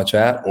excel as much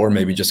at, or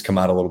maybe just come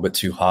out a little bit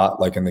too hot.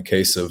 Like in the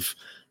case of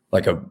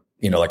like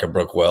a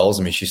Brooke Wells.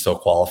 I mean, she still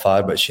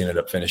qualified, but she ended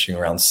up finishing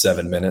around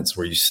 7 minutes,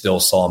 where you still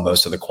saw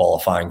most of the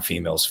qualifying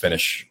females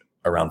finish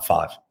around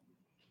 5.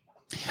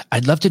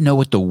 I'd love to know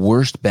what the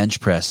worst bench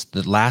press,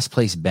 the last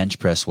place bench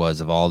press was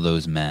of all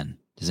those men.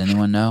 Does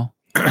anyone know?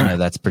 I know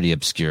that's pretty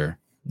obscure.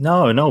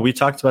 No, we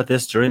talked about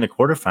this during the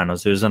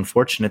quarterfinals. It was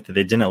unfortunate that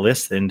they didn't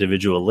list the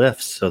individual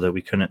lifts, so that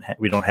we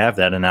don't have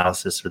that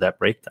analysis or that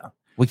breakdown.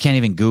 We can't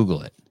even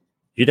Google it.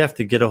 You'd have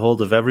to get a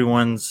hold of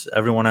everyone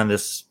on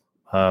this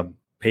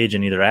page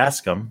and either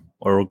ask them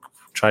or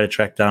try to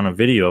track down a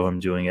video of them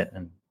doing it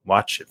and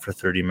watch it for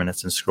 30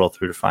 minutes and scroll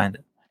through to find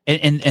it.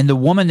 And the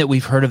woman that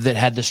we've heard of that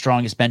had the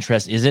strongest bench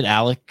press, is it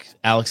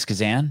Alex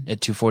Kazan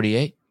at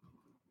 248?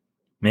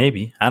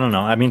 Maybe. I don't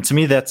know. I mean, to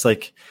me, that's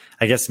like,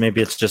 I guess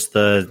maybe it's just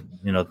the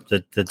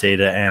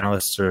data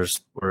analyst or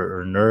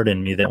nerd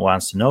in me that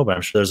wants to know, but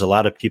I'm sure there's a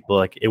lot of people,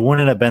 like, it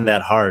wouldn't have been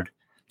that hard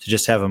to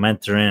just have them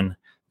enter in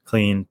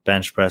clean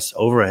bench press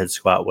overhead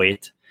squat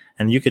weight.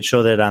 And you could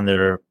show that on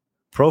their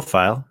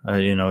profile.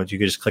 You could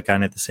just click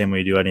on it the same way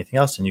you do anything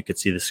else, and you could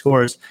see the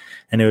scores,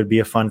 and it would be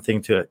a fun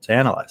thing to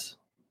analyze.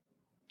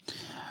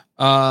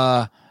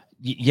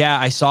 Yeah,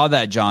 I saw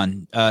that,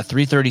 John.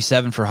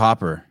 337 for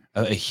Hopper.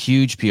 A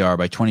huge PR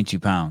by 22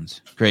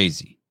 pounds.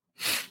 Crazy.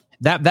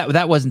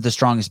 That wasn't the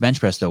strongest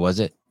bench press, though, was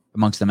it,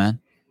 amongst the men?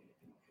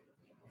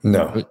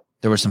 No.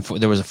 There was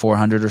a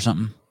 400 or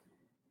something.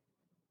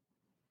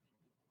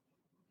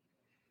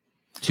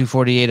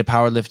 248 a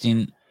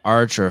powerlifting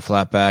arch or a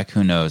flat back.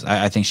 Who knows?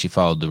 I think she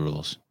followed the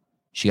rules.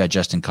 She got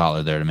Justin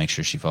Collar there to make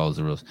sure she follows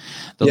the rules.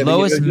 The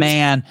lowest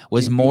man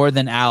was more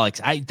than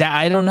Alex. I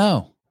don't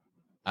know.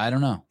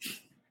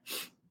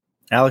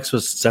 Alex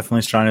was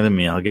definitely stronger than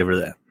me. I'll give her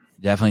that.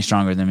 Definitely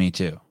stronger than me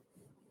too.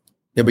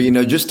 Yeah, but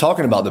just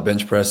talking about the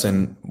bench press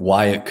and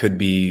why it could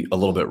be a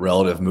little bit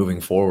relative moving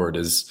forward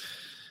this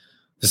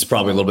is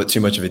probably a little bit too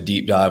much of a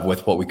deep dive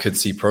with what we could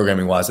see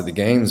programming wise at the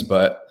games,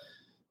 but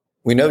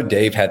we know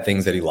Dave had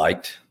things that he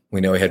liked.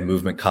 We know he had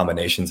movement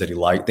combinations that he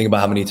liked. Think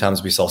about how many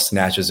times we saw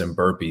snatches and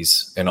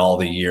burpees in all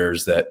the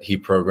years that he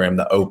programmed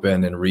the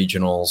open and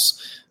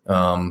regionals.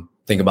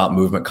 Think about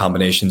movement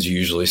combinations you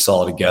usually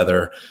saw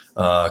together,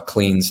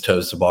 cleans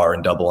toes to bar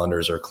and double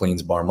unders, or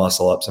cleans bar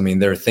muscle ups. I mean,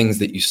 there are things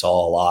that you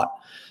saw a lot.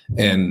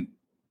 And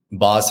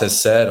Boz has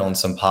said on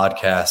some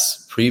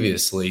podcasts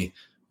previously,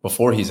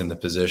 before he's in the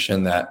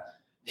position, that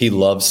he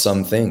loves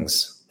some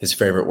things. His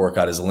favorite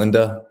workout is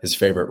Linda. His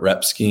favorite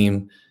rep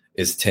scheme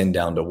is 10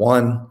 down to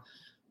 1.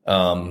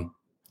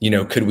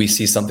 Could we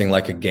see something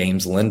like a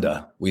games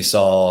Linda? We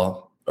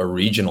saw a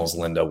regionals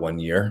Linda one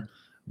year,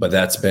 but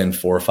that's been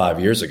 4 or 5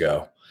 years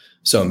ago.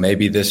 So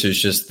maybe this is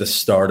just the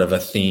start of a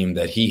theme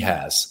that he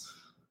has.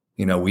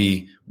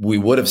 We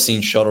would have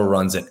seen shuttle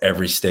runs at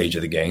every stage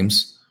of the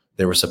games.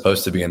 They were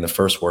supposed to be in the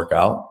first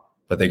workout,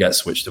 but they got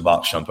switched to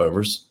box jump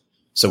overs.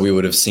 So we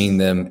would have seen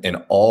them in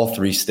all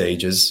 3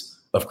 stages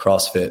of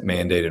CrossFit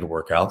mandated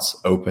workouts: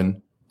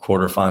 open,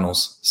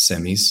 quarterfinals,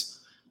 semis.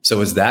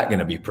 So is that going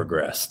to be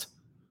progressed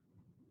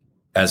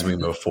as we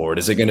move forward?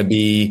 Is it going to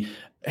be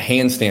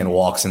handstand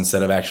walks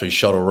instead of actually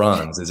shuttle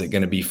runs? Is it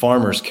going to be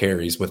farmers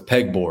carries with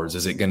pegboards?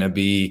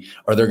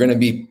 Are there going to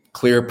be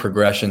clear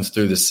progressions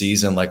through the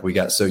season like we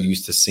got so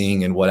used to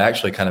seeing, and what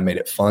actually kind of made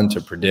it fun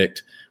to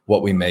predict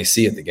what we may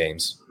see at the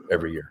games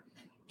every year?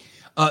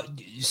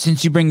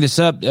 Since you bring this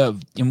up,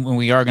 and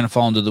we are going to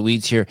fall into the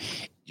weeds here,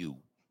 do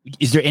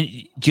you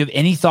have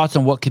any thoughts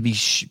on what could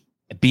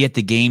be at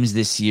the games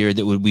this year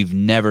that we've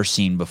never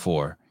seen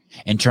before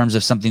in terms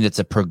of something that's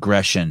a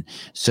progression?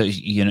 So,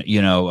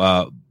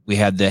 we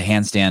had the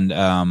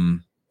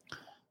handstand,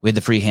 we had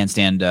the free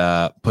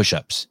handstand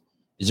push-ups.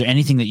 Is there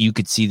anything that you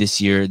could see this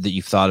year that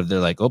you've thought of? They're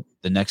like, oh,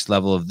 the next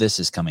level of this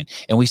is coming.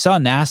 And we saw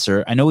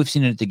Nasser. I know we've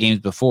seen it at the games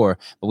before,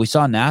 but we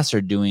saw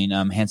Nasser doing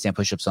handstand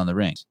push-ups on the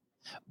rings.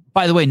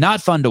 By the way,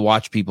 not fun to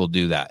watch people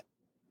do that.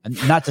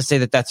 And not to say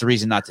that that's a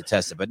reason not to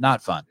test it, but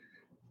not fun.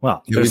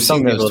 Well, there's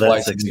some people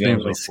that's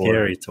extremely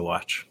scary to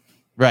watch.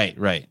 Right.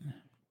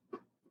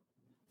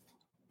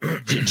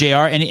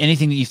 JR,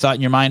 anything that you thought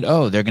in your mind?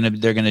 Oh, they're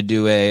gonna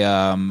do a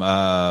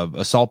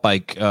assault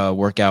bike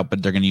workout,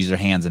 but they're gonna use their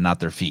hands and not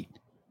their feet. I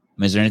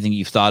mean, is there anything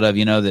you've thought of?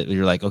 That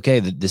you're like, okay,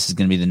 this is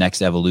gonna be the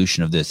next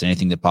evolution of this.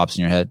 Anything that pops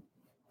in your head?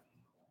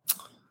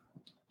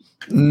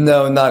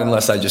 No, not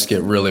unless I just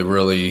get really,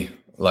 really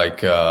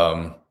like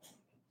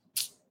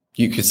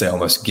you could say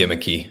almost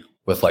gimmicky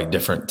with like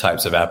different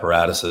types of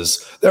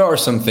apparatuses. There are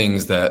some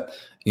things that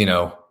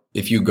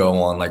if you go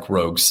on like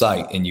Rogue's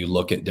site and you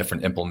look at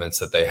different implements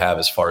that they have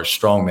as far as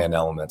strongman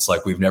elements,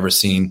 like we've never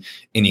seen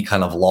any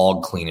kind of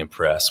log clean and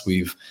press.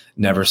 We've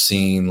never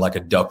seen like a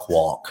duck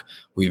walk.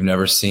 We've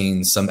never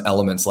seen some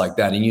elements like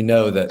that. And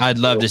that I'd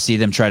love to see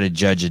them try to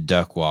judge a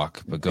duck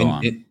walk, but go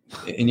on. And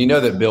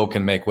that Bill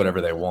can make whatever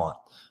they want.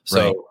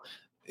 So,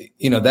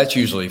 right. That's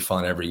usually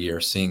fun every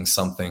year, seeing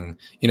something,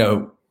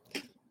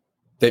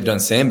 they've done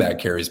sandbag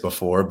carries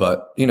before,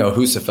 but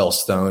Husafel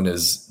stone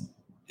is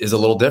a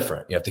little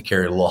different. You have to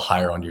carry it a little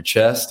higher on your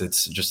chest.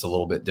 It's just a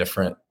little bit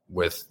different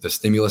with the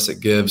stimulus it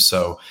gives.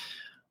 So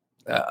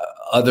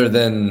other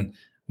than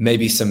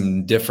maybe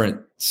some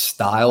different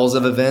styles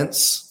of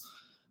events,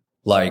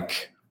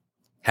 like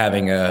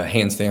having a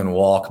handstand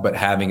walk, but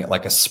having it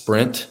like a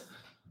sprint,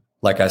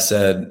 like I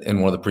said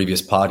in one of the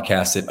previous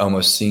podcasts, it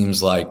almost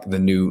seems like the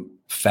new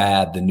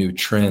fad, the new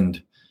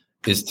trend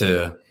is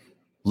to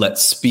let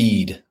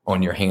speed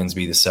on your hands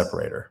be the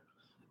separator.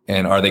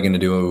 And are they going to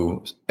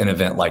do an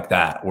event like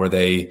that where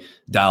they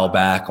dial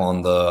back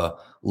on the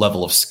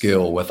level of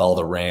skill with all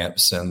the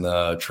ramps and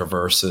the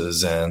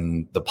traverses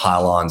and the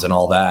pylons and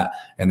all that,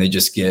 and they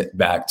just get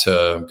back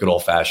to good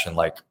old fashioned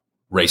like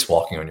race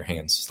walking on your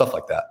hands, stuff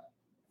like that?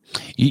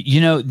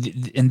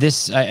 And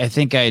this, I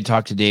think I had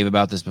talked to Dave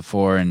about this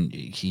before and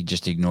he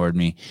just ignored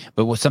me,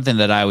 but was something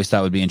that I always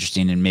thought would be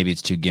interesting, and maybe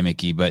it's too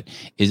gimmicky, but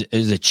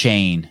is a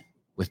chain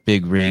with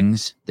big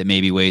rings that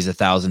maybe weighs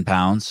 1,000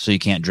 pounds. So you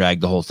can't drag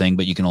the whole thing,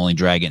 but you can only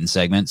drag it in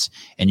segments,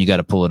 and you got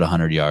to pull it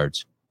 100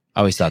 yards. I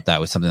always thought that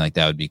was something like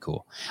that would be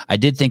cool. I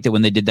did think that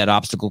when they did that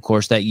obstacle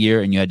course that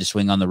year and you had to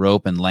swing on the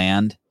rope and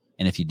land,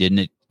 and if you didn't,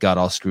 it got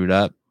all screwed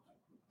up.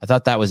 I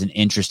thought that was an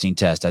interesting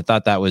test. I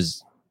thought that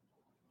was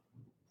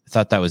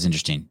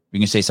interesting. You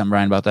can say something,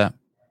 Brian, about that?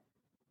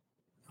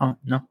 Oh,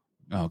 no.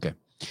 Oh, okay.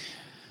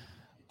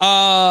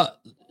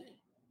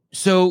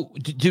 So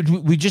did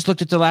we just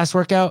looked at the last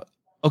workout?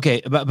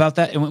 Okay, about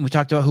that, and we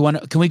talked about who won.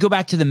 Can we go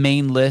back to the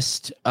main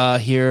list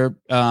here?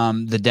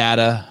 The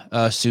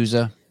data,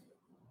 Souza.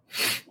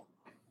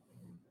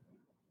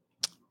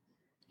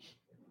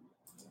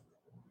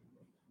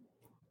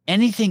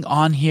 Anything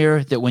on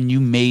here that when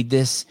you made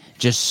this,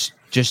 just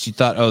you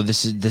thought, oh,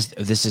 this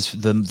is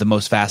the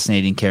most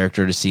fascinating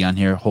character to see on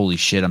here. Holy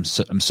shit, I'm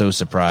so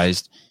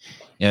surprised.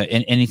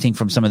 And anything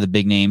from some of the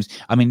big names.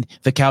 I mean,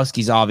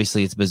 Vikowski's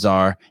obviously it's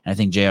bizarre, and I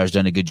think JR's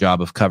done a good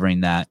job of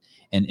covering that.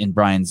 And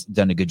Brian's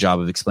done a good job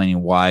of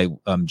explaining why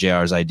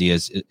JR's idea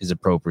is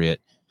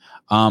appropriate.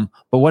 But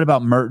what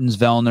about Mertens,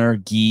 Vellner,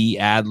 Guy,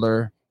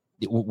 Adler,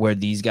 where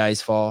these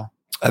guys fall?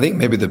 I think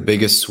maybe the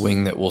biggest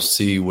swing that we'll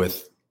see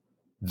with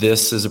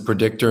this as a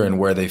predictor and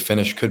where they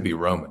finish could be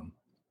Roman.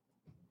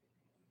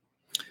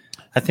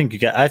 I think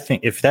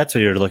if that's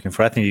what you're looking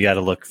for, I think you got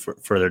to look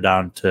further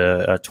down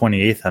to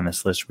 28th on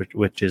this list,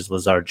 which is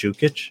Lazar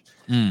Jukic.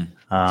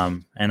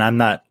 And I'm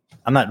not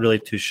really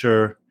too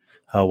sure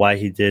why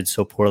he did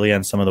so poorly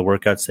on some of the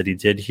workouts that he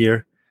did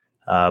here.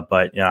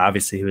 But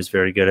obviously he was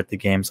very good at the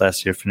games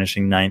last year,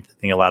 finishing 9th. I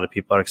think a lot of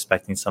people are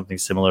expecting something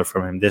similar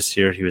from him this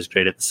year. He was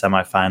great at the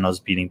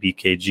semifinals, beating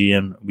BKG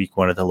in week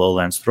 1 at the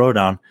Lowlands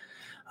Throwdown.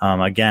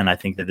 Again, I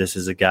think that this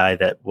is a guy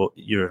that will,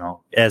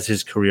 as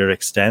his career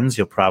extends,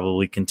 you'll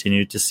probably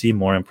continue to see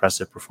more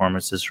impressive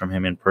performances from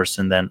him in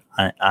person than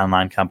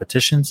online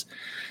competitions.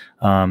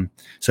 So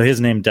his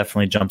name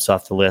definitely jumps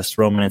off the list.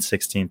 Roman at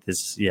 16th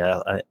is,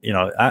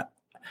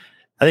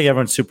 I think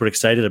everyone's super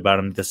excited about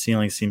him. The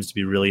ceiling seems to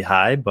be really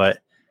high, but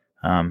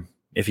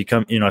if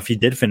he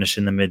did finish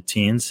in the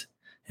mid-teens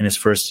in his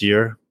first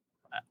year,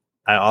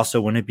 I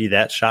also wouldn't be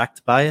that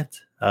shocked by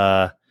it.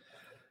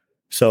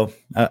 It's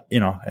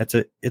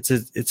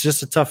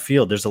just a tough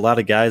field. There's a lot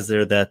of guys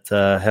there that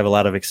have a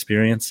lot of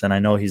experience, and I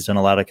know he's done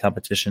a lot of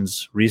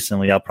competitions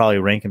recently. I'll probably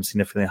rank him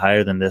significantly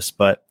higher than this,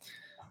 but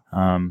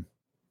I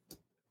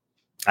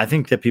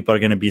think that people are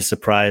going to be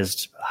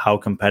surprised how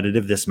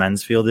competitive this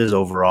men's field is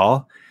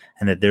overall,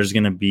 and that there's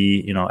going to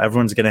be,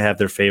 everyone's going to have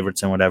their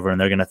favorites and whatever, and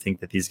they're going to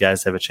think that these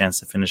guys have a chance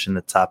to finish in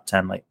the top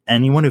 10. Like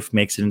anyone who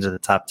makes it into the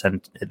top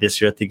 10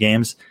 this year at the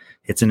games,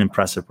 it's an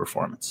impressive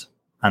performance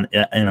in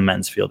the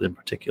men's field in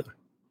particular.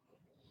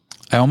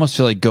 I almost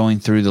feel like going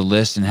through the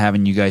list and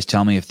having you guys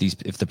tell me if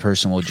the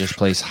person will just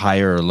place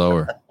higher or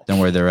lower than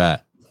where they're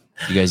at.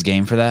 You guys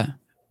game for that?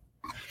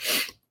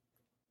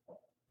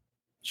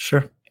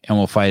 Sure. And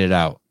we'll fight it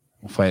out.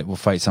 We'll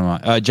fight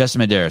someone.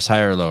 Justin Medeiros,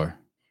 higher or lower?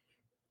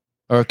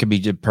 Or it could be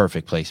just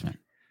perfect placement.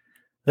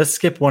 Let's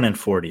skip 1 and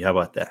 40. How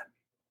about that?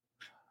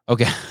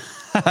 Okay.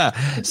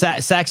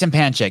 Saxon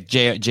Panchek,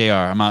 JR.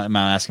 I'm not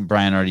asking.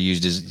 Brian already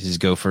used his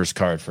go first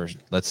card first.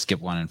 Let's skip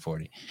 1 and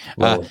 40.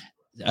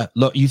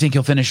 You think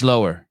he'll finish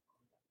lower?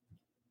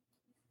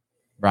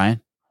 Brian?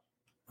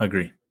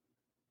 Agree.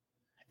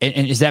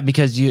 And is that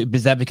because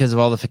of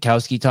all the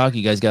Fikowski talk?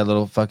 You guys got a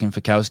little fucking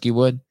Fikowski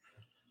wood?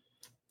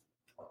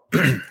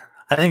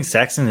 I think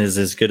Saxon is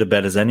as good a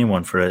bet as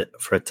anyone for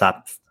a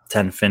top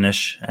 10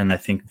 finish, and I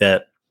think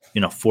that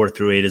 4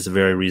 through 8 is a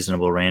very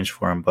reasonable range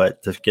for him.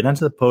 But to get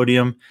onto the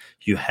podium,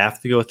 you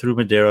have to go through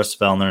Medeiros,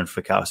 Vellner, and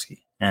Fikowski.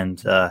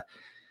 And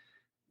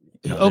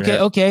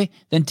okay.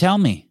 Then tell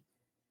me,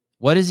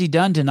 what has he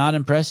done to not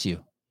impress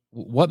you?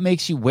 What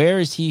makes you? Where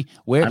is he?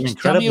 Where? I'm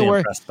tell me where.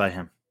 impressed by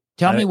him.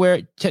 Tell me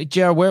where,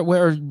 JR. Where?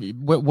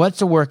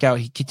 What's a workout?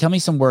 Tell me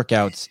some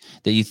workouts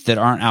that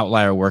aren't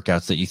outlier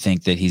workouts that you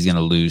think that he's going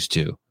to lose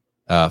to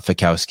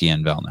Fikowski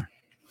and Vellner.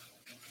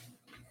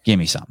 Give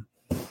me some.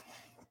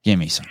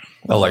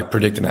 Oh, like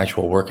predict an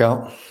actual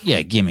workout?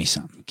 Yeah, give me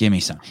some.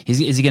 Is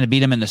he going to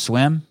beat him in the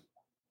swim?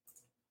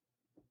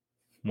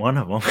 One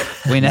of them.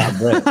 We know.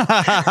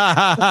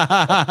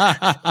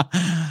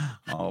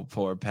 Oh,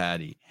 poor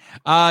Patty.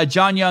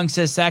 John Young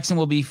says Saxon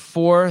will be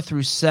 4th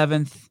through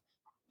 7th.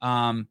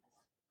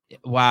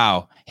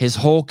 Wow, his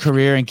whole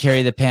career and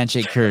carry the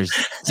pancake curves.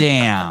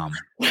 Damn.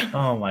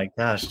 Oh my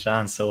gosh,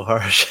 John, so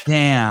harsh.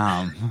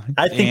 Damn.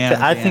 I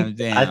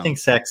think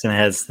Saxon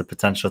has the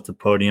potential to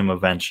podium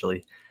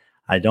eventually.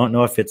 I don't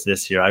know if it's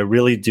this year. I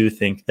really do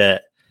think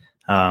that,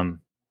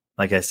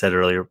 like I said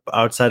earlier,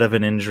 outside of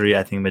an injury,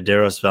 I think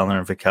Medeiros, Vellner,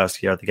 and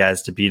Fikowski are the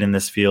guys to beat in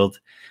this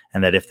field,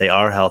 and that if they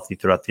are healthy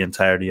throughout the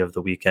entirety of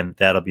the weekend,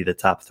 that'll be the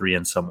top 3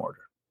 in some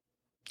order.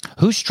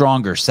 Who's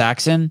stronger,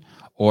 Saxon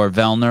or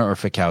Vellner or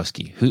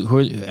Fikowski?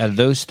 Who out of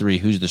those 3?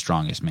 Who's the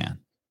strongest man?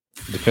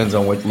 Depends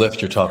on what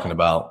lift you're talking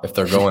about. If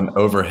they're going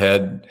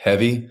overhead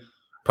heavy,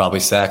 probably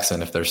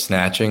Saxon. If they're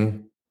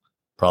snatching,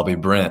 probably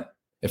Brent.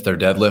 If they're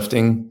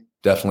deadlifting,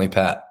 definitely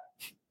Pat.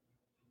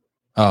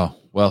 Oh,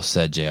 well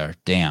said, JR.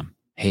 Damn.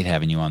 Hate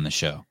having you on the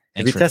show.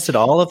 If we tested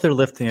all of their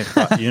lifting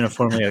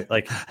uniformly,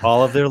 like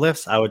all of their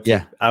lifts, I would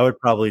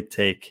probably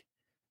take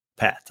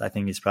Pat. I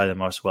think he's probably the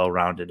most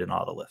well-rounded in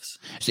all the lifts.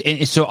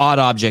 So odd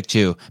object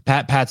too.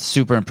 Pat's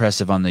super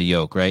impressive on the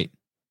yoke, right?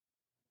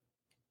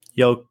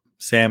 Yoke,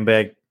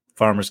 sandbag,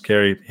 farmer's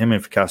carry. Him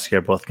and Fikowski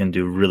are both going to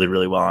do really,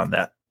 really well on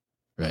that.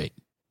 Right.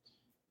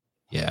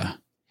 Yeah.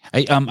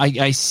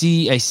 I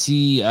see. When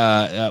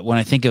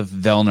I think of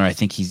Vellner, I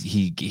think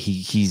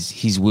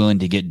he's willing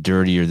to get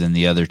dirtier than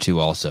the other 2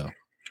 also.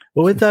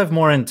 Well, we'll dive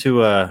more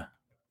into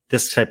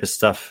this type of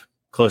stuff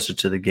closer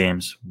to the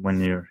games when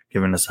you're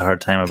giving us a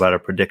hard time about our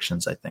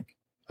predictions, I think.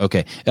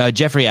 Okay.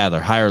 Jeffrey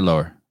Adler, higher or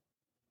lower?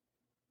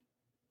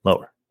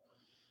 Lower.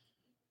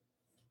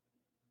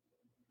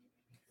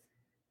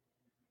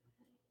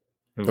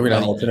 Are we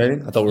not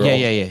alternating? I thought we were.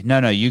 Yeah.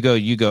 No. You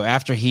go.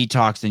 After he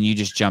talks, then you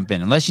just jump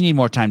in. Unless you need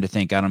more time to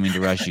think. I don't mean to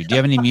rush you. Do you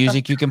have any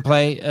music you can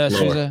play,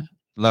 Souza?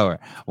 Lower.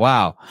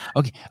 Wow.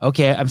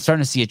 Okay. I'm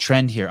starting to see a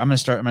trend here. I'm gonna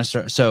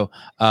start. So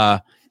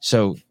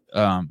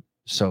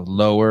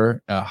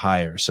lower,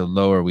 higher. So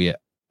lower.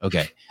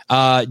 Okay.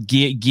 Guy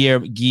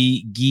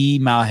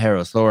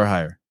Malheros, lower,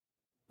 higher.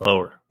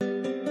 Lower.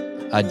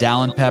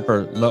 Dallin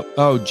Pepper.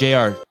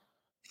 JR.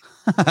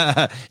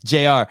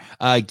 JR.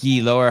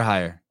 Guy, lower,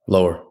 higher.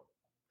 Lower.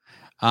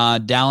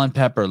 Dallin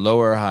Pepper,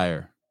 lower or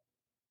higher?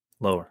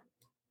 Lower.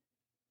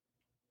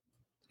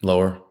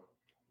 Lower.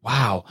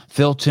 Wow.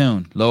 Phil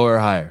Toon, lower or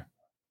higher?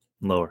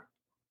 Lower.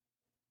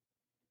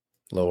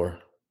 Lower.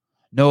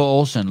 Noah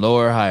Olson,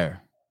 lower or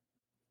higher?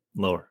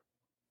 Lower.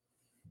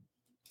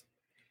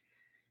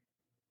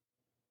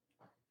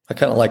 I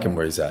kind of like him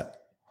where he's at.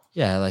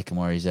 Yeah, I like him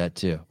where he's at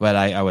too. But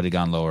I would have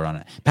gone lower on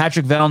it.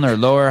 Patrick Vellner,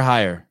 lower or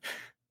higher?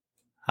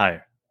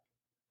 Higher.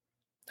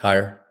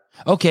 Higher.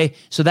 Okay,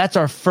 so that's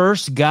our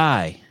first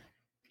guy.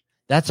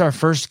 That's our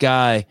first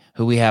guy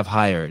who we have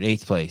higher at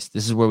 8th place.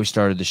 This is where we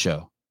started the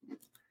show.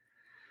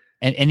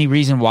 And any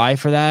reason why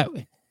for that?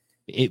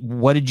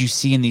 What did you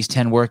see in these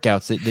 10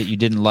 workouts that you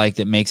didn't like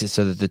that makes it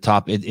so that the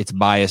top it's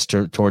biased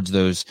towards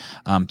those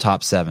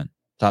top 7,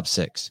 top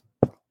 6?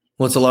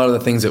 Well, it's a lot of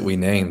the things that we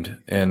named,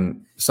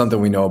 and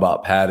something we know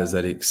about Pat is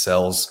that he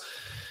excels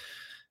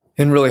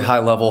in really high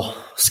level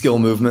skill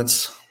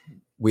movements.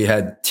 We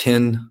had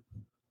 10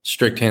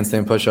 strict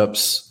handstand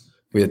push-ups.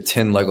 We had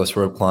 10 legless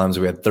rope climbs.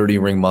 We had 30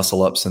 ring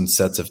muscle ups in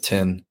sets of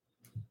 10.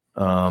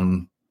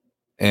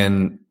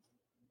 And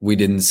we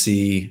didn't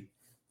see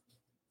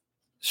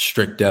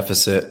strict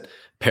deficit.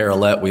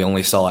 Parallel, we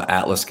only saw at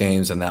Atlas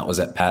Games, and that was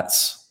at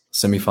Pat's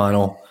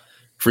semifinal.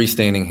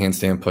 Freestanding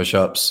handstand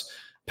push-ups,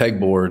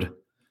 pegboard,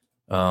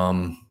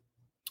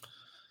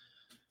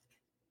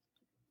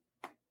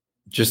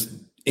 just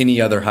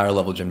any other higher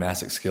level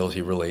gymnastic skills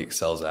he really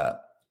excels at.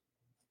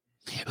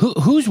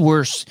 Who's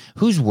worse?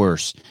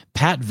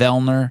 Pat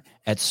Vellner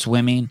at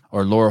swimming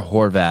or Laura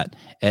Horvat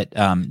at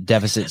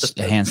deficit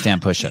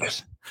handstand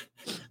push-ups?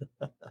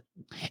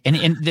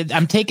 And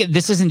I'm taking,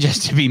 this isn't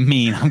just to be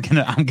mean. I'm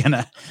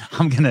gonna.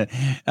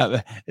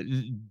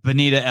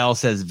 Benita L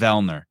says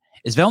Vellner.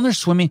 Is Vellner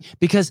swimming?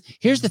 Because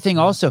here's the thing.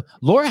 Also,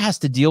 Laura has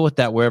to deal with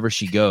that wherever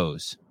she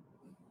goes.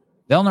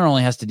 Vellner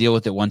only has to deal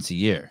with it once a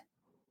year,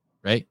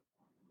 right?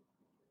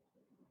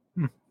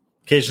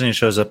 Occasionally he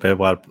shows up at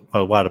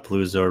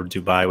Wadapalooza or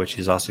Dubai, which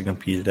he's also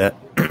competed at.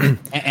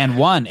 and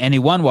won. And he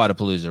won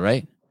Wadapalooza,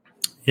 right?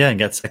 Yeah, and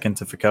got second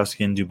to Fikowski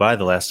in Dubai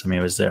the last time he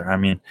was there. I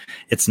mean,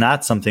 it's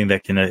not something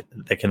that can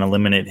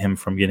eliminate him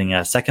from getting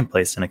a second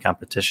place in a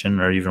competition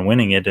or even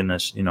winning it in a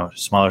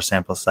smaller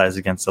sample size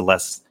against a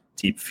less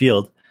deep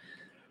field.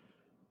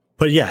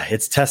 But yeah,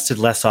 it's tested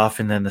less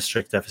often than the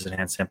strict deficit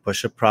handstand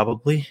pushup,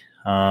 probably.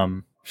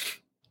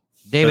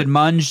 David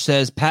Munge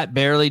says Pat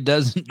barely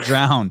doesn't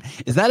drown.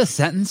 Is that a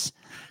sentence?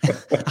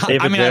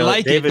 I mean, I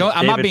like it. No,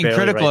 I'm not being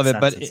critical of it,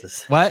 but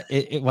what?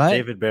 What?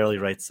 David barely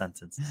writes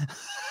sentences.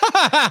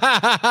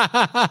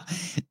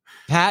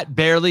 Pat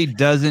barely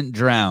doesn't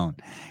drown.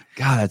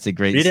 God, that's a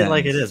great Read sentence. it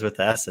like it is with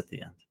the S at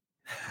the end.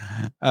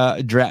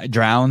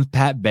 Drowns.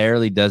 Pat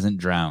barely doesn't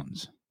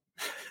drowns.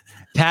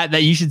 Pat,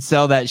 that you should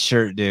sell that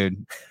shirt,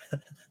 dude.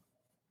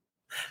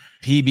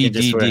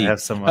 PBDD.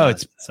 Have some,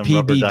 it's some PBDD.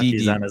 rubber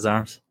duckies on his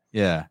arms.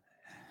 Yeah.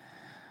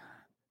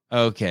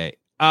 Okay.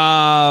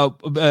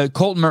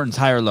 Colton Mertens,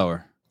 higher or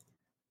lower?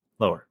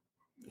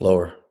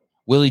 Lower.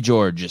 Willie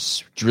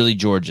Georges.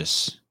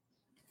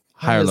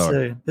 Higher or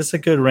lower? This is a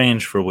good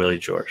range for Willie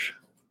George.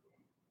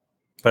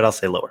 But I'll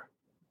say lower.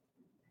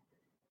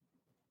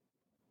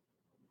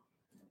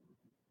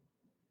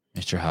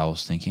 Mr.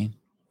 Howell's thinking.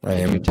 I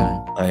am.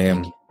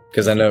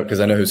 Because I know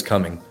who's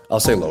coming. I'll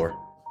say lower.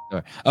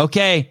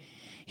 Okay.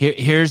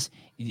 Here's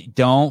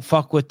don't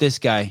fuck with this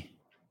guy.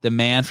 The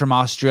man from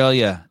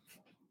Australia.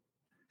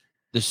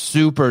 The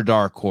super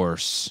dark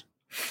horse.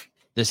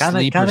 The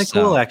sleeper kind of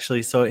cell. cool,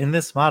 actually. So in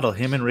this model,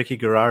 him and Ricky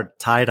Garrard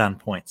tied on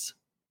points.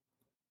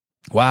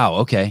 Wow.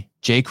 Okay.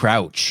 Jay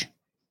Crouch.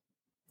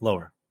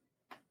 Lower.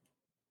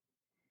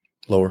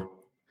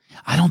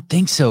 I don't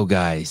think so,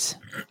 guys.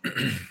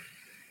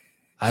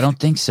 I don't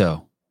think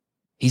so.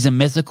 He's a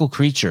mythical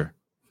creature.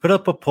 Put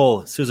up a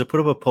poll. Souza, put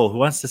up a poll. Who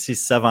wants to see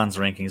Sevon's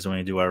rankings when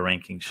we do our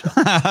ranking show?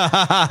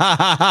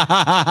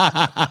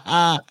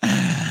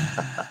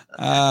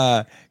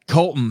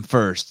 Colton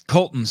first.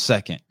 Colton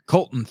second.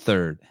 Colton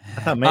third.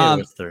 I thought Mayer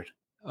was third.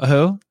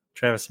 Who?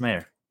 Travis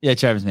Mayer. Yeah,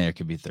 Travis Mayer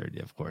could be third.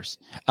 Yeah, of course.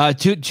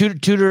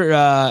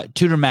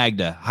 Tudor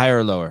Magda, higher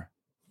or lower?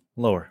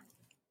 Lower.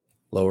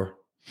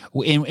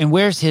 And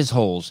where's his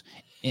holes?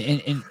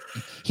 And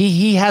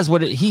he has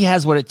what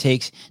it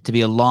takes to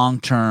be a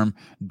long-term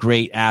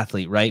great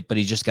athlete, right? But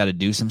he's just got to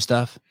do some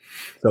stuff.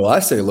 So I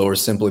say lower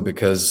simply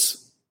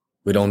because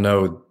we don't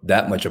know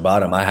that much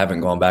about him. I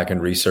haven't gone back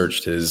and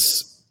researched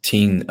his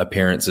teen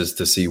appearances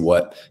to see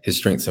what his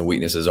strengths and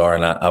weaknesses are.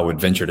 And I would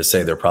venture to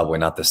say they're probably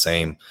not the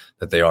same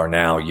that they are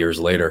now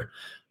years later.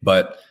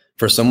 But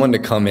for someone to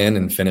come in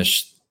and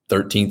finish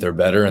 13th or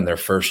better in their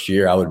first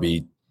year, I would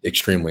be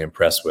extremely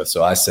impressed with.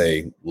 So I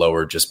say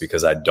lower just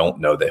because I don't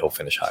know that he'll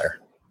finish higher.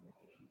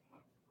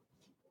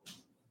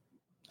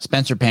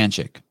 Spencer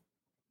Panchik.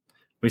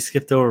 We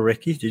skipped over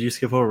Ricky. Did you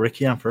skip over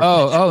Ricky on purpose?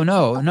 Oh,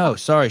 no.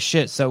 Sorry.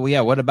 Shit. So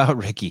yeah, what about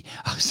Ricky?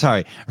 Oh,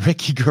 sorry.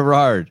 Ricky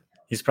Garrard.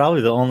 He's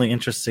probably the only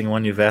interesting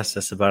one you've asked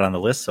us about on the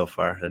list so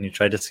far, and you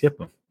tried to skip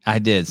him. I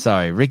did.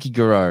 Sorry. Ricky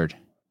Garrard.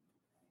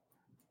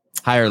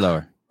 Higher or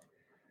lower?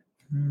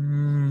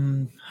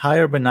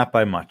 Higher, but not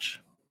by much.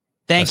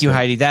 Thank you,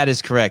 Heidi. That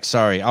is correct.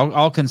 Sorry.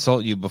 I'll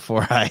consult you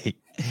before I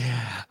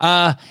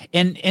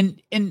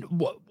and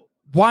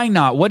why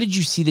not? What did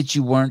you see that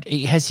you weren't?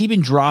 Has he been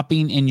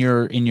dropping in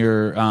your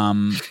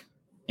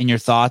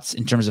thoughts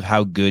in terms of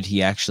how good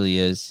he actually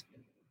is?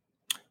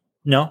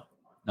 No.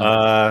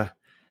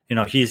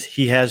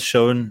 He has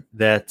shown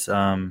that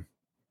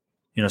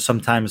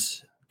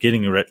sometimes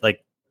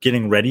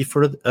getting ready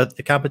for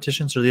the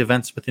competitions or the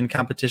events within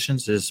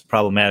competitions is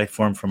problematic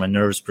for him from a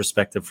nerves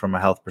perspective, from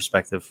a health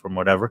perspective, from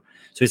whatever.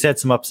 So he's had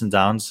some ups and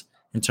downs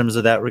in terms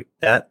of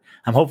that.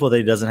 I'm hopeful that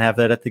he doesn't have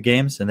that at the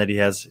games and that he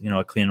has,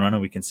 a clean run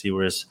and we can see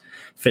where his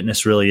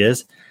fitness really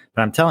is.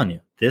 But I'm telling you,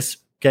 this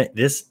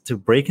to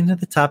break into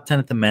the top 10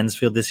 at the men's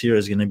field this year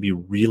is going to be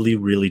really,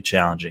 really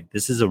challenging.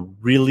 This is a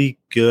really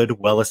good,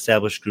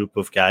 well-established group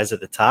of guys at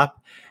the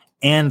top.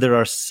 And there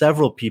are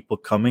several people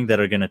coming that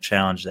are going to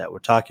challenge that. We're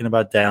talking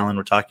about Dallin.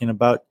 We're talking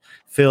about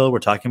Phil. We're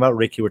talking about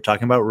Ricky. We're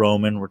talking about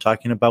Roman. We're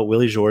talking about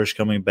Willie George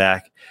coming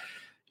back.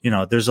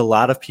 There's a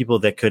lot of people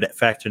that could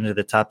factor into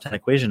the top 10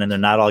 equation, and they're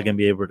not all going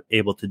to be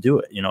able to do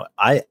it.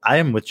 I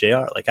am with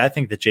JR. I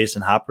think that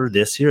Jason Hopper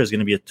this year is going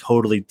to be a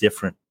totally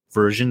different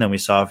version than we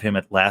saw of him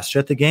at last year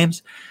at the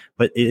games,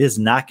 but it is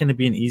not going to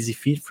be an easy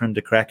feat for him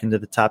to crack into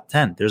the top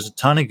 10. There's a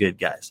ton of good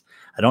guys.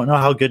 I don't know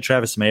how good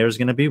Travis Mayer is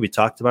going to be. We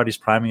talked about he's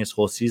priming his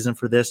whole season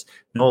for this.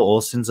 Noah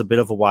Olson's a bit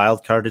of a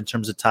wild card in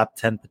terms of top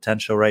 10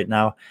 potential right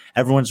now.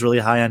 Everyone's really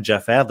high on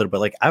Jeff Adler,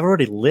 but I've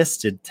already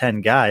listed 10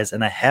 guys,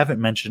 and I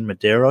haven't mentioned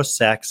Madero,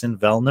 Saxon,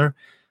 Vellner,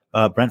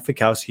 Brent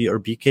Fikowski,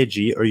 or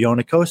BKG, or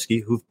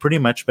Jonakowski, who've pretty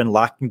much been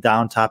locking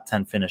down top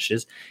 10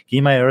 finishes.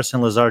 Guimaraes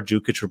and Lazar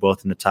Djukic were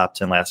both in the top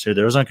 10 last year.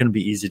 Those aren't going to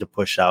be easy to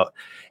push out.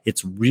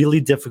 It's really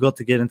difficult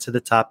to get into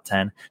the top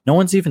 10. No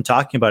one's even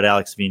talking about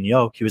Alex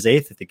Vigneault. He was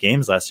 8th at the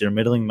games last year,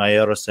 middling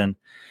Mayeros and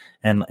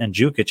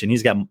Djukic, and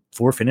he's got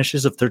 4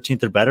 finishes of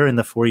 13th or better in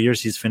the 4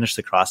 years he's finished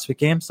the CrossFit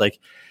games.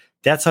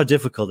 That's how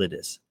difficult it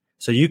is.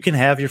 So you can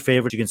have your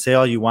favorites. You can say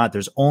all you want.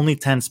 There's only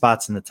 10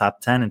 spots in the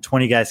top 10 and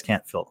 20 guys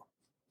can't fill.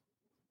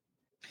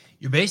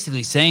 You're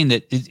basically saying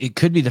that it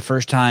could be the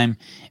first time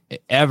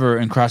ever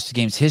in CrossFit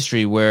Games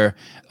history where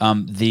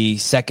the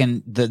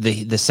second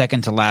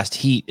to last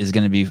heat is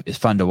going to be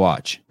fun to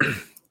watch.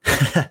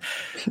 I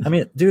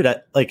mean, dude, I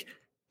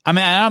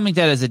don't mean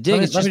that as a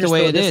dig. It's just the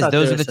way it is.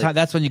 Those are the time.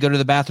 That's when you go to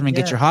the bathroom and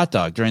get your hot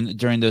dog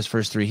during those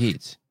first 3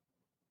 heats.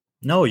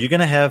 No, you're going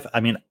to have,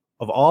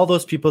 of all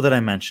those people that I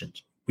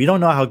mentioned, we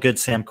don't know how good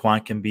Sam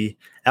Quant can be.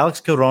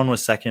 Alex Caron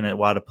was second at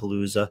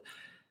Wadapalooza.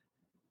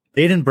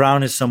 Baden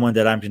Brown is someone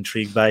that I'm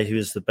intrigued by. He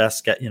was the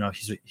best guy.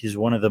 He's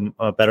one of the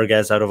better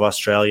guys out of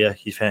Australia.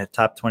 He had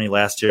top 20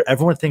 last year.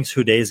 Everyone thinks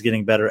Houdet is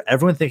getting better.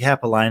 Everyone thinks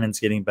Hapalainen's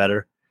getting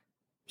better.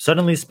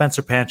 Suddenly,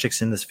 Spencer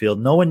Panchik's in this field.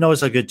 No one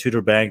knows how good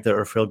Tudor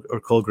Bagda or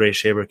Cole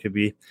Gray-Shaber could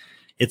be.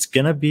 It's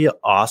gonna be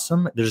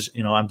awesome.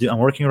 I'm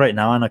working right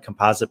now on a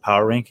composite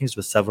power rankings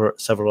with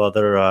several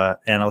other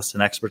analysts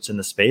and experts in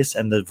the space,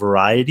 and the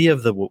variety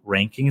of the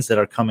rankings that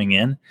are coming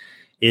in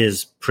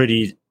is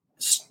pretty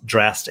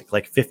drastic,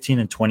 like 15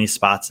 and 20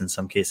 spots in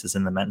some cases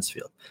in the men's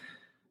field.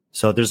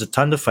 So there's a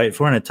ton to fight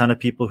for and a ton of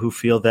people who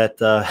feel that,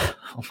 oh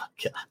my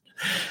God.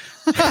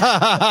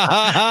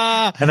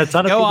 And a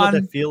ton of people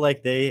that feel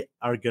like they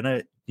are going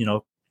to,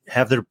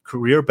 have their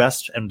career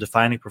best and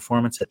defining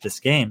performance at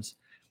this games,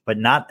 but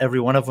not every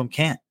one of them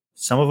can.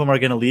 Some of them are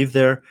going to leave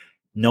there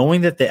knowing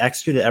that they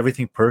executed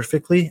everything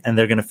perfectly and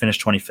they're going to finish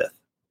 25th.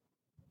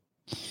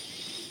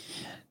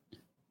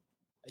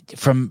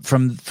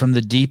 From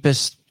the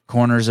deepest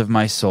corners of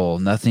my soul,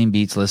 nothing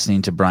beats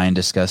listening to Brian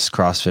discuss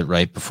CrossFit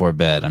right before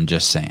bed. I'm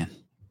just saying.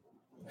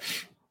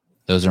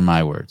 Those are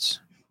my words.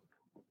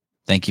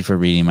 Thank you for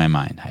reading my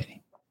mind, Heidi.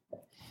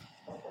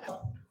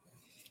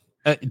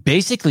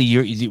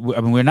 Basically,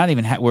 we're not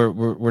even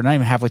we're not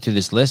even halfway through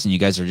this list, and you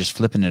guys are just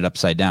flipping it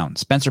upside down.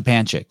 Spencer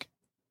Panchik,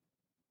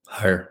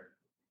 higher,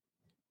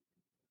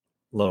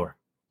 lower.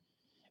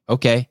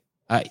 Okay,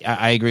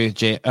 I agree with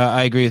Jay.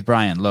 I agree with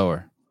Brian.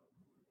 Lower.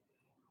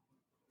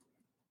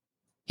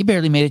 He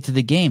barely made it to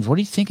the games. What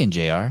are you thinking,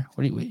 JR?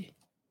 He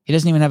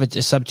doesn't even have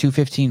a sub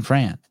 215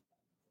 Fran.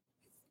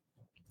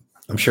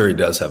 I'm sure he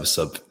does have a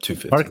sub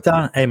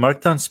 215.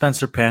 Mark down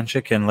Spencer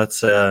Panchik, and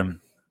let's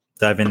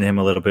dive into him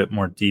a little bit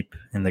more deep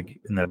in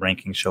the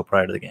ranking show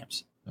prior to the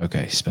games.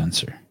 Okay,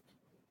 Spencer.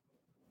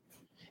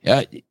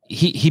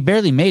 He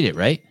barely made it,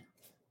 right?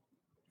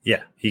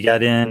 Yeah, he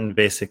got in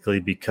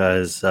basically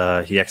because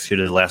he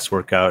executed the last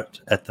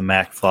workout at the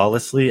MAC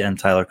flawlessly, and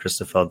Tyler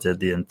Christoffel did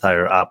the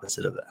entire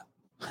opposite of that.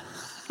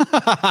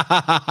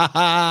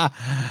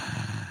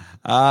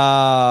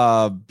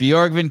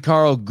 Björgvin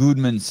Karl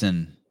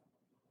Gudmundsson.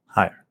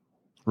 Higher.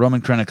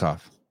 Roman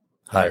Krenikov.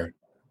 Higher.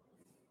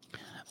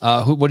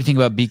 What do you think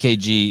about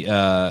BKG,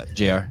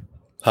 JR?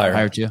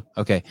 Higher too?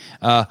 Okay.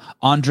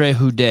 Andre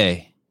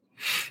Houdet.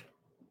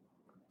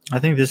 I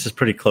think this is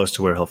pretty close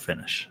to where he'll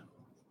finish.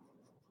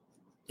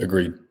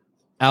 Agreed.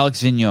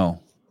 Alex Vigneault.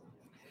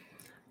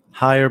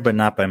 Higher, but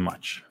not by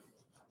much.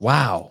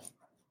 Wow.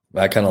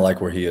 I kind of like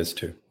where he is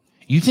too.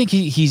 You think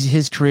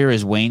his career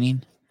is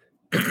waning?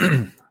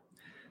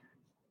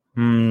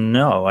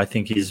 No, I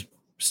think he's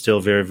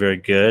still very, very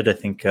good. I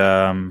think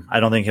I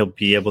don't think he'll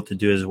be able to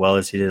do as well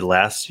as he did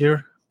last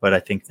year, but I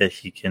think that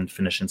he can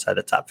finish inside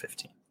the top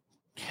 15.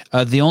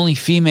 The only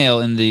female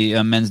in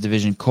the men's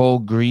division, Cole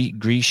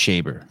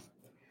Gray-Shaber.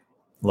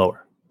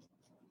 Lower.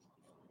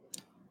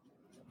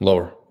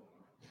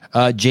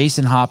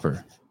 Jason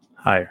Hopper.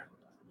 Higher.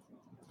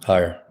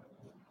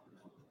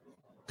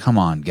 Come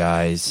on,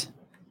 guys.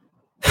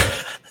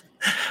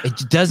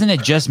 Doesn't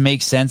it just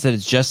make sense that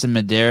it's Justin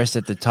Medeiros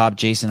at the top,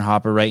 Jason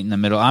Hopper right in the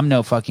middle? I'm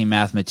no fucking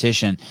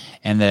mathematician,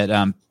 and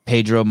that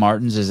Pedro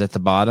Martins is at the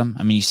bottom.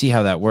 I mean, you see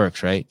how that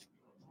works, right?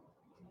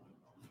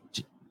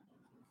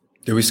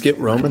 Did we skip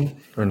Roman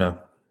or no?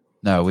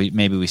 No,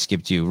 maybe we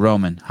skipped you.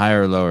 Roman,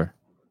 higher or lower?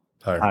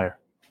 Higher.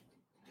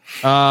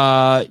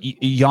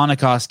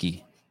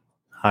 Janikowski.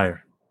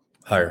 Higher.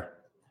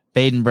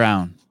 Baden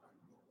Brown.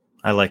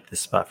 I like this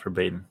spot for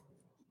Baden.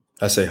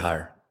 I say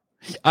higher.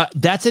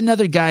 That's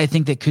another guy I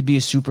think that could be a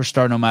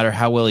superstar no matter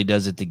how well he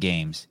does at the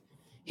games.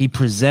 He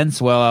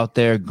presents well out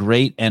there,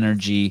 great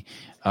energy.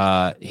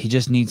 He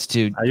just needs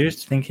to. Are you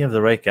thinking of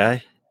the right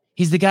guy?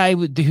 He's the guy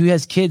who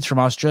has kids from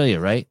Australia,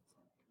 right?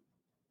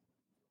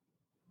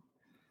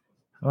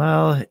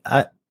 Well,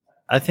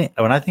 I think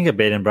when I think of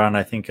Baden Brown,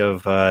 I think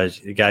of a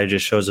guy who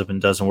just shows up and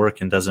doesn't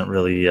work and doesn't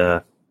really.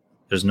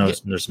 There's no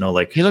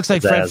like. He looks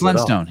like Fred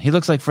Flintstone. He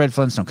looks like Fred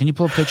Flintstone. Can you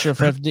pull a picture of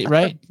Fred?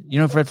 Right? You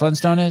know who Fred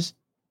Flintstone is?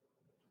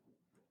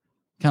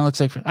 Kind of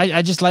looks like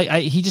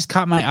he just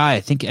caught my eye.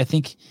 I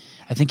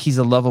think he's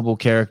a lovable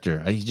character.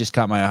 He just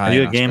caught my eye. Are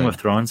you a Game of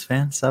Thrones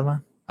fan,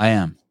 Sava? I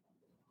am.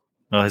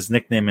 Well, his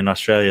nickname in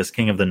Australia is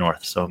King of the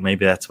North, so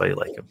maybe that's why you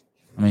like him.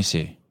 Let me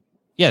see.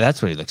 Yeah, that's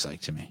what he looks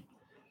like to me.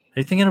 Are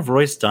you thinking of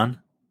Royce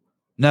Dunn?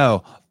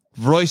 No,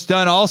 Royce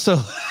Dunn also.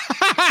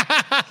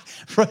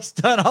 Royce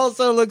Dunn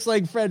also looks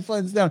like Fred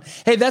Flintstone.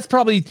 Hey, that's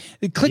probably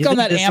click You on think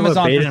that this is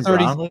Amazon what for Baden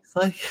 30. Brown looks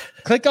like?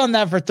 Click on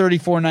that for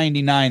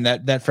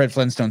 $34.99. That Fred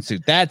Flintstone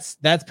suit. That's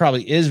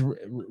probably is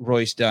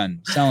Royce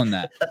Dunn selling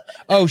that.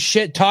 Oh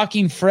shit!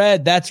 Talking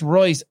Fred. That's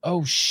Royce.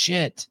 Oh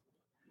shit!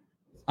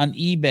 On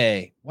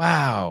eBay.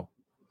 Wow.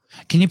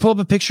 Can you pull up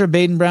a picture of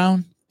Baden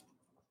Brown?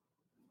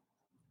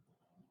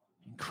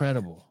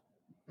 Incredible.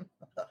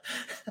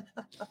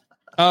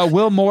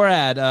 Will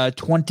Morad,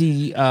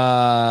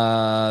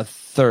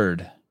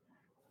 23rd.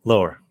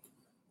 Lower.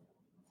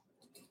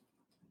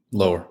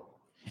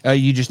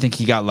 You just think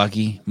he got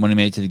lucky when he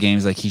made it to the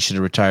games? Like he should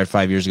have retired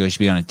 5 years ago. He should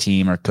be on a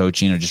team or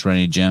coaching or just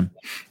running a gym.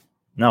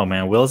 No,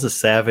 man. Will's a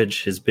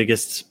savage. His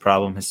biggest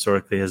problem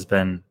historically has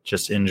been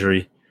just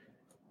injury.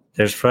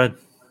 There's Fred.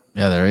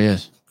 Yeah, there he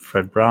is.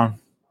 Fred Brown.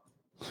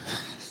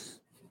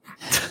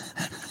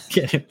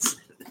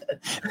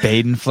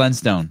 Baden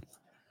Flintstone.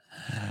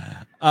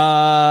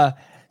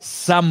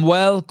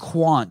 Samuel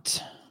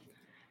Quant,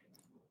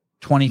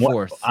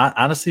 24th.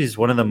 Honestly, he's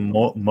one of the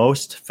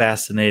most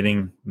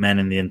fascinating men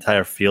in the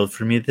entire field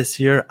for me this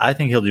year. I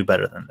think he'll do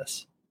better than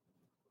this.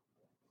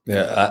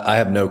 Yeah, I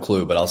have no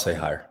clue, but I'll say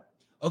higher.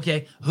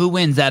 Okay, who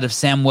wins out of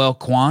Samuel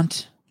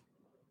Quant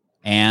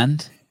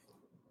and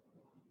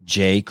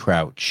Jay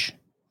Crouch?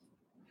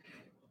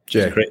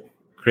 Jay.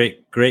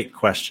 Great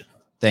question.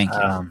 Thank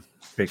you.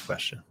 Great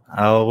question.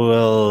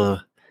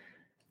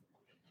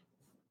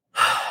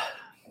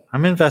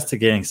 I'm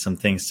investigating some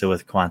things still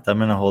with Quant. I'm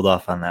going to hold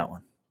off on that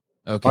one.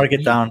 Okay. Mark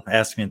it down.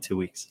 Ask me in 2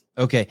 weeks.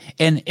 Okay.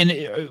 And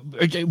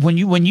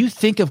when you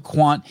think of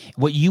Quant,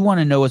 what you want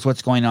to know is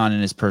what's going on in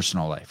his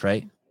personal life,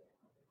 right?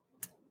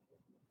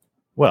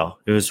 Well,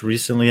 it was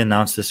recently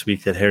announced this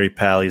week that Harry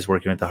Pally is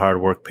working with the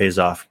Hard Work Pays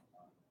Off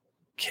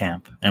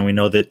camp. And we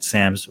know that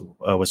Sam's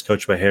was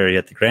coached by Harry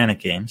at the Granite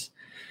Games.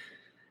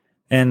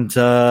 And,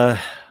 I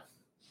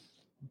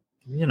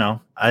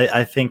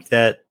think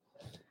that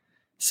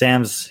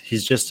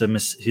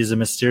he's a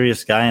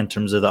mysterious guy in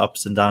terms of the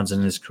ups and downs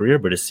in his career,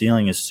 but his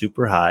ceiling is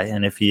super high.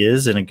 And if he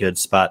is in a good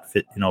spot,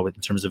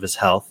 in terms of his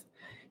health,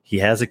 he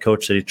has a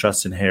coach that he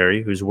trusts in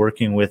Harry, who's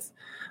working with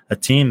a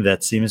team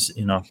that seems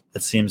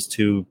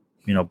to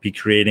be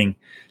creating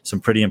some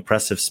pretty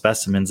impressive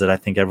specimens that I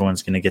think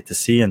everyone's going to get to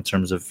see in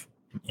terms of,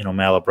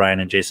 Mal O'Brien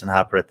and Jason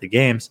Hopper at the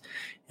games.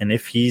 And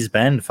if he's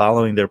been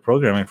following their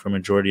programming for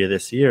majority of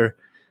this year,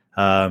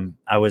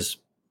 I was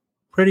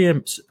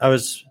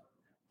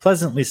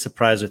pleasantly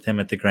surprised with him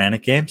at the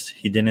Granite Games.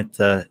 He didn't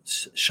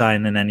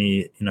shine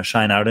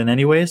out in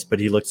any ways, but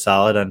he looked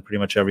solid on pretty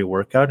much every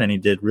workout, and he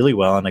did really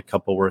well on a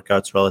couple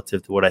workouts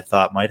relative to what I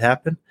thought might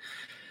happen.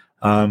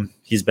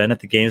 He's been at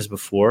the games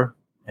before.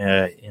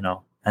 I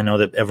know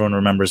that everyone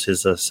remembers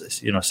his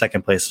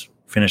second place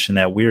finish in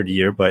that weird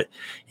year, but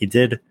he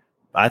did,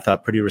 I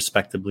thought, pretty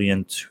respectably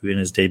in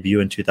his debut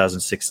in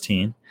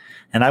 2016.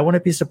 And I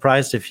wouldn't be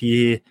surprised if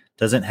he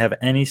doesn't have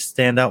any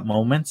standout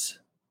moments,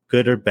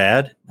 good or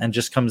bad, and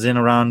just comes in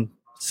around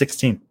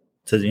 16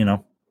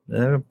 to,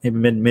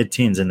 maybe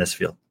mid-teens in this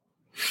field.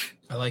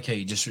 I like how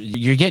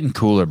you're getting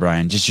cooler,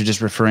 Brian. You're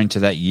just referring to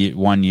that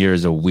 1 year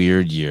as a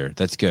weird year.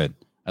 That's good.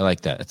 I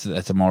like that.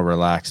 That's a more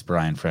relaxed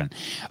Brian friend.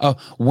 Oh,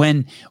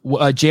 when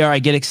JR, I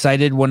get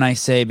excited when I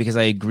say, because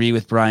I agree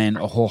with Brian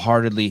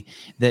wholeheartedly,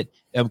 that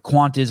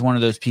Quant is one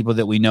of those people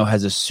that we know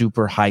has a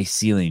super high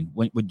ceiling.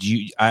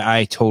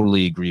 I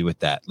totally agree with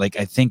that. Like,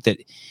 I think that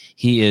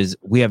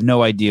we have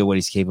no idea what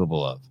he's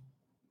capable of.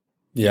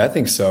 Yeah, I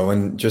think so.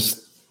 And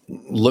just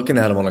looking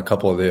at him on a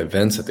couple of the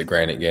events at the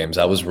Granite Games,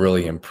 I was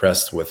really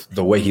impressed with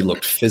the way he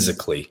looked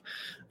physically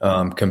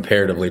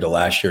comparatively to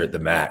last year at the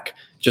MAC.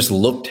 Just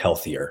looked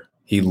healthier.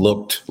 He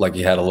looked like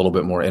he had a little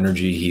bit more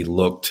energy. He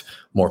looked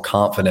more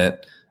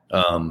confident.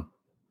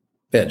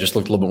 Just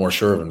looked a little bit more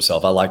sure of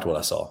himself. I liked what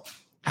I saw.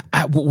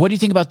 What do you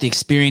think about the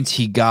experience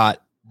he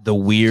got the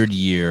weird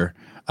year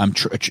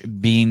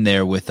being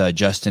there with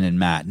Justin and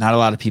Matt? Not a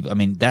lot of people. I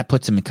mean, that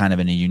puts him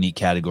in a unique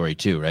category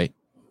too, right?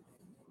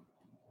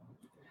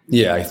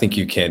 Yeah, I think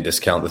you can't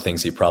discount the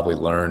things he probably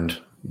learned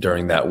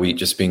during that week,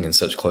 just being in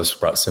such close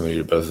proximity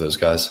to both of those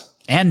guys.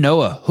 And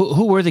Noah.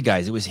 Who were the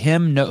guys? It was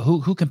him. No,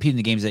 who competed in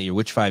the games that year?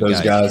 Which five guys?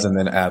 Those guys and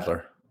then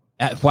Adler.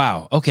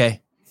 Wow.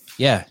 Okay.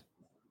 Yeah.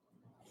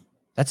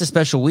 That's a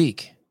special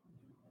week.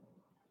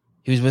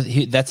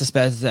 That's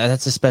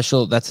a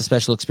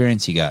special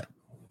experience he got.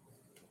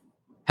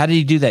 How did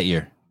he do that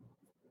year?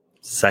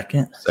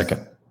 Second.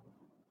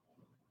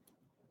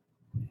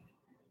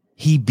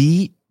 He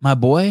beat my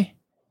boy?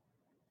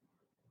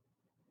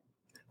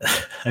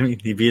 I mean,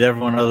 he beat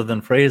everyone other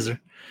than Fraser.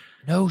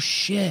 No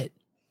shit.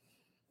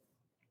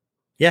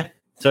 Yeah.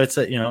 So it's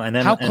and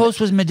then how close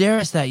was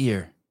Medeiros that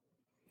year?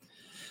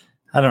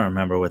 I don't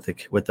remember what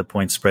the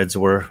point spreads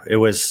were.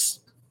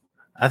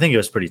 I think it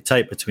was pretty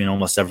tight between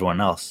almost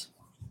everyone else.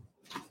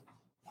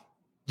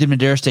 Did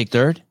Medeiros take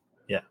third?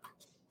 Yeah.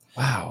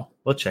 Wow.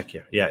 We'll check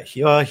here. Yeah.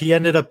 He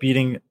ended up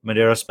beating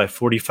Medeiros by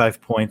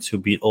 45 points, who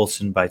beat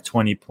Olsen by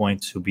 20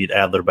 points, who beat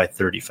Adler by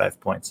 35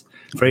 points.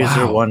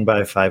 Fraser won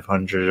by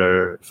 500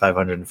 or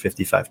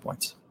 555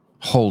 points.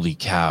 Holy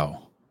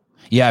cow.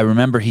 Yeah, I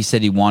remember he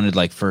said he wanted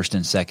like first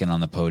and second on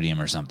the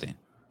podium or something.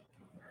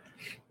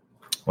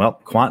 Well,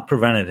 Quant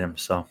prevented him,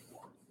 so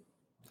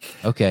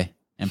Okay,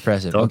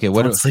 impressive. don't, Okay,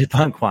 don't sleep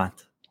on Quant.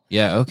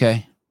 Yeah,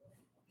 okay.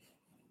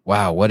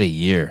 Wow, what a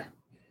year.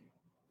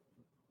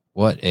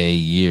 What a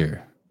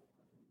year.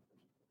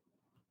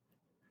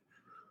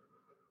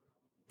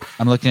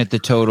 I'm looking at the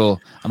total.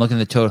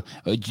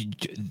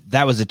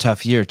 That was a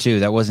tough year too.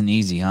 That wasn't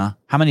easy, huh?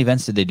 How many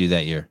events did they do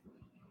that year?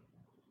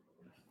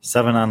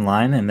 7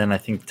 online, and then I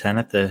think 10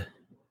 at the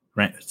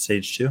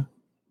stage 2.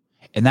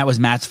 And that was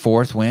Matt's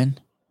 4th win.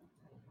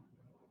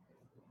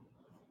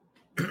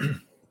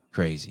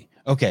 Crazy.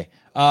 Okay.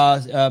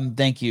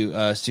 Thank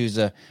you,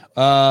 Souza.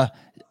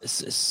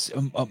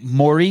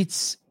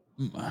 Moritz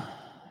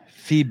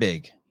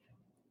Fiebig.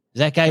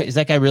 Is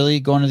that guy really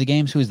going to the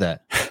games? Who's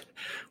that?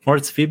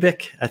 Moritz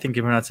Fiebig, I think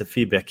you pronounce it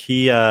Fiebig.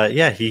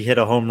 He hit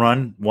a home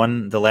run,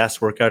 won the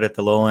last workout at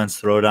the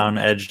Lowlands Throwdown,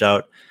 edged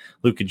out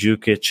Luka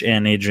Jukic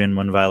and Adrian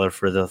Munweiler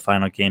for the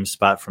final game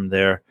spot from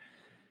there.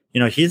 You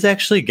know, he's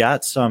actually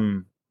got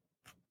some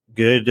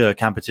good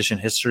competition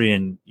history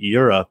in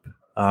Europe.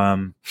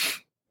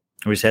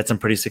 He's had some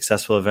pretty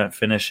successful event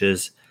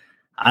finishes.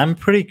 I'm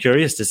pretty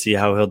curious to see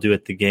how he'll do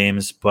at the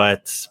games,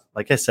 but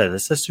like I said,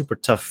 it's a super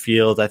tough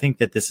field. I think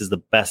that this is the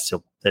best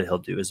that he'll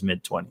do is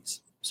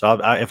mid-20s. So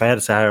if I had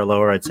to say higher or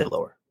lower, I'd say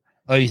lower.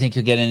 Oh, you think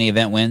he'll get any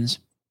event wins?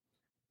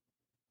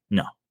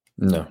 No,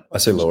 I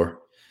say lower.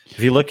 If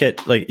you look at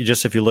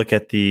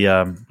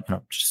the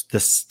just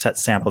this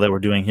sample that we're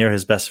doing here,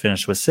 his best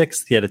finish was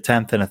 6th. He had a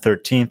 10th and a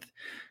 13th.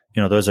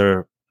 You know, those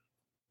are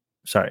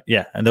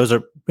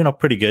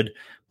pretty good.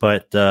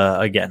 But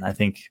again, I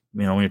think,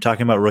 you know, when you're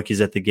talking about rookies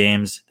at the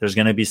games, there's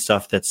going to be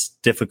stuff that's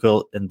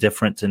difficult and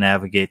different to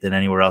navigate than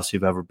anywhere else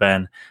you've ever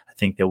been. I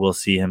think that we'll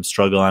see him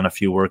struggle on a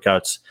few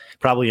workouts,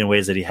 probably in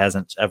ways that he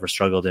hasn't ever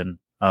struggled in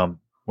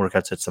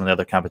workouts at some of the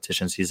other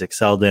competitions he's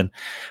excelled in.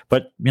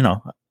 But, you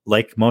know,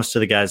 like most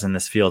of the guys in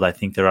this field, I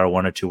think there are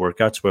 1 or 2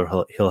 workouts where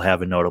he'll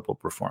have a notable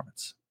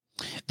performance.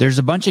 There's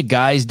a bunch of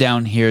guys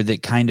down here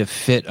that kind of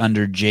fit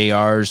under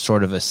JR's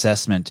sort of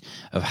assessment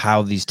of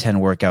how these 10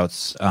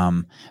 workouts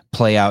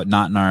play out,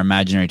 not in our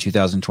imaginary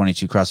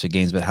 2022 CrossFit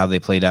Games, but how they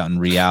played out in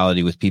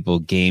reality with people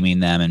gaming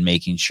them and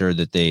making sure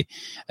that they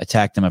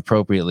attack them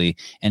appropriately.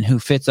 And who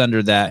fits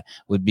under that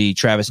would be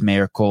Travis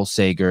Mayer, Cole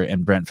Sager,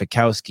 and Brent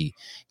Fikowski,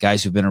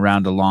 guys who've been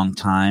around a long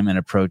time and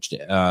approached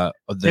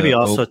maybe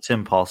also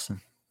Tim Paulson.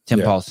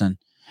 Paulson.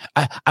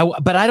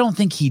 But I don't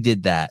think he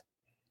did that.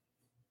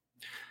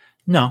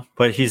 No,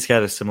 but he's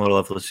got a similar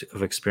level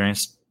of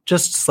experience,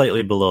 just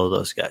slightly below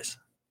those guys.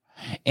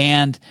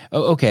 And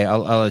okay, I'll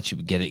let you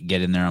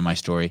get in there on my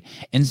story.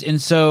 And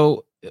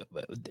so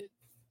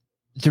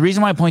the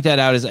reason why I point that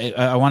out is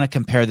I want to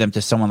compare them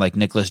to someone like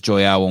Nicholas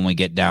Joyal when we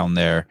get down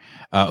there,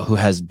 who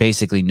has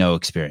basically no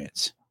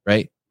experience,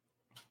 right?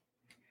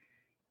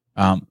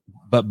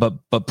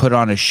 But put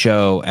on a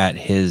show at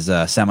his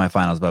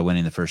semifinals by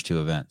winning the first 2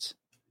 events,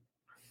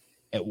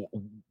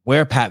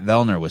 where Pat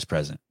Vellner was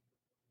present.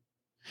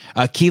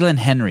 Keelan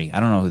Henry. I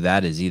don't know who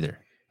that is either.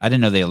 I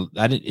didn't know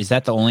is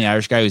that the only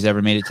Irish guy who's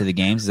ever made it to the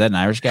games? Is that an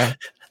Irish guy?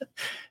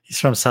 He's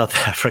from South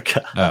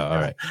Africa. Oh,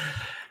 all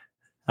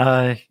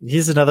right.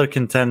 He's another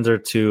contender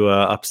to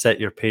upset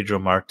your Pedro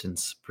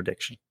Martins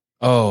prediction.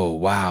 Oh,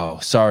 wow.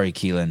 Sorry,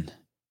 Keelan.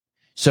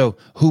 So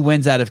who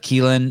wins out of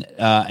Keelan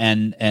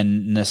and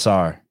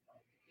Nassar?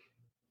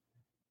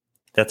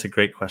 That's a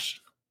great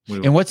question.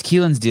 And what's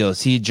Keelan's deal?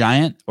 Is he a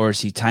giant or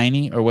is he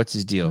tiny or what's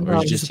his deal?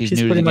 Or he's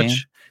new to the game?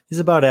 He's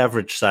about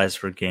average size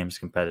for a games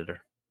competitor.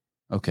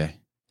 Okay.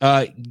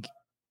 Higher.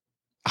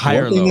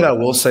 One thing that I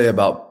will say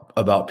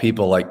about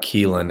people like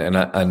Keelan, and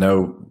I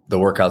know the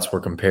workouts we're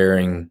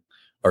comparing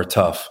are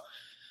tough,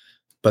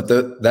 but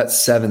that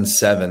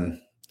 7-7,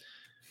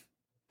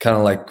 kind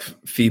of like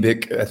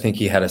Fiebig, I think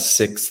he had a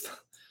 6th.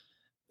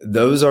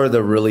 Those are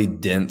the really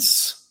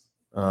dense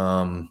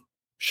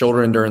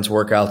shoulder endurance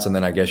workouts, and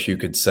then I guess you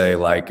could say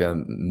like a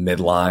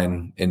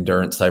midline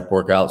endurance type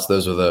workouts.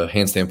 Those are the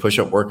handstand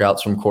push-up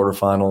workouts from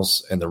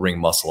quarterfinals and the ring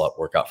muscle up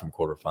workout from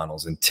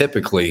quarterfinals. And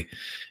typically,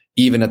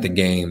 even at the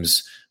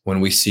games,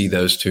 when we see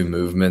those 2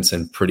 movements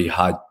in pretty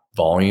high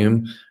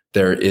volume,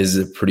 there is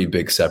a pretty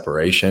big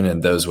separation,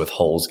 and those with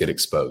holes get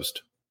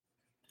exposed.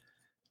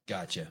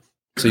 Gotcha.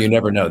 So you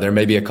never know. There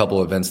may be a couple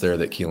of events there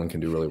that Keelan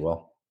can do really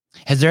well.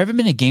 Has there ever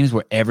been a games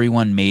where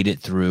everyone made it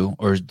through,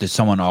 or does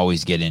someone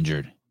always get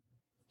injured?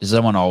 Does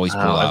someone always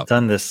pull out? I've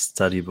done this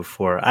study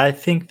before. I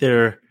think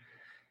there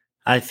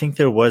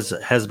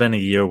has been a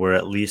year where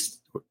at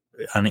least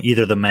on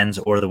either the men's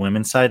or the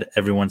women's side,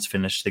 everyone's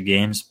finished the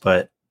games,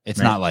 but it's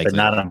not likely. But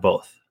not on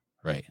both.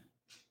 Right.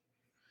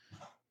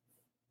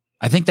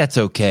 I think that's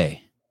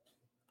okay.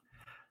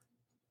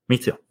 Me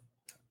too.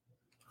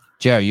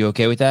 Jerry, are you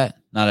okay with that?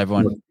 Not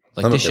everyone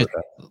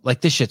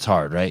Like this shit's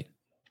hard, right?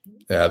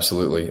 Yeah,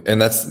 absolutely.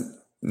 And that's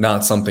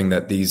not something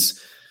that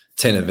these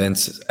 10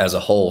 events as a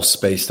whole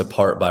spaced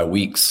apart by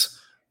weeks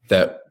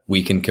that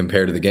we can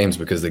compare to the games,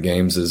 because the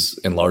games is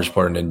in large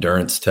part an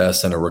endurance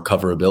test and a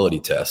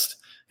recoverability test.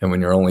 And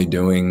when you're only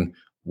doing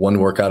one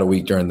workout a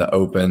week during the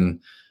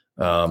open,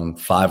 5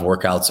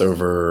 workouts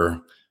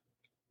over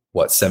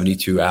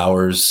 72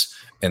 hours.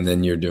 And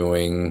then you're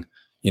doing,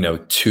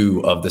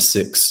 2 of the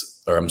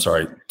 6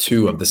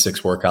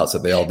 workouts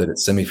that they all did at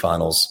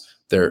semifinals.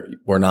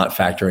 We're not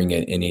factoring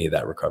in any of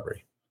that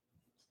recovery.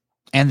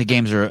 And the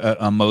games are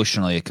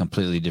emotionally a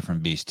completely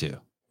different beast too.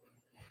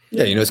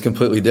 Yeah, it's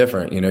completely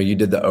different. You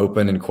did the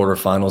open and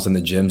quarterfinals in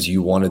the gyms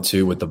you wanted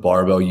to, with the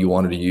barbell you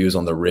wanted to use,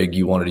 on the rig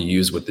you wanted to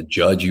use, with the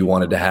judge you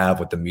wanted to have,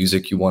 with the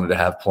music you wanted to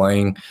have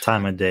playing.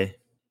 Time of day.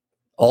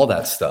 All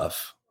that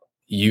stuff.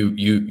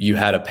 You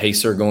had a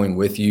pacer going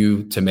with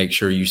you to make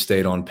sure you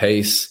stayed on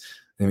pace.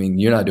 I mean,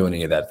 you're not doing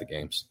any of that at the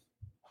games.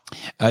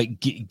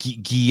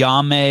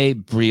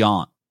 Guillaume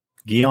Briand.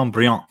 Guillaume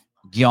Briand.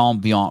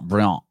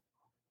 Briand.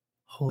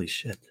 Holy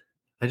shit.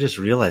 I just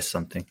realized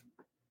something.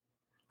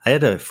 I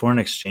had a foreign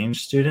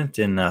exchange student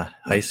in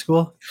high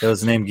school that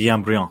was named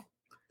Guillaume Briand.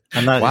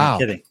 I'm not even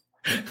kidding.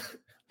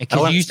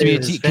 Because you used to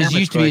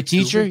be a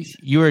teacher?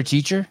 You were a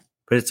teacher?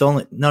 But it's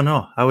only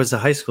no. I was a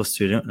high school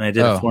student, and I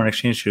did a foreign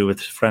exchange student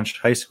with French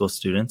high school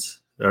students.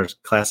 Our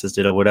classes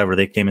did whatever.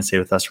 They came and stayed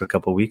with us for a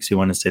couple of weeks. He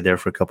wanted to stay there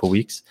for a couple of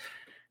weeks,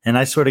 and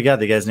I swear to God,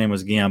 the guy's name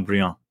was Guillaume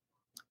Briand.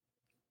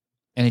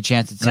 Any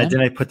chance it's him? I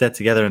didn't put that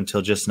together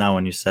until just now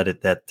when you said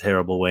it that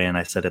terrible way, and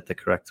I said it the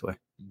correct way.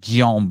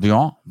 Guillaume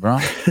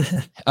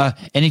Briand.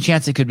 Any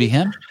chance it could be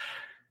him?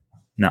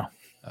 No.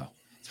 Oh,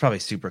 it's probably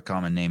a super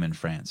common name in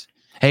France.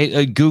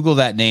 Hey, Google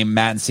that name,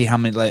 Matt, and see how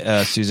many,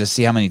 Souza,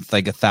 see how many,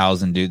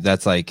 1,000, dude.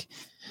 That's like,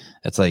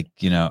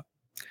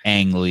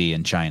 Ang Lee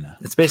in China.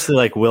 It's basically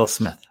like Will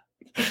Smith.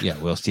 Yeah,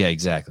 yeah,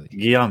 exactly.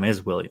 Guillaume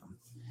is William.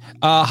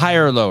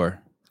 Higher or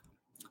lower?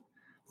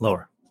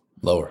 Lower.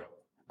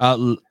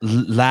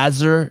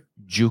 Lazar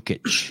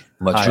Jukic.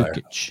 Much higher.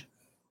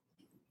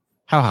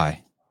 How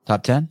high?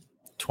 Top 10?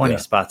 20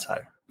 spots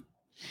higher.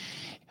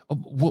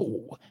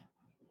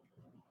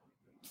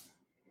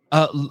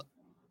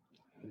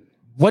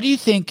 What do you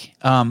think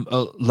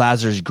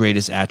Lazar's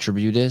greatest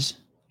attribute is?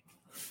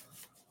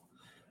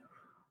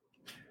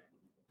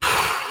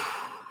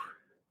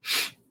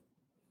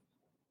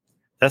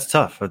 That's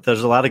tough. But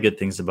there's a lot of good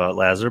things about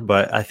Lazar,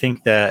 but I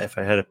think that if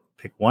I had to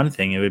pick one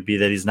thing, it would be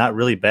that he's not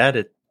really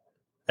bad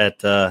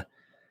at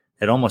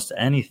almost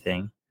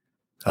anything.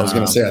 I was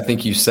going to say, I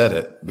think you said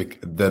it.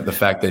 The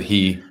fact that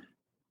he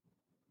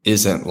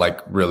isn't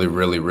like really,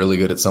 really, really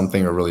good at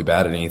something or really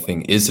bad at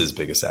anything is his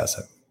biggest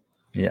asset.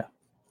 Yeah.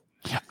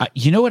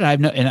 You know what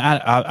I've known, and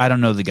I don't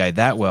know the guy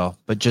that well,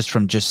 but just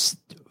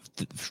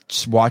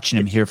watching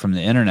him here from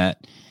the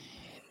internet,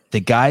 the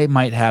guy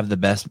might have the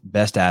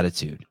best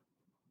attitude.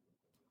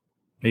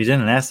 You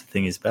didn't ask the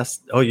thing he's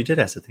best. Oh, you did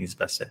ask the thing he's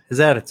best at. His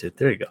attitude.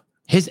 There you go.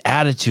 His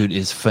attitude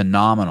is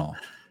phenomenal.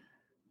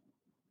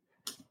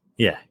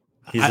 Yeah.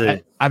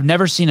 I've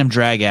never seen him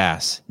drag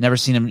ass. Never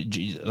seen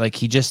him like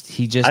he just.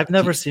 I've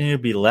never seen you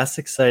be less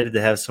excited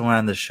to have someone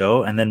on the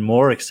show, and then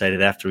more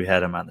excited after we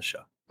had him on the show.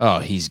 Oh,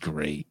 he's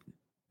great.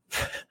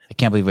 I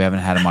can't believe we haven't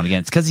had him on again.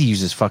 It's because he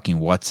uses fucking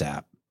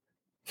WhatsApp.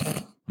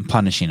 I'm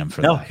punishing him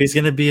for that. No, he's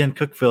going to be in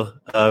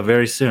Cookeville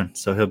very soon,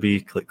 so he'll be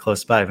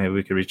close by. Maybe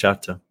we could reach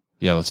out to him.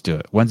 Yeah, let's do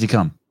it. When's he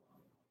come?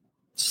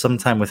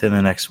 Sometime within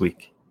the next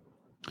week.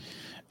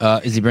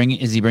 Is he bringing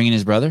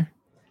his brother?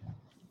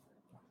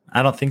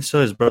 I don't think so.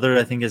 His brother,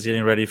 I think, is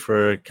getting ready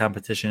for a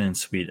competition in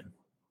Sweden.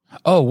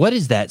 Oh, what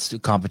is that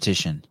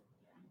competition?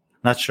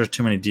 Not sure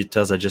too many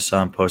details. I just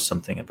saw him post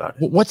something about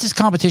it. What's this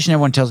competition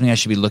everyone tells me I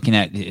should be looking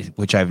at,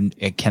 which I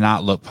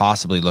cannot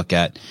possibly look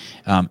at?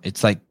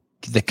 It's like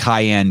the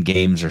Cayenne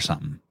Games or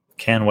something.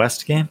 Can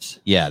West Games?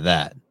 Yeah,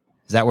 that.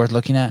 Is that worth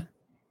looking at?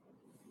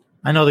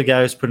 I know the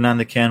guy who's putting on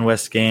the Can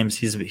West Games.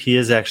 He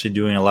is actually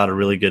doing a lot of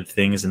really good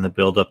things in the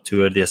build up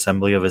to it, the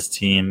assembly of his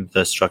team,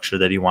 the structure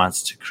that he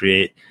wants to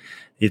create.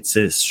 It's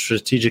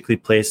strategically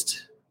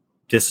placed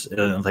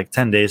like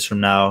 10 days from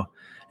now,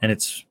 and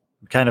it's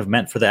kind of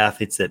meant for the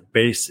athletes that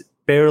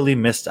barely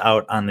missed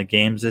out on the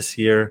games this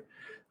year.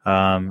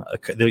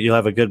 You'll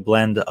have a good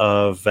blend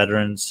of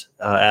veterans,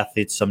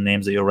 athletes, some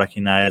names that you'll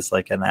recognize,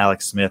 like an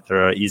Alex Smith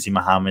or a Easy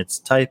Muhammad's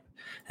type,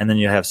 and then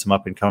you have some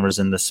up and comers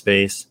in the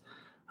space.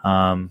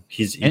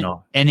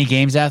 Any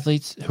games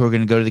athletes who are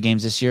going to go to the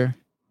games this year?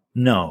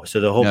 No. So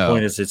the whole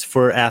point is it's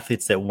for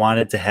athletes that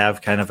wanted to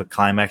have kind of a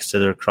climax to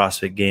their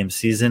CrossFit Games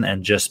season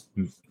and just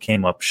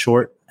came up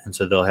short. And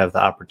so they'll have the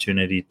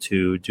opportunity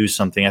to do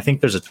something. I think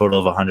there's a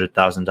total of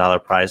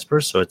 $100,000 prize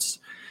purse. So it's,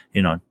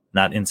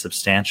 not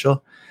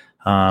insubstantial.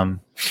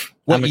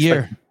 What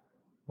year?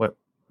 What?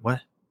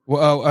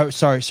 Well,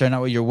 sorry. Not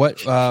what year.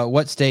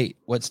 What state?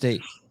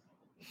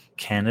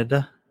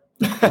 Canada.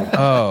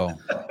 Oh,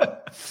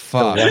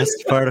 fuck. The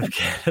west part of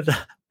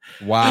Canada.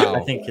 Wow. I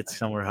think it's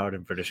somewhere out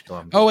in British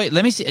Columbia. Oh, wait.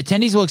 Let me see.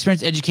 Attendees will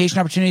experience education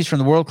opportunities from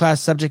the world-class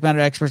subject matter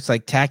experts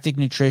like Tactic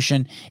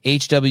Nutrition,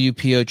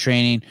 HWPO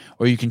training,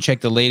 or you can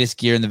check the latest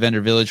gear in the vendor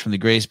village from the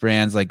greatest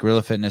brands like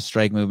Gorilla Fitness,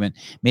 Strike Movement.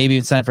 Maybe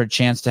even sign up for a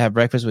chance to have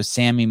breakfast with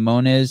Sammy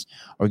Moniz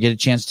or get a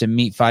chance to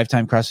meet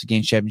 5-time CrossFit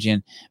Games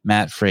champion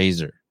Matt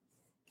Fraser.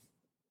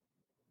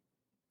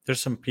 There's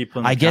some people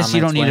in the I guess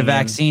you don't need a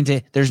comments weighing in. vaccine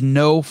to. There's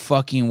no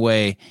fucking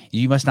way.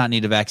 You must not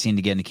need a vaccine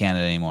to get into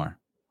Canada anymore.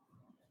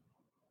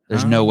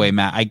 There's no way,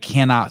 Matt. I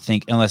cannot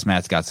think, unless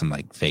Matt's got some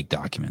like fake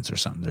documents or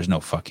something. There's no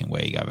fucking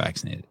way he got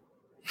vaccinated.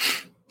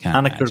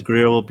 Hanukkah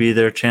Greer will be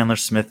there. Chandler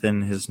Smith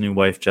and his new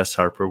wife Jess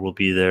Harper will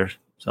be there.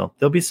 So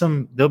there'll be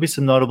some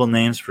notable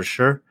names for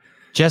sure.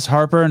 Jess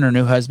Harper and her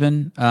new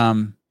husband,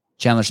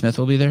 Chandler Smith,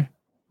 will be there.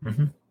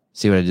 Mm-hmm.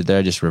 See what I did there?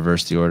 I just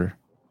reversed the order.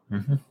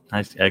 Mm-hmm.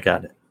 I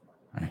got it.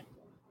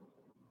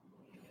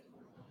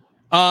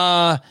 All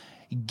right.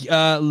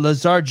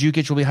 Lazar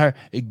Jukic will be higher.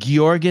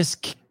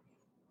 Yorgos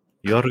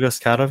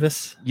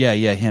Karavis? Yeah,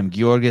 him.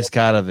 Yorgos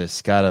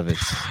Karavis.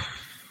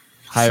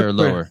 Higher or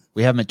lower?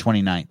 We have him at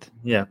 29th.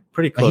 Yeah,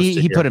 pretty close.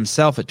 He put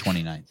himself at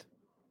 29th.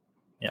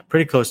 Yeah,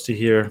 pretty close to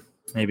here.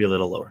 Maybe a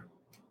little lower.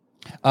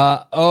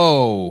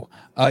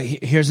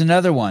 Here's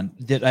another one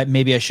that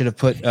maybe I should have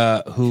put.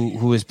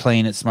 Who is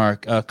playing at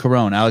Smart?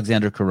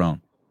 Alexander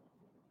Caron.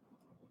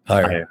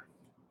 Higher.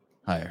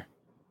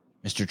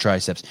 Mr.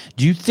 Triceps.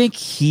 Do you think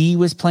he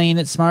was playing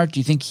at Smart? Do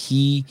you think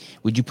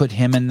would you put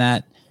him in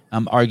that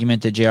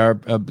argument that JR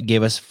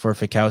gave us for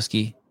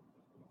Fikowski?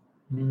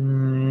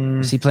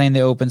 Is he playing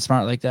the open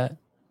Smart like that?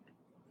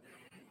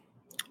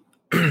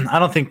 I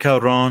don't think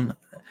Caron,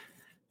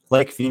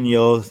 like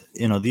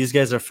Vigneault, these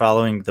guys are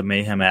following the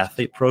Mayhem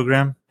Athlete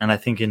program. And I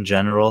think in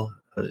general,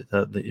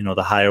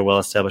 the higher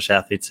well-established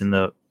athletes in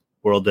the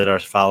world that are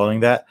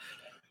following that,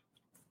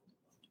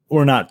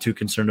 we're not too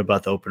concerned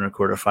about the open or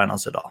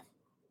quarterfinals at all.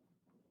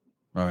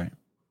 All right.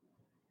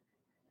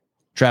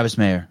 Travis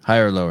Mayer,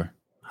 higher or lower?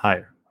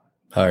 Higher.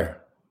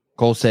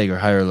 Cole Sager,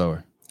 higher or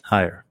lower?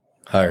 Higher.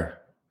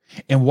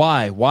 And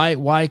why?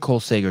 Why Cole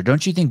Sager?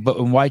 Don't you think?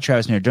 And why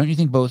Travis Mayer? Don't you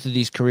think both of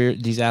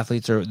these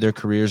athletes their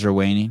careers are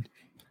waning?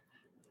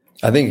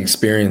 I think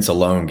experience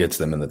alone gets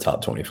them in the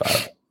top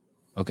 25.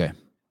 Okay.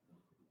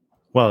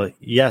 Well,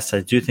 yes,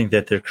 I do think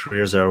that their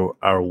careers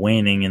are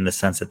waning in the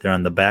sense that they're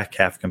on the back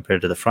half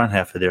compared to the front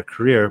half of their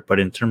career. But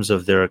in terms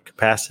of their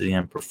capacity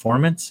and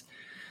performance,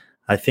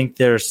 I think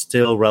they're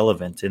still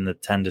relevant in the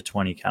 10 to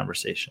 20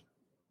 conversation.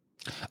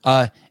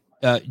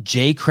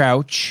 Jay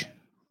Crouch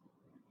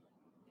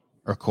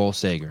or Cole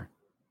Sager?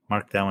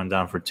 Mark that one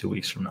down for 2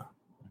 weeks from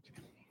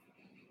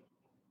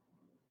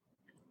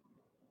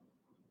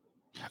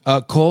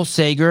now. Cole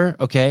Sager,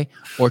 okay,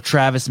 or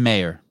Travis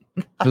Mayer?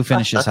 Who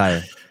finishes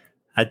higher?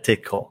 I'd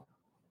take Cole.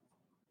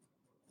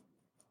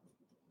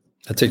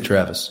 I'd take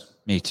Travis.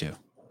 Me too.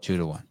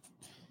 2-1.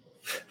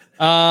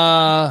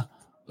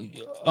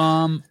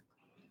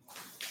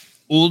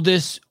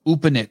 Uldis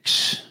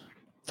Upanix,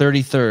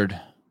 33rd.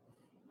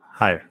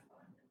 Higher.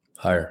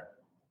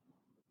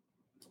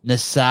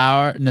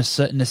 Nasser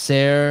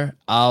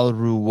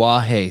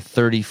Al-Ruwahe,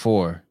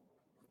 34.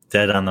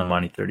 Dead on the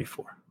money,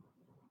 34.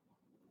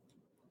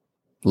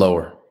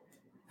 Lower.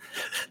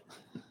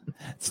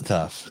 It's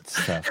tough.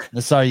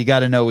 Nasser, you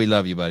got to know we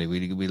love you, buddy.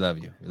 We love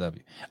you.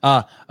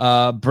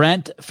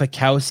 Brent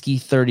Fikowski,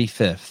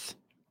 35th.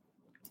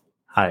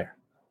 Higher.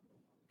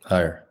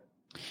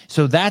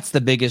 So that's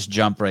the biggest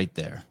jump right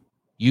there.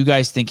 You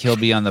guys think he'll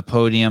be on the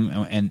podium,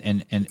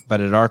 and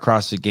but at our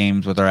CrossFit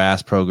Games with our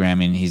ass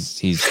programming, he's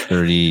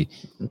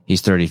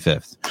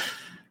 35th.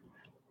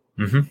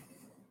 Mm-hmm.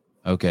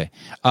 Okay.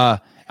 I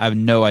have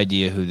no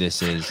idea who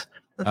this is.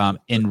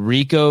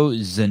 Enrico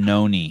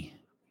Zanoni.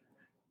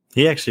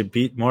 He actually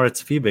beat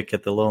Moritz Fiebig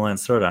at the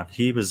Lowlands Throwdown.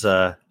 He was.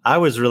 I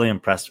was really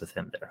impressed with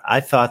him there. I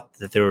thought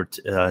that there were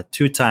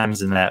 2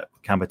 times in that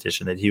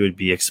competition that he would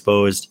be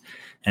exposed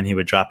and he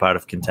would drop out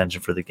of contention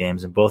for the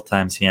games. And both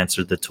times he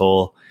answered the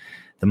toll.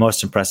 The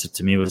most impressive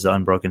to me was the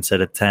unbroken set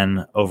of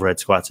 10 overhead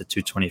squats at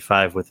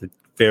 225 with a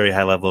very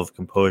high level of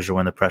composure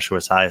when the pressure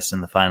was highest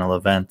in the final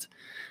event.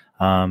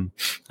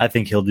 I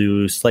think he'll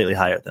do slightly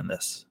higher than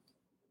this.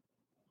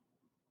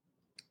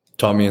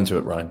 Talk me into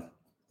it, Ryan.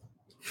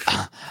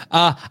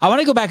 I want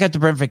to go back up to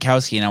Brent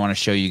Fikowski, and I want to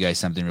show you guys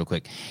something real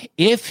quick.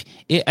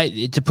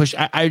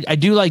 I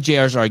do like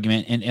JR's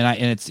argument, and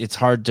it's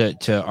hard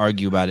to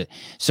argue about it.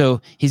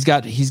 So he's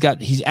had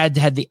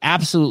the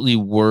absolutely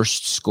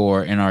worst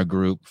score in our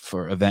group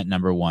for event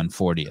number 1,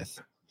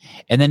 40th,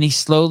 and then he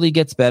slowly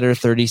gets better,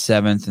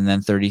 37th, and then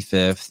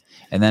 35th,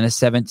 and then a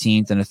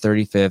 17th, and a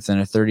 35th,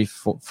 and a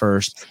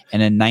 31st,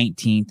 and a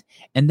 19th,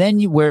 and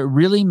then where it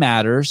really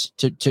matters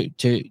to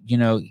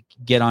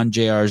get on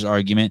JR's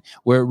argument,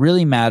 where it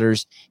really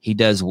matters, he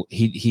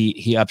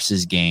ups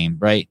his game,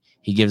 right?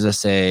 He gives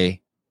us what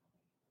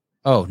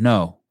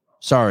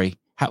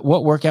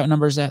workout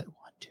number is that? 1,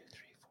 2, 3,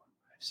 4, 5,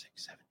 6,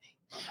 7, 8.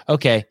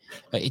 Okay.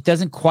 It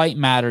doesn't quite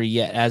matter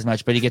yet as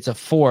much, but he gets a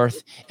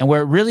 4th. And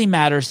where it really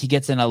matters, he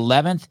gets an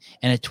 11th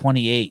and a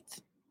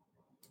 28th.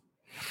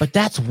 But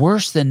that's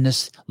worse than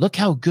this. Look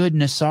how good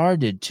Nassar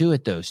did too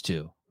at those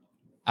 2.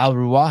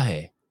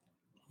 Al-Ruwahe.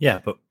 Yeah,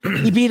 but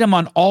he beat him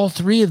on all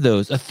 3 of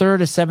those, a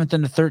 3rd, a 7th,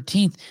 and a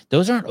 13th.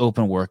 Those aren't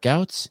open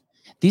workouts.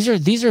 These are.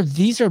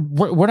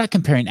 We're not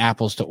comparing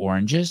apples to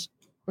oranges.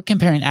 We're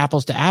comparing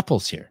apples to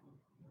apples here.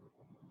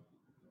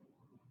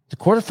 The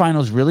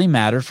quarterfinals really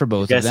matter for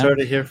both You of guys them. heard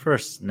it here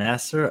first.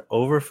 Nasser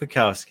over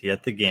Fikowski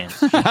at the games.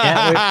 You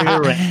can't wait for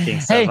your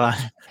rankings. Hey,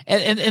 Stefan.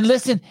 and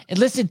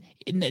listen,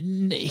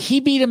 he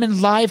beat him in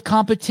live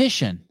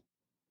competition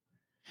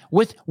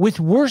with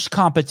worse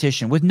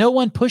competition, with no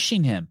one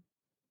pushing him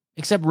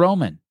except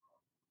Roman.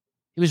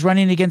 He was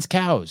running against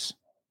cows.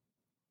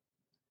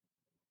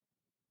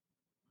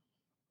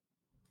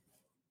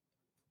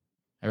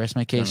 I rest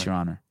my case, Your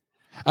Honor.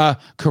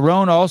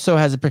 Corone also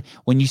has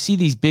when you see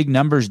these big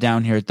numbers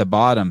down here at the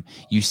bottom,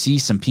 you see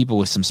some people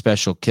with some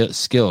special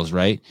skills,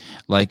 right?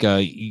 Like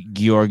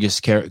Georgis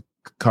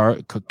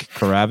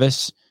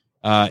Karavis.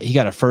 He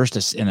got a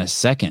first and a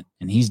second,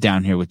 and he's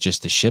down here with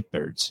just the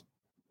shitbirds.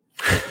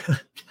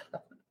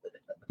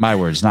 My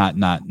words, not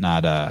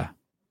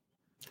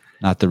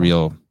the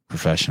real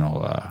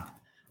professional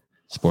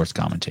sports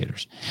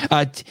commentators.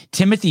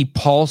 Timothy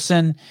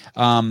Paulson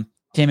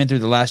came in through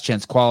the last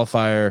chance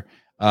qualifier,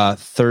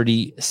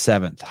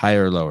 37th.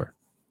 Higher or lower?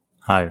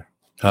 Higher.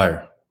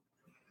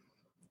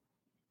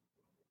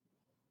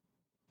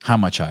 How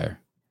much higher?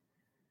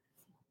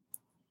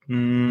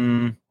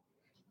 Not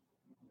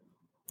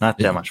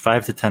that much.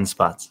 5 to 10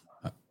 spots.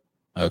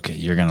 Okay,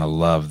 you're gonna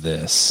love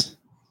this.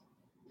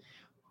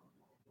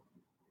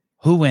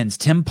 Who wins?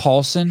 Tim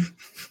Paulson?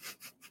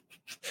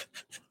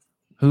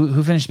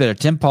 Who finished better?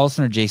 Tim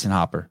Paulson or Jason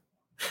Hopper?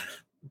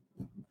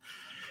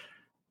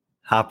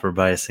 Hopper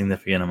by a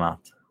significant amount.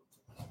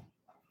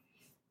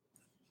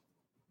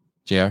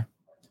 JR?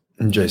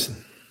 Jason.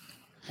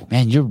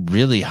 Man, you're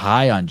really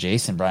high on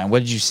Jason, Brian. What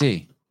did you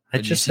see? I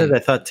just said I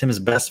thought Tim's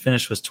best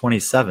finish was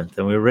 27th,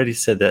 and we already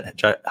said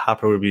that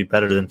Hopper would be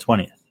better than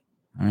 20th.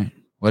 All right.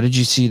 What did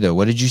you see, though?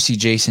 What did you see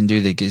Jason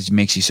do that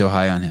makes you so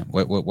high on him?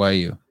 Why are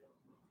you?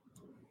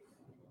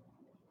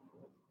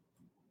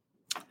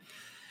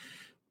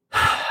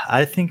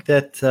 I think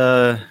that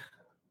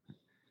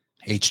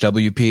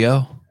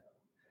HWPO?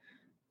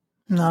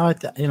 No,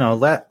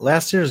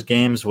 last year's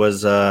games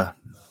was an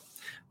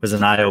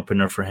eye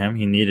opener for him.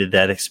 He needed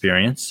that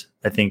experience.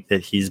 I think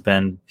that he's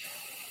been,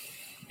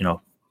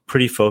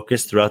 pretty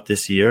focused throughout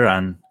this year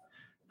on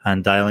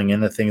dialing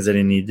in the things that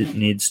he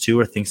needs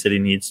to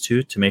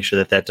make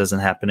sure that doesn't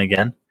happen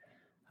again.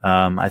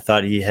 I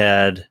thought he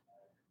had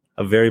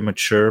a very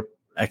mature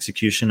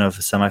execution of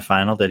a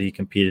semifinal that he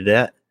competed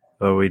at,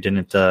 where we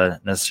didn't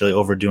necessarily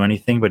overdo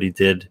anything, but he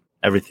did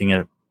everything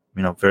at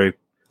very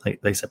like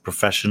I said,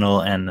 professional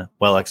and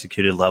well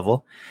executed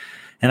level.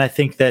 And I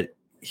think that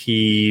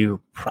he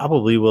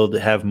probably will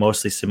have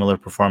mostly similar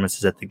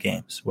performances at the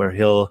games, where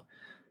he'll,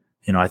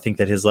 I think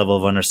that his level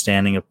of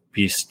understanding will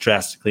be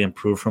drastically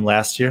improved from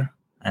last year,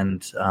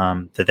 and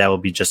that will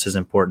be just as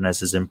important as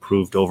his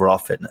improved overall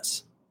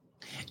fitness.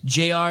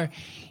 JR,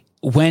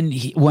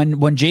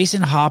 when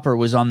Jason Hopper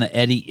was on the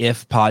Eddie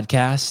If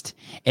podcast,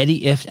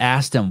 Eddie If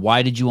asked him,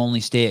 why did you only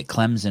stay at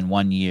Clemson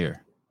 1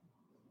 year?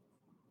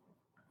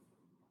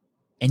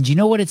 And you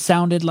know what it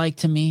sounded like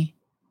to me?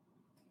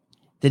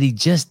 That he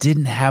just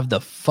didn't have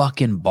the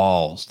fucking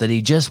balls, that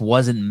he just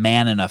wasn't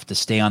man enough to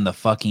stay on the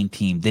fucking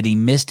team, that he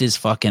missed his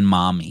fucking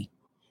mommy,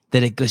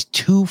 that it was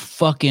too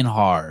fucking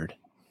hard.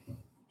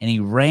 And he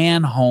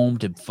ran home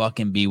to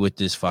fucking be with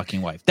his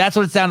fucking wife. That's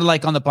what it sounded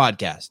like on the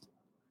podcast.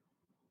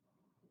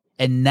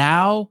 And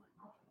now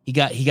he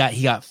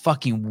got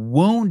fucking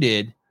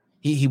wounded.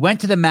 He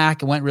went to the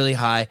MAC and went really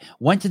high,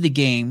 went to the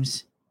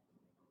games.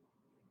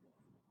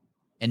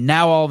 And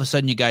now all of a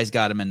sudden you guys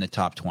got him in the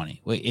top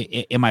 20.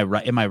 Wait, am I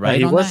right?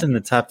 He was in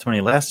the top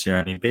 20 last year,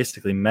 and he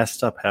basically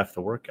messed up half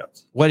the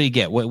workouts. What did he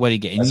get? What did he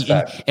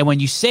get? And when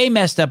you say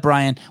messed up,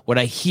 Brian, what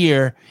I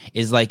hear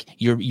is like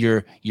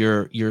you're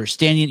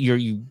standing,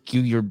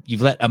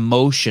 you've let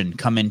emotion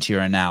come into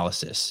your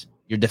analysis.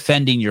 You're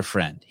defending your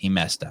friend. He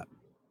messed up.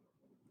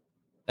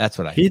 That's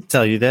what I hear. He'd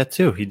tell you that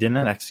too. He did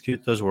not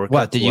execute those workouts.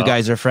 What? That you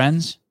guys are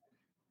friends?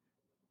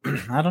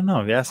 I don't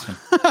know. You asked him.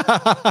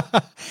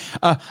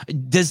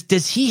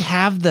 Does he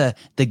have the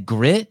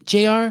grit,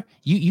 JR?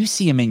 You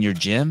see him in your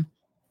gym.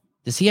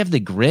 Does he have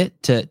the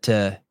grit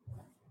to?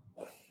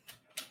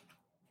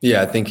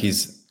 Yeah, I think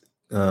he's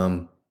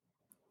a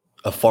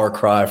far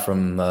cry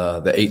from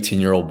the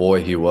 18-year-old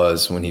boy he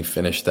was when he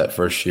finished that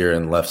first year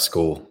and left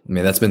school. I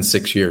mean, that's been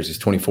 6 years. He's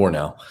 24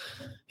 now.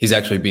 He's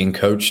actually being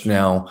coached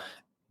now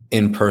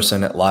in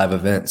person at live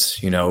events.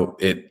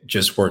 It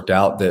just worked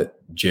out that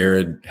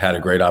Jared had a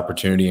great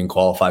opportunity and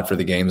qualified for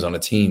the games on a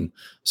team.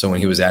 So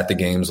when he was at the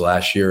games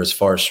last year, as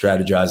far as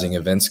strategizing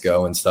events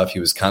go and stuff, he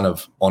was kind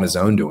of on his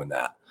own doing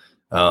that.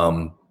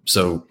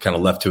 So kind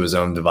of left to his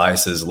own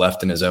devices,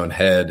 left in his own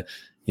head.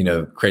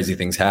 Crazy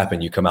things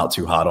happen. You come out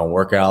too hot on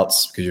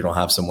workouts because you don't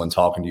have someone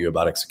talking to you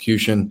about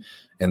execution.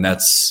 And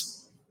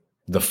that's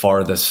the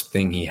furthest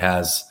thing he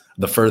has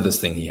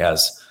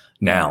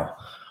now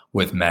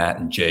with Matt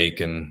and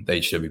Jake and the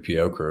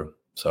HWPO crew.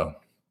 So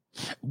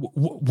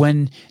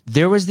when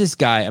there was this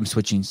guy, I'm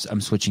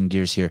switching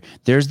gears here.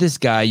 There's this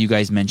guy you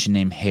guys mentioned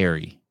named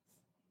Harry.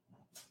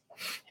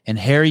 And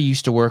Harry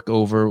used to work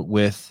over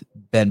with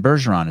Ben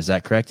Bergeron. Is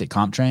that correct? At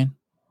CompTrain?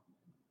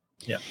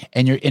 Yeah.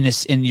 And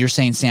you're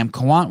saying Sam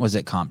Kawant was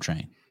at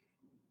CompTrain.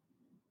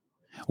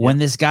 When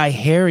this guy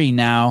Harry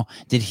now,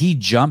 did he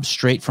jump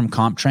straight from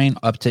comp train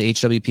up to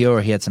HWPO,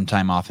 or he had some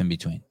time off in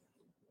between?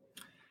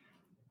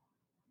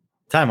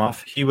 Time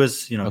off. He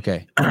was,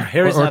 okay,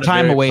 Harry's or not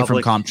time away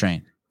public, from comp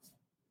train.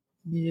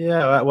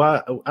 Yeah,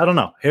 well, I don't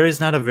know. Harry's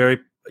not a very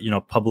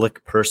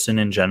public person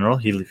in general.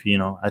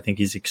 I think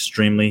he's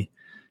extremely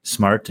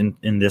smart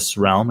in this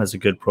realm as a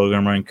good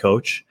programmer and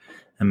coach,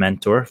 a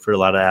mentor for a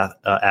lot of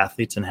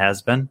athletes, and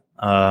has been.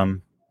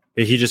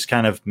 He just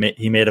kind of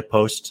made a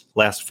post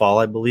last fall,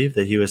 I believe,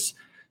 that he was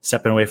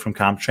stepping away from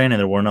comp train, and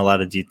there weren't a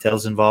lot of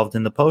details involved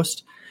in the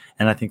post,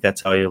 and I think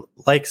that's how he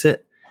likes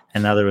it.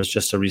 And now there was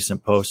just a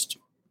recent post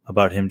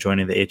about him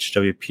joining the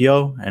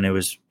HWPO, and it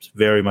was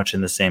very much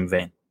in the same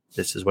vein.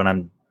 This is what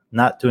I'm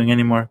not doing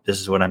anymore. This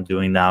is what I'm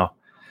doing now.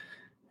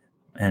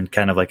 And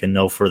kind of like a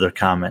no further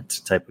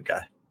comment type of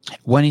guy.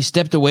 When he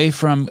stepped away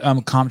from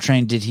comp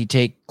train, did he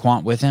take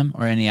Quant with him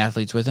or any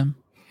athletes with him?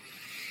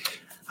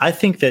 I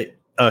think that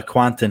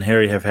Quant and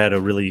Harry have had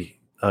a really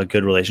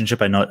good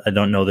relationship. I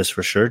don't know this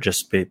for sure,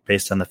 just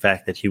based on the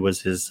fact that he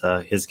was his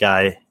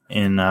guy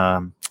in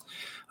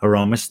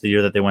Aromas the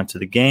year that they went to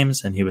the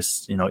games. And he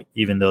was,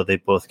 even though they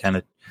both kind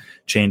of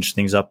changed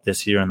things up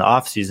this year in the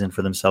off season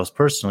for themselves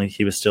personally,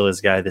 he was still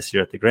his guy this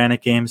year at the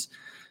Granite Games.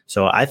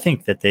 So I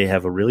think that they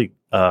have a really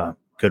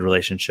good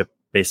relationship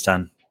based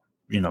on,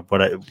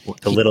 the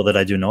little that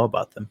I do know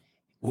about them.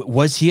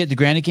 Was he at the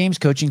Granite Games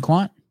coaching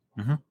Quant?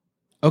 Mm-hmm.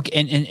 Okay.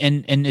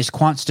 And is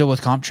Quant still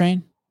with comp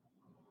train?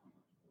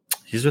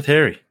 He's with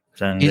Harry.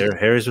 And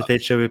Harry's with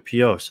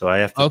HWPO. So I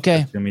have to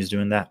assume he's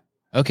doing that.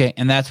 Okay,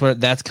 and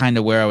that's kind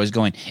of where I was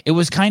going. It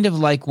was kind of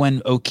like when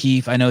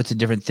O'Keefe, I know it's a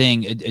different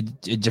thing, a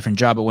different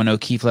job, but when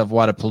O'Keefe left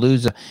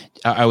Wadapalooza,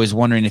 I was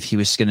wondering if he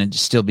was going to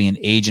still be an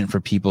agent for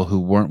people who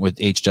weren't with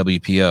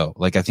HWPO.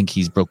 Like, I think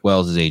he's Brooke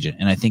Wells' agent,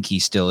 and I think he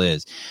still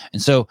is.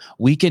 And so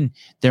we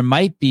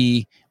might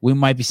be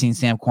seeing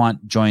Sam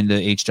Quant join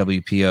the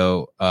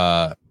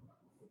HWPO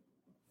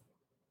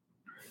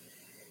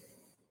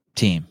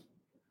team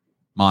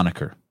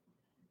moniker.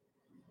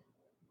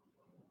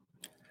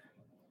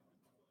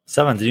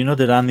 Seven, did you know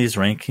that on these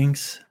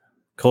rankings,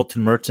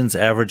 Colton Merton's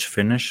average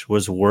finish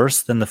was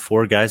worse than the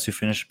 4 guys who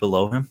finished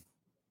below him?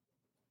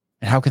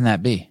 And how can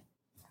that be?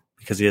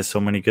 Because he has so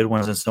many good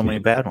ones and so many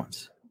bad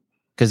ones.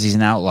 Because he's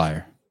an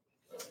outlier.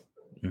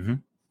 Mm-hmm.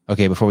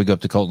 Okay, before we go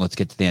up to Colton, let's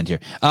get to the end here.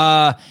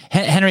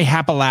 Henry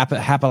Hapalanen.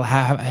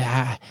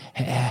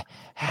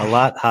 A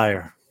lot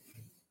higher.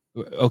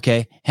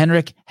 Okay,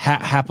 Henrik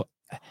Hapalanen.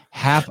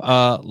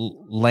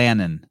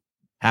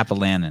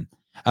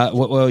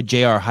 What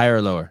JR, higher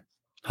or lower?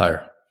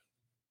 Higher.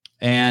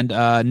 And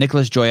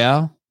Nicholas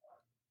Joyal?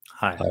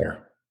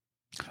 Higher.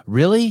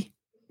 Really?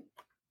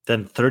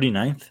 Then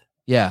 39th?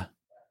 Yeah.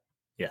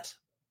 Yes.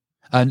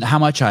 How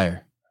much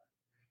higher?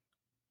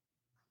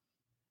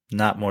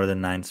 Not more than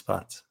 9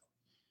 spots.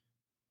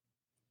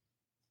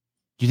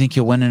 Do you think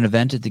he'll win an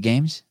event at the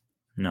games?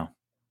 No.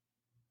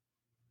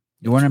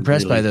 You weren't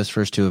impressed by those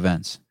first 2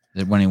 events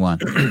when he won?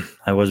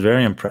 I was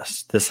very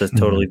impressed. This is a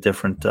totally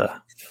different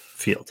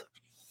field.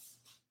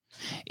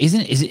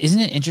 Isn't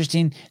it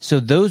interesting? So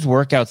those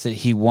workouts that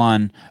he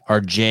won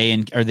are J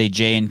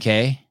and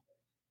K?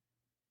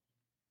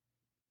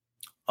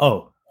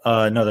 Oh,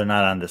 no, they're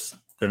not on this.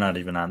 They're not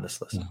even on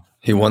this list.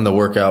 He won the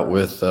workout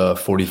with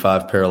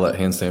 45 parallel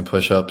handstand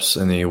push-ups,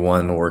 and then he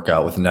won the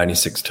workout with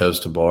 96 toes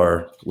to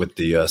bar with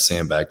the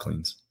sandbag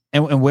cleans.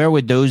 And where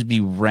would those be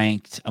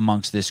ranked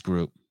amongst this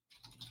group?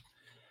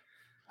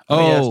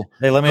 Let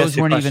me those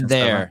weren't even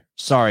there.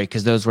 Sorry,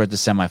 because those were at the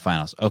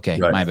semifinals. Okay,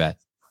 right. My bad.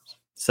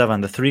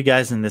 7, the 3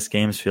 guys in this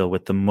games field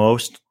with the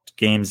most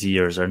games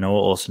years are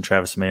Noah Olson,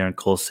 Travis Mayer, and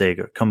Cole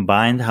Sager.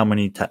 Combined, how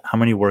many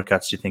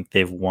workouts do you think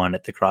they've won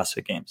at the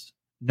CrossFit Games?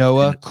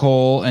 Noah,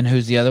 Cole, and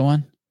who's the other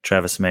one?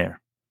 Travis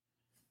Mayer.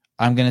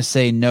 I'm going to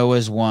say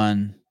Noah's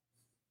won.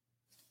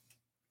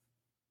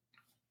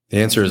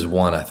 The answer is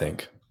 1, I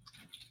think.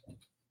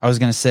 I was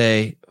going to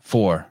say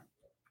 4.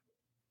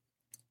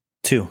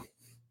 2.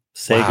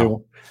 Sager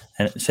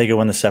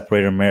won the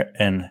separator,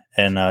 and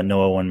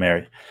Noah won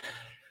Mary.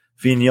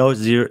 Vigneault,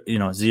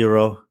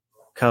 0.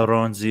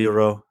 Calderon,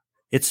 0.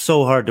 It's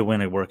so hard to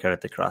win a workout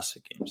at the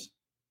CrossFit Games.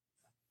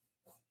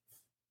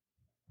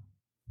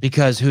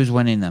 Because who's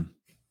winning them?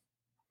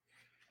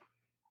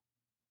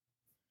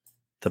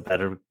 The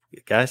better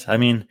guys. I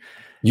mean,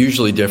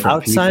 usually different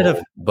outside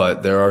people,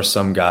 but there are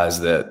some guys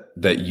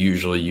that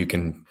usually you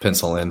can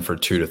pencil in for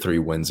 2 to 3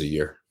 wins a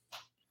year.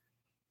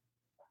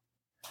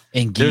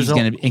 And Guy's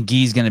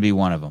going to be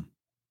one of them.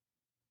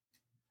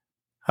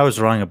 I was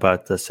wrong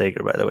about the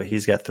Sager, by the way.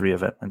 He's got 3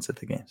 event wins at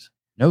the games.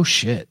 No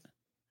shit.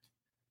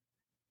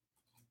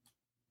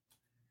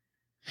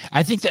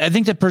 I think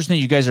the person that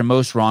you guys are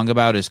most wrong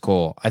about is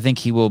Cole. I think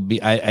he will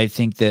be. I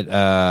think that.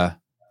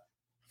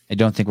 I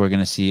don't think we're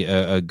going to see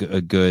a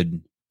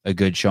good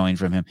showing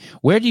from him.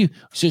 Where do you?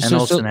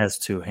 Olsen has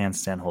 2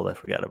 handstand hold. I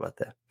forgot about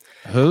that.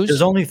 Who's?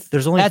 There's only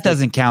that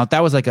doesn't count.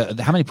 That was like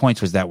how many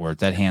points was that worth?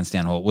 That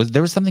handstand hold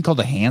there was something called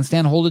a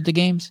handstand hold at the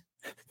games.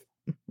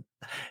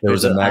 There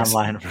was a Max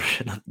online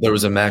version. There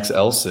was a Max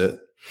L sit.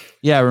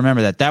 Yeah, I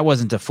remember that. That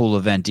wasn't a full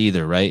event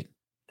either, right?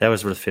 That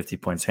was worth 50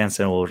 points.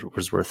 Handstand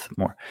was worth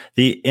more.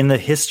 In the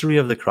history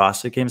of the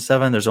CrossFit Game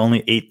 7, there's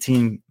only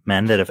 18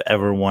 men that have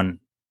ever won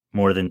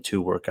more than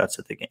 2 workouts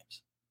at the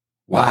games.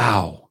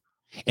 Wow.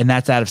 And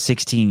that's out of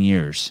 16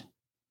 years.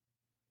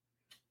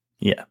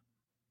 Yeah.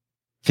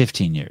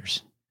 15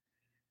 years.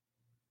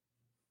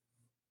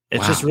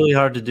 It's just really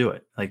hard to do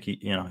it. Like,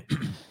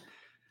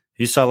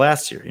 you saw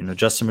last year,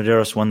 Justin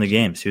Medeiros won the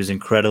games. He was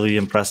incredibly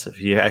impressive.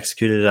 He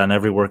executed on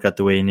every workout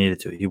the way he needed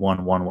to. He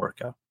won 1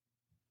 workout.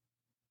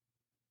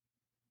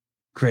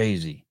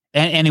 Crazy.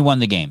 And he won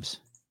the games.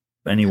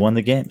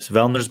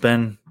 Vellner's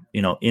been,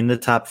 in the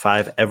top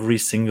 5 every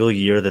single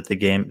year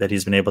that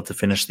he's been able to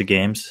finish the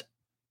games.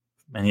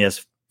 And he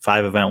has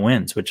 5 event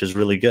wins, which is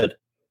really good.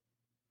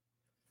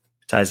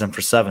 Ties him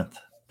for 7th.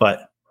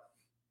 But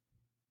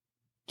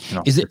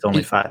it's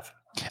only 5.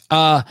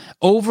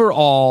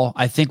 Overall,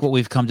 I think what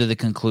we've come to the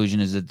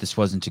conclusion is that this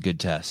wasn't a good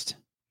test.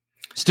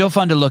 Still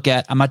fun to look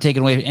at. I'm not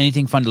taking away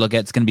anything fun to look at.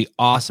 It's going to be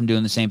awesome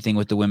doing the same thing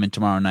with the women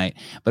tomorrow night.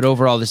 But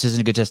overall, this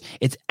isn't a good test.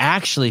 It's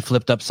actually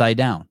flipped upside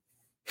down.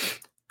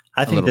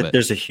 I think that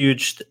there's a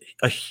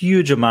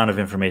huge amount of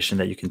information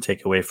that you can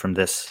take away from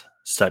this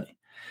study.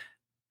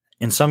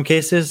 In some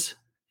cases,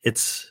 it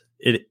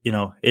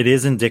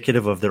is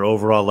indicative of their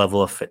overall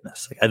level of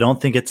fitness. Like, I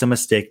don't think it's a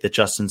mistake that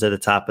Justin's at the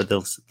top of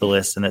the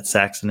list and that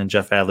Saxon and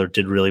Jeff Adler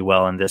did really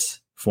well in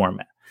this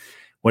format.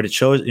 What it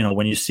shows,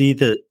 when you see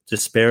the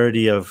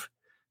disparity of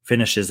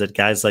finishes that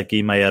guys like Guy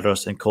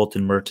Maieros and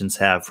Colton Mertens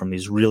have, from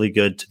these really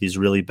good to these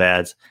really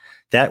bads,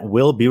 that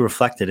will be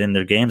reflected in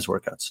their games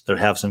workouts. They'll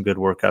have some good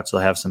workouts.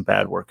 They'll have some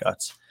bad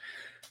workouts.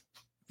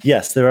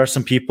 Yes, there are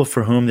some people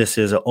for whom this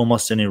is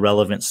almost an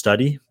irrelevant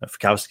study,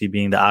 Fikowski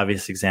being the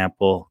obvious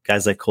example.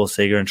 Guys like Cole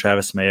Sager and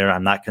Travis Mayer,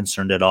 I'm not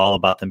concerned at all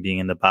about them being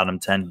in the bottom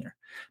 10 here.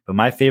 But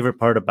my favorite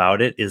part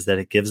about it is that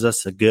it gives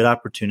us a good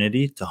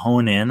opportunity to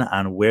hone in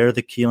on where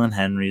the Keelan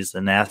Henrys, the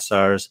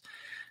Nassars,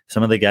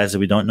 some of the guys that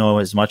we don't know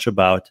as much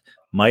about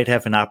might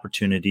have an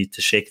opportunity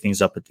to shake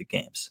things up at the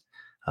games.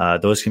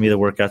 Those can be the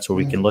workouts where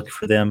we can look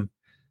for them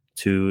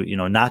to,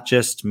 not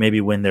just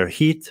maybe win their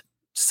heat,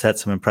 set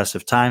some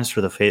impressive times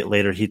for the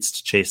later heats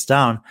to chase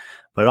down,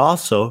 but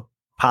also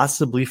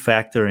possibly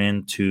factor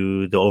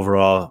into the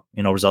overall,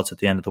 results at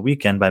the end of the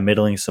weekend by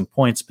middling some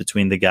points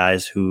between the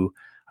guys who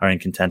are in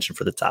contention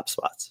for the top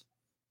spots.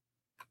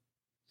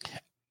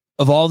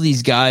 Of all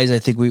these guys, I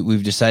think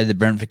we've decided that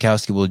Brent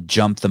Fikowski will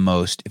jump the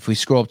most. If we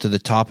scroll up to the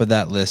top of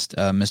that list,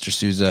 Mr.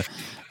 Souza,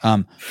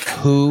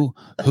 who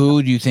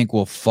do you think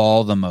will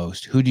fall the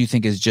most? Who do you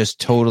think is just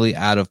totally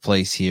out of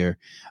place here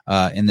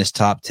in this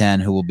top 10?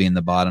 Who will be in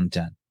the bottom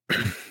 10?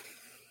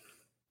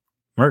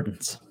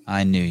 Mertens.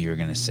 I knew you were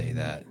going to say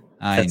that.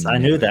 I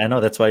knew that. I know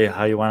that's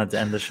how you wanted to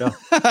end the show on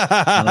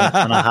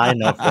a high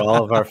note for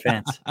all of our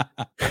fans.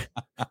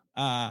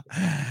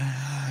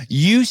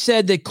 You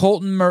said that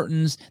Colton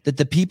Mertens, that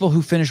the people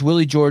who finished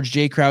Willie George,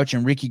 Jay Crouch,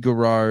 and Ricky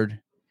Garrard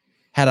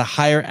had a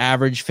higher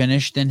average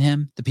finish than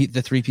him,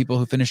 the 3 people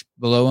who finished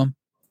below him?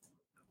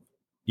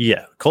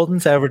 Yeah.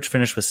 Colton's average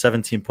finish was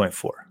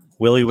 17.4.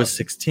 Willie was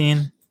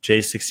 16, Jay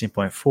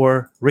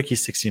 16.4, Ricky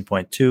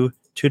 16.2,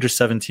 Tudor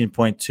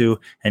 17.2,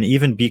 and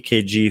even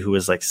BKG, who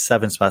was like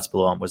 7 spots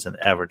below him, was an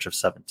average of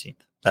 17th.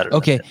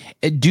 Okay.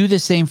 Do the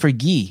same for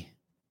Guy.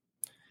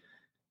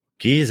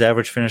 Guy's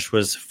average finish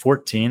was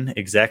 14,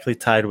 exactly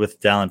tied with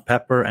Dallin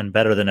Pepper and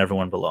better than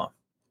everyone below him.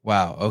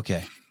 Wow.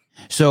 Okay.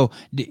 So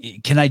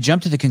can I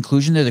jump to the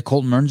conclusion there that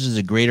Colton Mertens is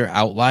a greater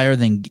outlier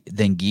than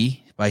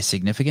Guy by a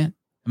significant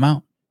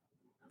amount?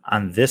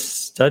 On this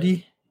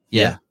study?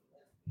 Yeah.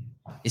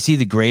 Is he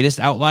the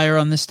greatest outlier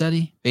on this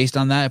study based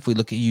on that? If we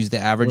use the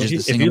average as the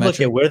single metric? If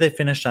you look at where they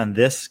finished on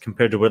this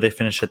compared to where they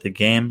finished at the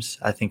games,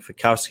 I think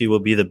Fikowski will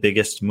be the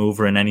biggest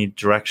mover in any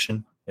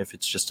direction if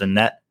it's just a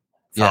net.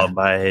 Followed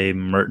by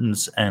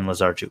Mertens and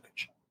Lazar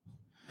Jukic.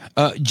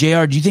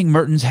 JR, do you think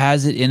Mertens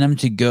has it in him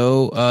to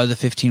go the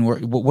 15?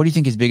 What do you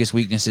think his biggest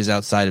weakness is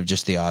outside of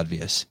just the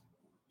obvious?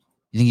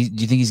 Do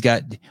you think he's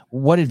got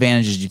what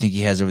advantages do you think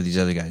he has over these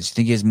other guys? Do you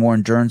think he has more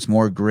endurance,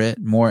 more grit,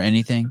 more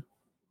anything?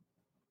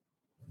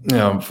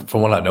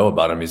 From what I know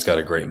about him, he's got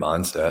a great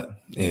mindset,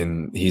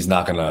 and he's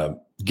not going to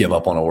give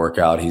up on a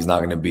workout. He's not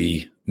going to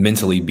be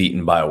mentally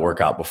beaten by a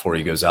workout before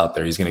he goes out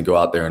there. He's going to go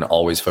out there and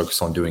always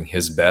focus on doing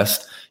his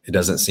best. It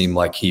doesn't seem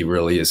like he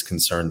really is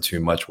concerned too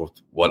much with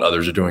what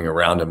others are doing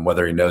around him,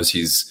 whether he knows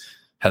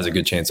has a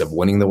good chance of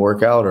winning the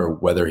workout or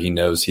whether he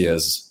knows he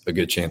has a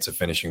good chance of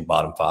finishing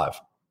bottom 5.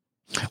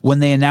 When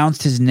they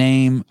announced his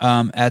name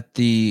at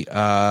the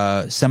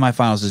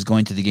semifinals as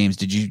going to the games,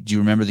 do you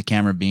remember the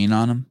camera being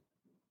on him?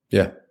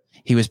 Yeah.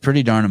 He was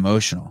pretty darn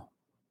emotional.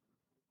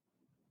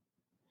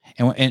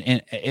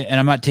 And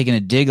I'm not taking a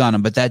dig on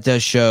him, but that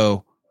does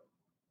show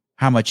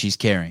how much he's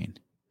carrying,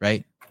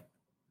 right?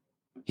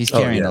 He's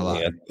carrying a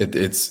lot. Man.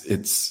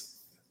 It's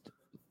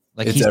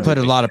like he's put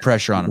a lot of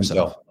pressure on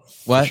himself.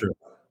 What? Sure.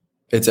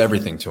 It's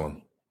everything to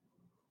him.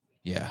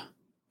 Yeah.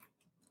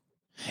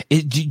 Do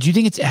you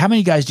think how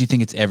many guys do you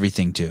think it's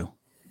everything to?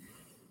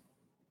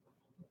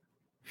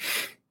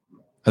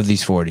 Of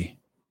these 40?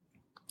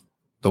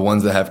 The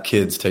ones that have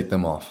kids, take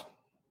them off.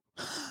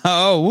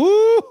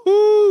 Oh,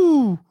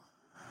 woo-hoo.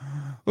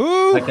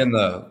 Ooh. Like in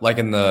the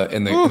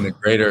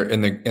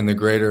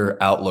greater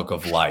outlook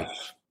of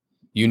life.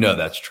 You know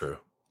that's true.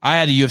 I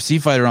had a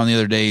UFC fighter on the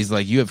other day. He's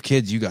like, "You have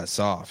kids, you got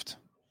soft.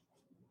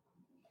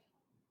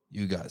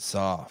 You got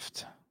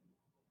soft."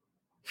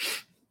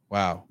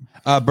 Wow.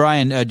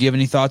 Brian, do you have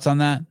any thoughts on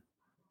that?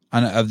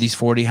 Of these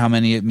 40, how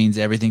many it means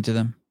everything to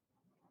them?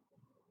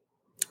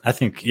 I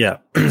think,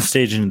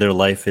 stage in their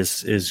life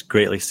is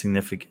greatly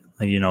significant.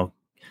 You know,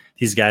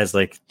 these guys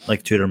like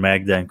Tudor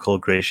Magda and Cole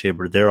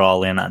Grayshaber, they're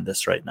all in on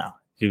this right now.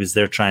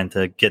 They're trying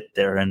to get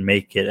there and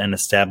make it and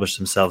establish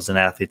themselves in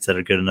athletes that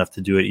are good enough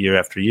to do it year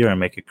after year and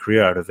make a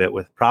career out of it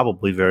with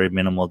probably very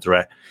minimal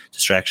direct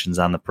distractions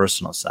on the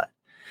personal side.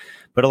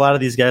 But a lot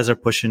of these guys are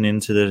pushing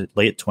into the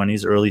late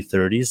 20s, early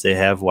 30s. They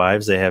have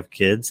wives, they have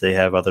kids, they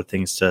have other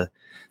things to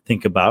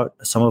think about.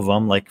 Some of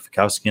them, like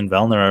Fikowski and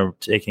Vellner, are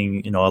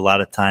taking a lot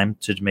of time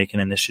to make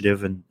an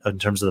initiative in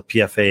terms of the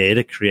PFAA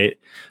to create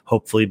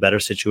hopefully better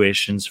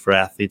situations for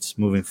athletes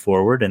moving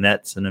forward, and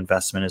that's an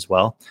investment as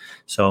well.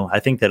 So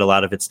I think that a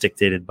lot of it's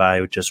dictated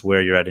by just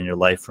where you're at in your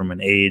life from an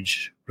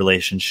age,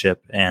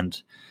 relationship,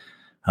 and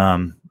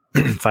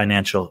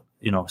financial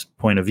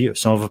point of view.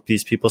 Some of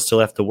these people still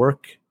have to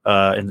work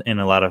in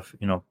a lot of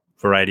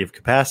variety of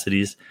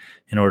capacities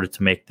in order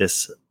to make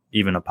this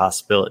even a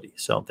possibility.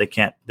 So they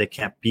can't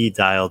be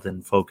dialed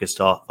and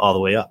focused all the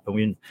way up.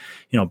 And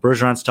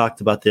Bergeron's talked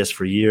about this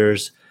for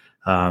years.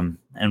 And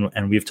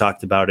we've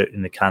talked about it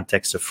in the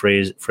context of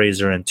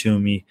Fraser and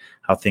Toomey,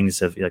 how things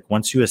have, like,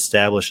 once you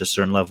establish a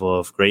certain level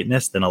of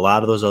greatness, then a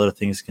lot of those other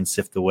things can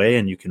sift away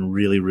and you can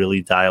really,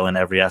 really dial in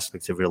every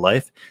aspect of your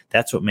life.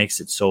 That's what makes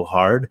it so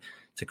hard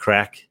to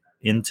crack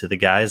into the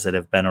guys that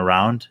have been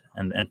around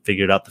and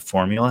figured out the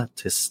formula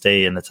to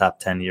stay in the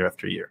top 10 year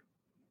after year.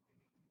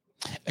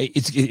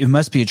 It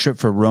must be a trip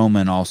for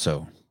Roman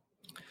also.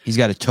 He's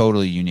got a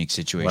totally unique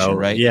situation,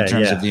 right? Yeah, in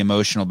terms of the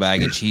emotional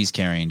baggage he's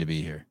carrying to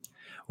be here.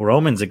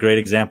 Roman's a great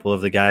example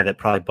of the guy that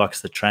probably bucks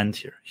the trend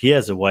here. He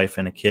has a wife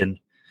and a kid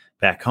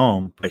back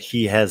home, but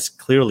he has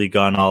clearly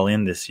gone all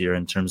in this year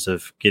in terms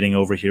of getting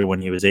over here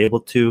when he was able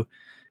to,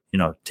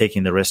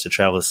 taking the risk to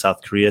travel to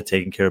South Korea,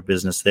 taking care of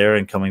business there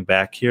and coming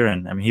back here.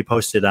 And I mean, he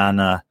posted on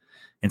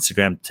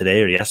Instagram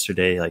today or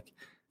yesterday, like,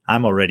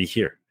 I'm already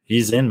here.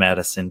 He's in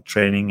Madison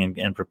training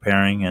and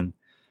preparing. And,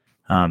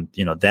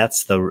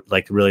 that's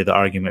really the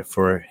argument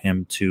for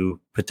him to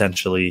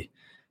potentially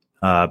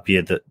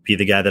be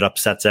the guy that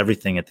upsets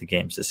everything at the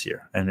games this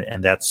year.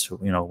 And that's,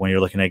 when you're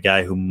looking at a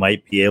guy who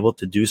might be able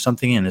to do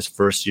something in his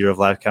first year of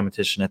live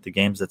competition at the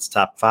games, that's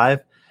top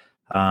 5,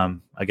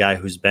 a guy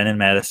who's been in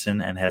Madison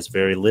and has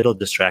very little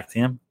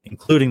distracting him,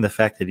 including the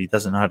fact that he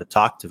doesn't know how to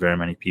talk to very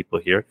many people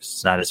here because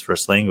it's not his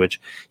first language.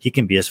 He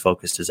can be as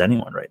focused as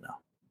anyone right now.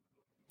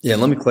 Yeah,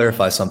 let me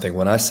clarify something.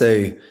 When I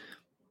say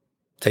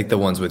take the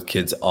ones with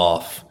kids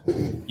off,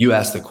 you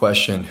ask the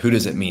question, who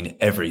does it mean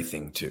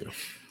everything to?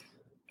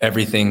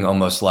 Everything,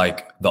 almost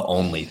like the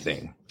only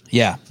thing.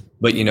 Yeah.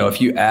 But, if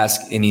you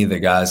ask any of the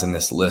guys in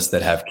this list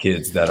that have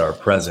kids that are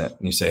present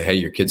and you say, hey,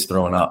 your kid's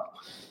throwing up.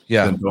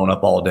 Yeah. Been throwing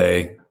up all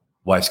day.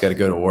 Wife's got to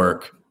go to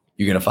work.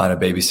 You're going to find a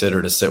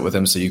babysitter to sit with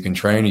him so you can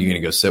train, or you're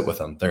going to go sit with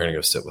them. They're going to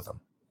go sit with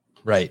them.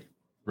 Right.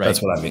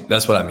 That's what I mean.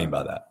 That's what I mean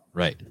by that.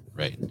 Right.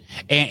 But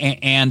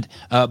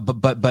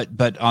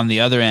on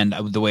the other end,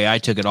 the way I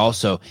took it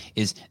also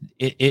is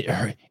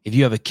if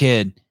you have a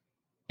kid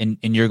and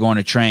you're going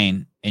to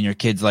train and your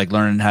kid's like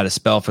learning how to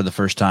spell for the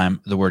first time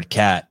the word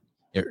cat,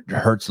 it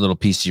hurts a little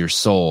piece of your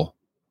soul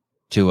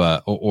to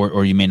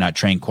or you may not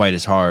train quite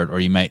as hard, or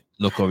you might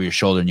look over your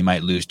shoulder and you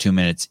might lose 2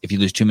 minutes. If you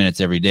lose 2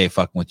 minutes every day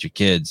fucking with your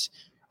kids,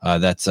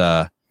 that's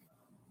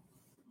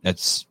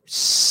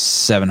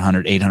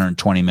 700,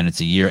 820 minutes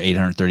a year,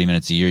 830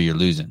 minutes a year you're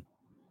losing.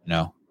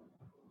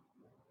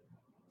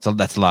 So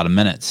that's a lot of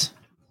minutes.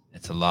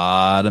 It's a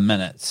lot of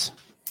minutes.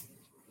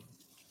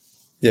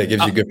 Yeah, it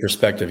gives you good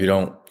perspective. You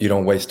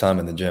don't waste time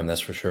in the gym,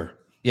 that's for sure.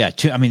 Yeah,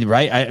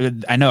 right?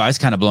 I know I was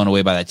kind of blown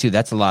away by that too.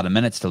 That's a lot of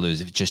minutes to lose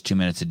if it's just 2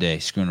 minutes a day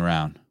screwing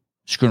around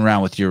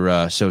with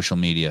your social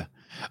media.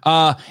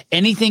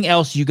 Anything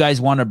else you guys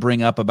want to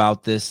bring up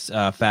about this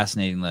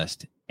fascinating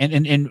list?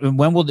 And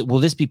when will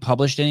this be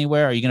published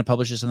anywhere? Are you going to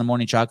publish this in the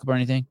Morning Chalk or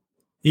anything?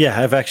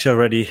 Yeah, I've actually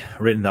already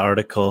written the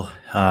article.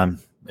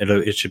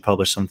 It should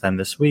publish sometime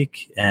this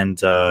week. And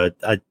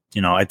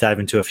I dive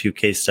into a few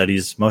case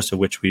studies, most of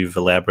which we've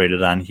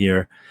elaborated on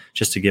here,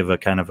 just to give a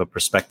kind of a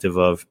perspective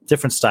of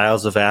different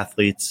styles of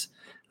athletes,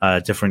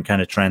 different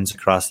kind of trends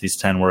across these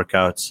 10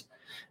 workouts,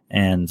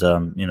 and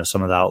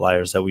some of the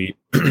outliers that we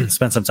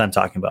spent some time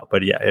talking about.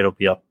 But yeah, it'll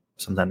be up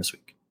sometime this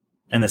week.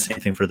 And the same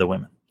thing for the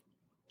women.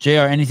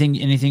 JR,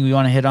 anything we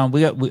want to hit on?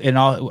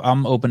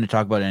 I'm open to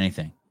talk about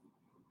anything.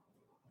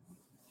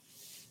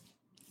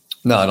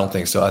 No, I don't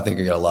think so. I think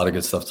we got a lot of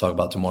good stuff to talk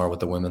about tomorrow with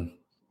the women.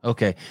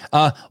 Okay.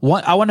 I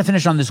want to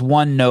finish on this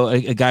one note,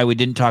 a guy we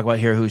didn't talk about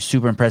here who's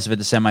super impressive at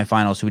the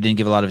semifinals, who we didn't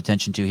give a lot of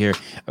attention to here,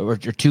 or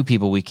two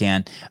people we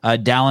can,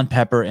 Dallin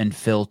Pepper and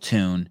Phil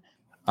Toon.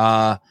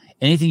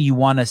 anything you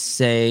want to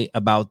say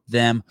about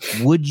them?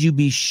 Would you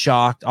be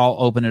shocked? I'll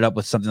open it up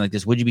with something like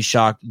this. Would you be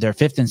shocked? They're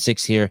 5th and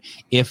 6th here.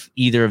 If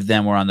either of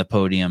them were on the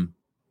podium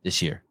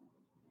this year,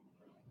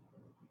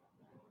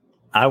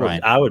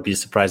 I would be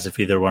surprised if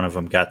either one of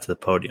them got to the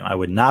podium. I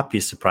would not be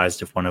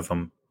surprised if one of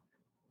them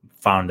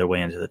found their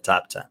way into the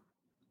top 10.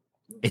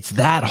 It's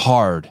that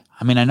hard.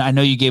 I mean, I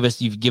know you've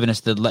given us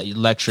the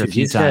lecture a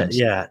few times.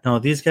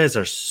 These guys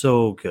are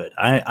so good.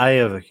 I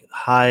have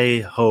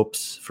high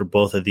hopes for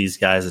both of these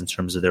guys in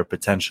terms of their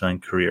potential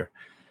and career.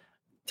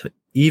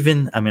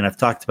 I've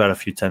talked about it a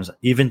few times,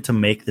 even to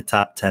make the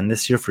top 10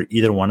 this year for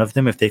either one of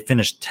them, if they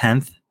finish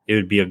 10th, it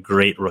would be a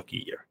great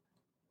rookie year.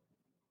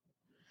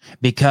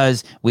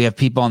 Because we have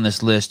people on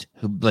this list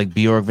who, like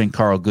Bjorgvin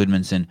Carl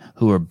Goodmanson,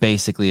 who are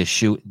basically a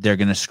shoot. They're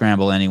going to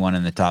scramble anyone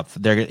in the top.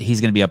 He's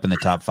going to be up in the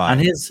top 5.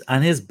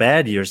 On his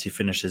bad years, he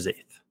finishes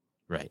 8th.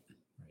 Right.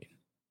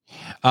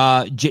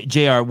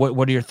 JR,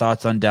 what are your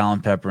thoughts on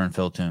Dallin Pepper and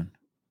Phil Toon?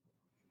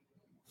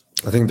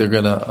 I think they're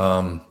going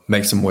to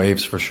make some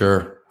waves for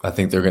sure. I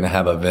think they're going to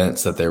have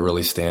events that they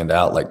really stand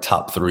out, like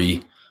top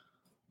 3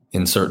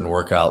 in certain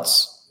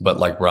workouts. But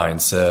like Brian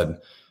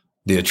said,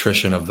 the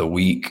attrition of the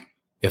week,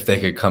 if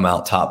they could come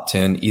out top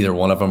 10, either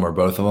one of them or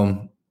both of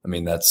them, I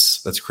mean,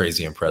 that's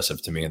crazy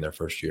impressive to me in their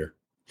first year.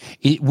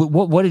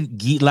 What did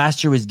Guy,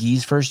 last year was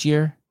Guy's first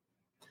year?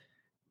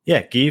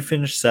 Yeah, Guy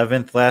finished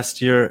 7th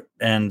last year,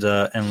 and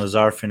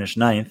Lazar finished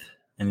 9th.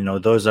 And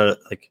those are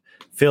like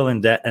Phil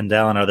and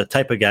Dallin are the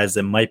type of guys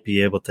that might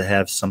be able to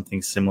have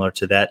something similar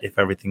to that if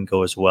everything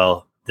goes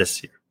well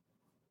this year.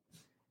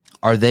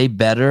 Are they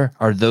better?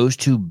 Are those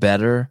two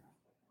better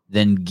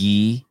than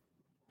Guy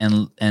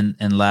and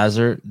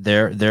Lazar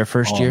their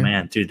first year? Oh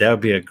man, dude, that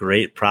would be a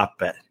great prop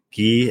bet.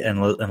 Guy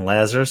and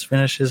Lazar's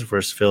finishes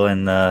versus Phil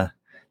and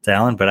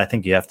Dallin, but I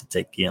think you have to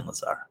take Guy and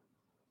Lazar.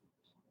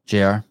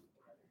 JR?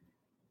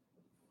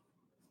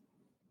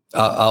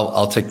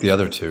 I'll take the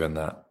other two in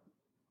that.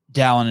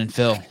 Dallin and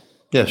Phil.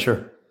 Yeah,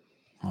 sure.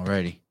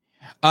 Alrighty.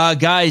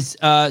 Guys,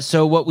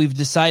 so what we've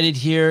decided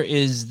here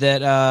is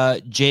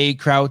that Jay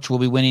Crouch will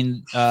be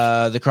winning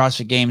the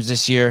CrossFit Games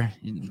this year,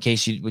 in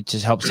case you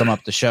just help sum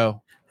up the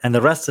show. And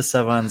the rest of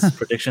Sevan's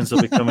predictions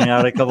will be coming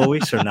out a couple of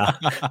weeks from now.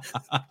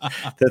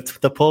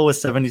 The poll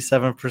was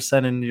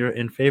 77%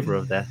 in favor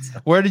of that. So.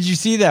 Where did you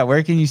see that?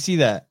 Where can you see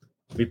that?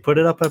 We put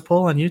it up at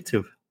poll on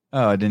YouTube.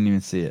 Oh, I didn't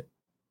even see it.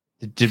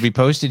 Did we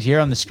post it here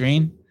on the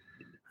screen?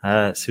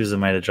 Sousa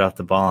might have dropped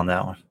the ball on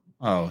that one.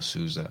 Oh,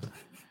 Sousa.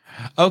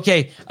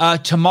 Okay.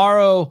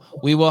 Tomorrow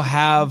we will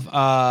have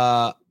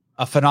a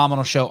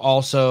phenomenal show.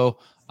 Also,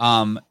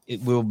 we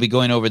will be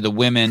going over the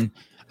women.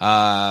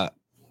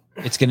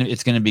 It's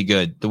gonna be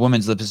good. The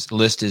women's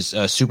list is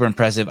super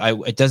impressive.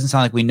 It doesn't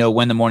sound like we know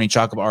when the Morning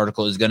Chocolate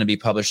article is going to be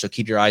published, so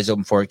keep your eyes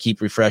open for it.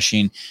 Keep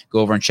refreshing.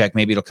 Go over and check.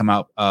 Maybe it'll come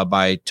out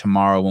by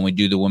tomorrow when we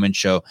do the women's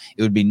show.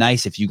 It would be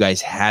nice if you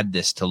guys had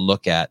this to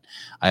look at.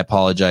 I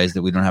apologize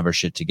that we don't have our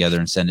shit together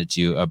and send it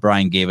to you.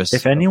 Brian gave us.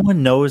 If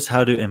anyone knows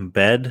how to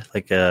embed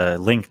like a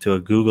link to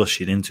a Google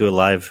sheet into a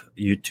live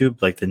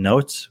YouTube, like the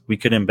notes, we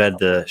could embed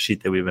the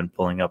sheet that we've been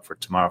pulling up for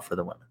tomorrow for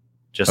the women.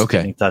 Just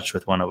get in touch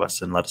with one of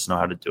us and let us know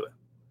how to do it.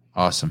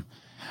 Awesome.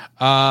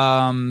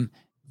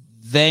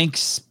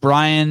 Thanks,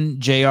 Brian,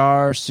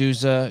 JR,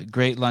 Sousa.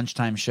 Great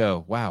lunchtime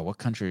show. Wow, what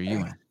country are you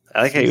in?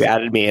 I like how you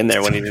added me in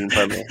there when you didn't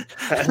put me.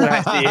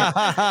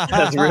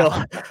 That's real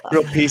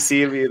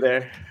PC of you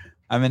there.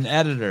 I'm an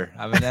editor,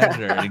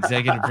 an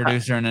executive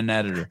producer, and an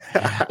editor.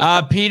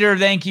 Peter,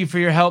 thank you for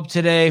your help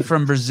today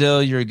from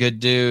Brazil. You're a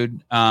good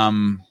dude.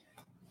 And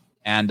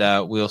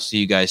we'll see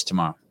you guys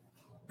tomorrow.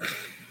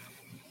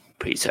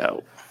 Peace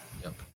out.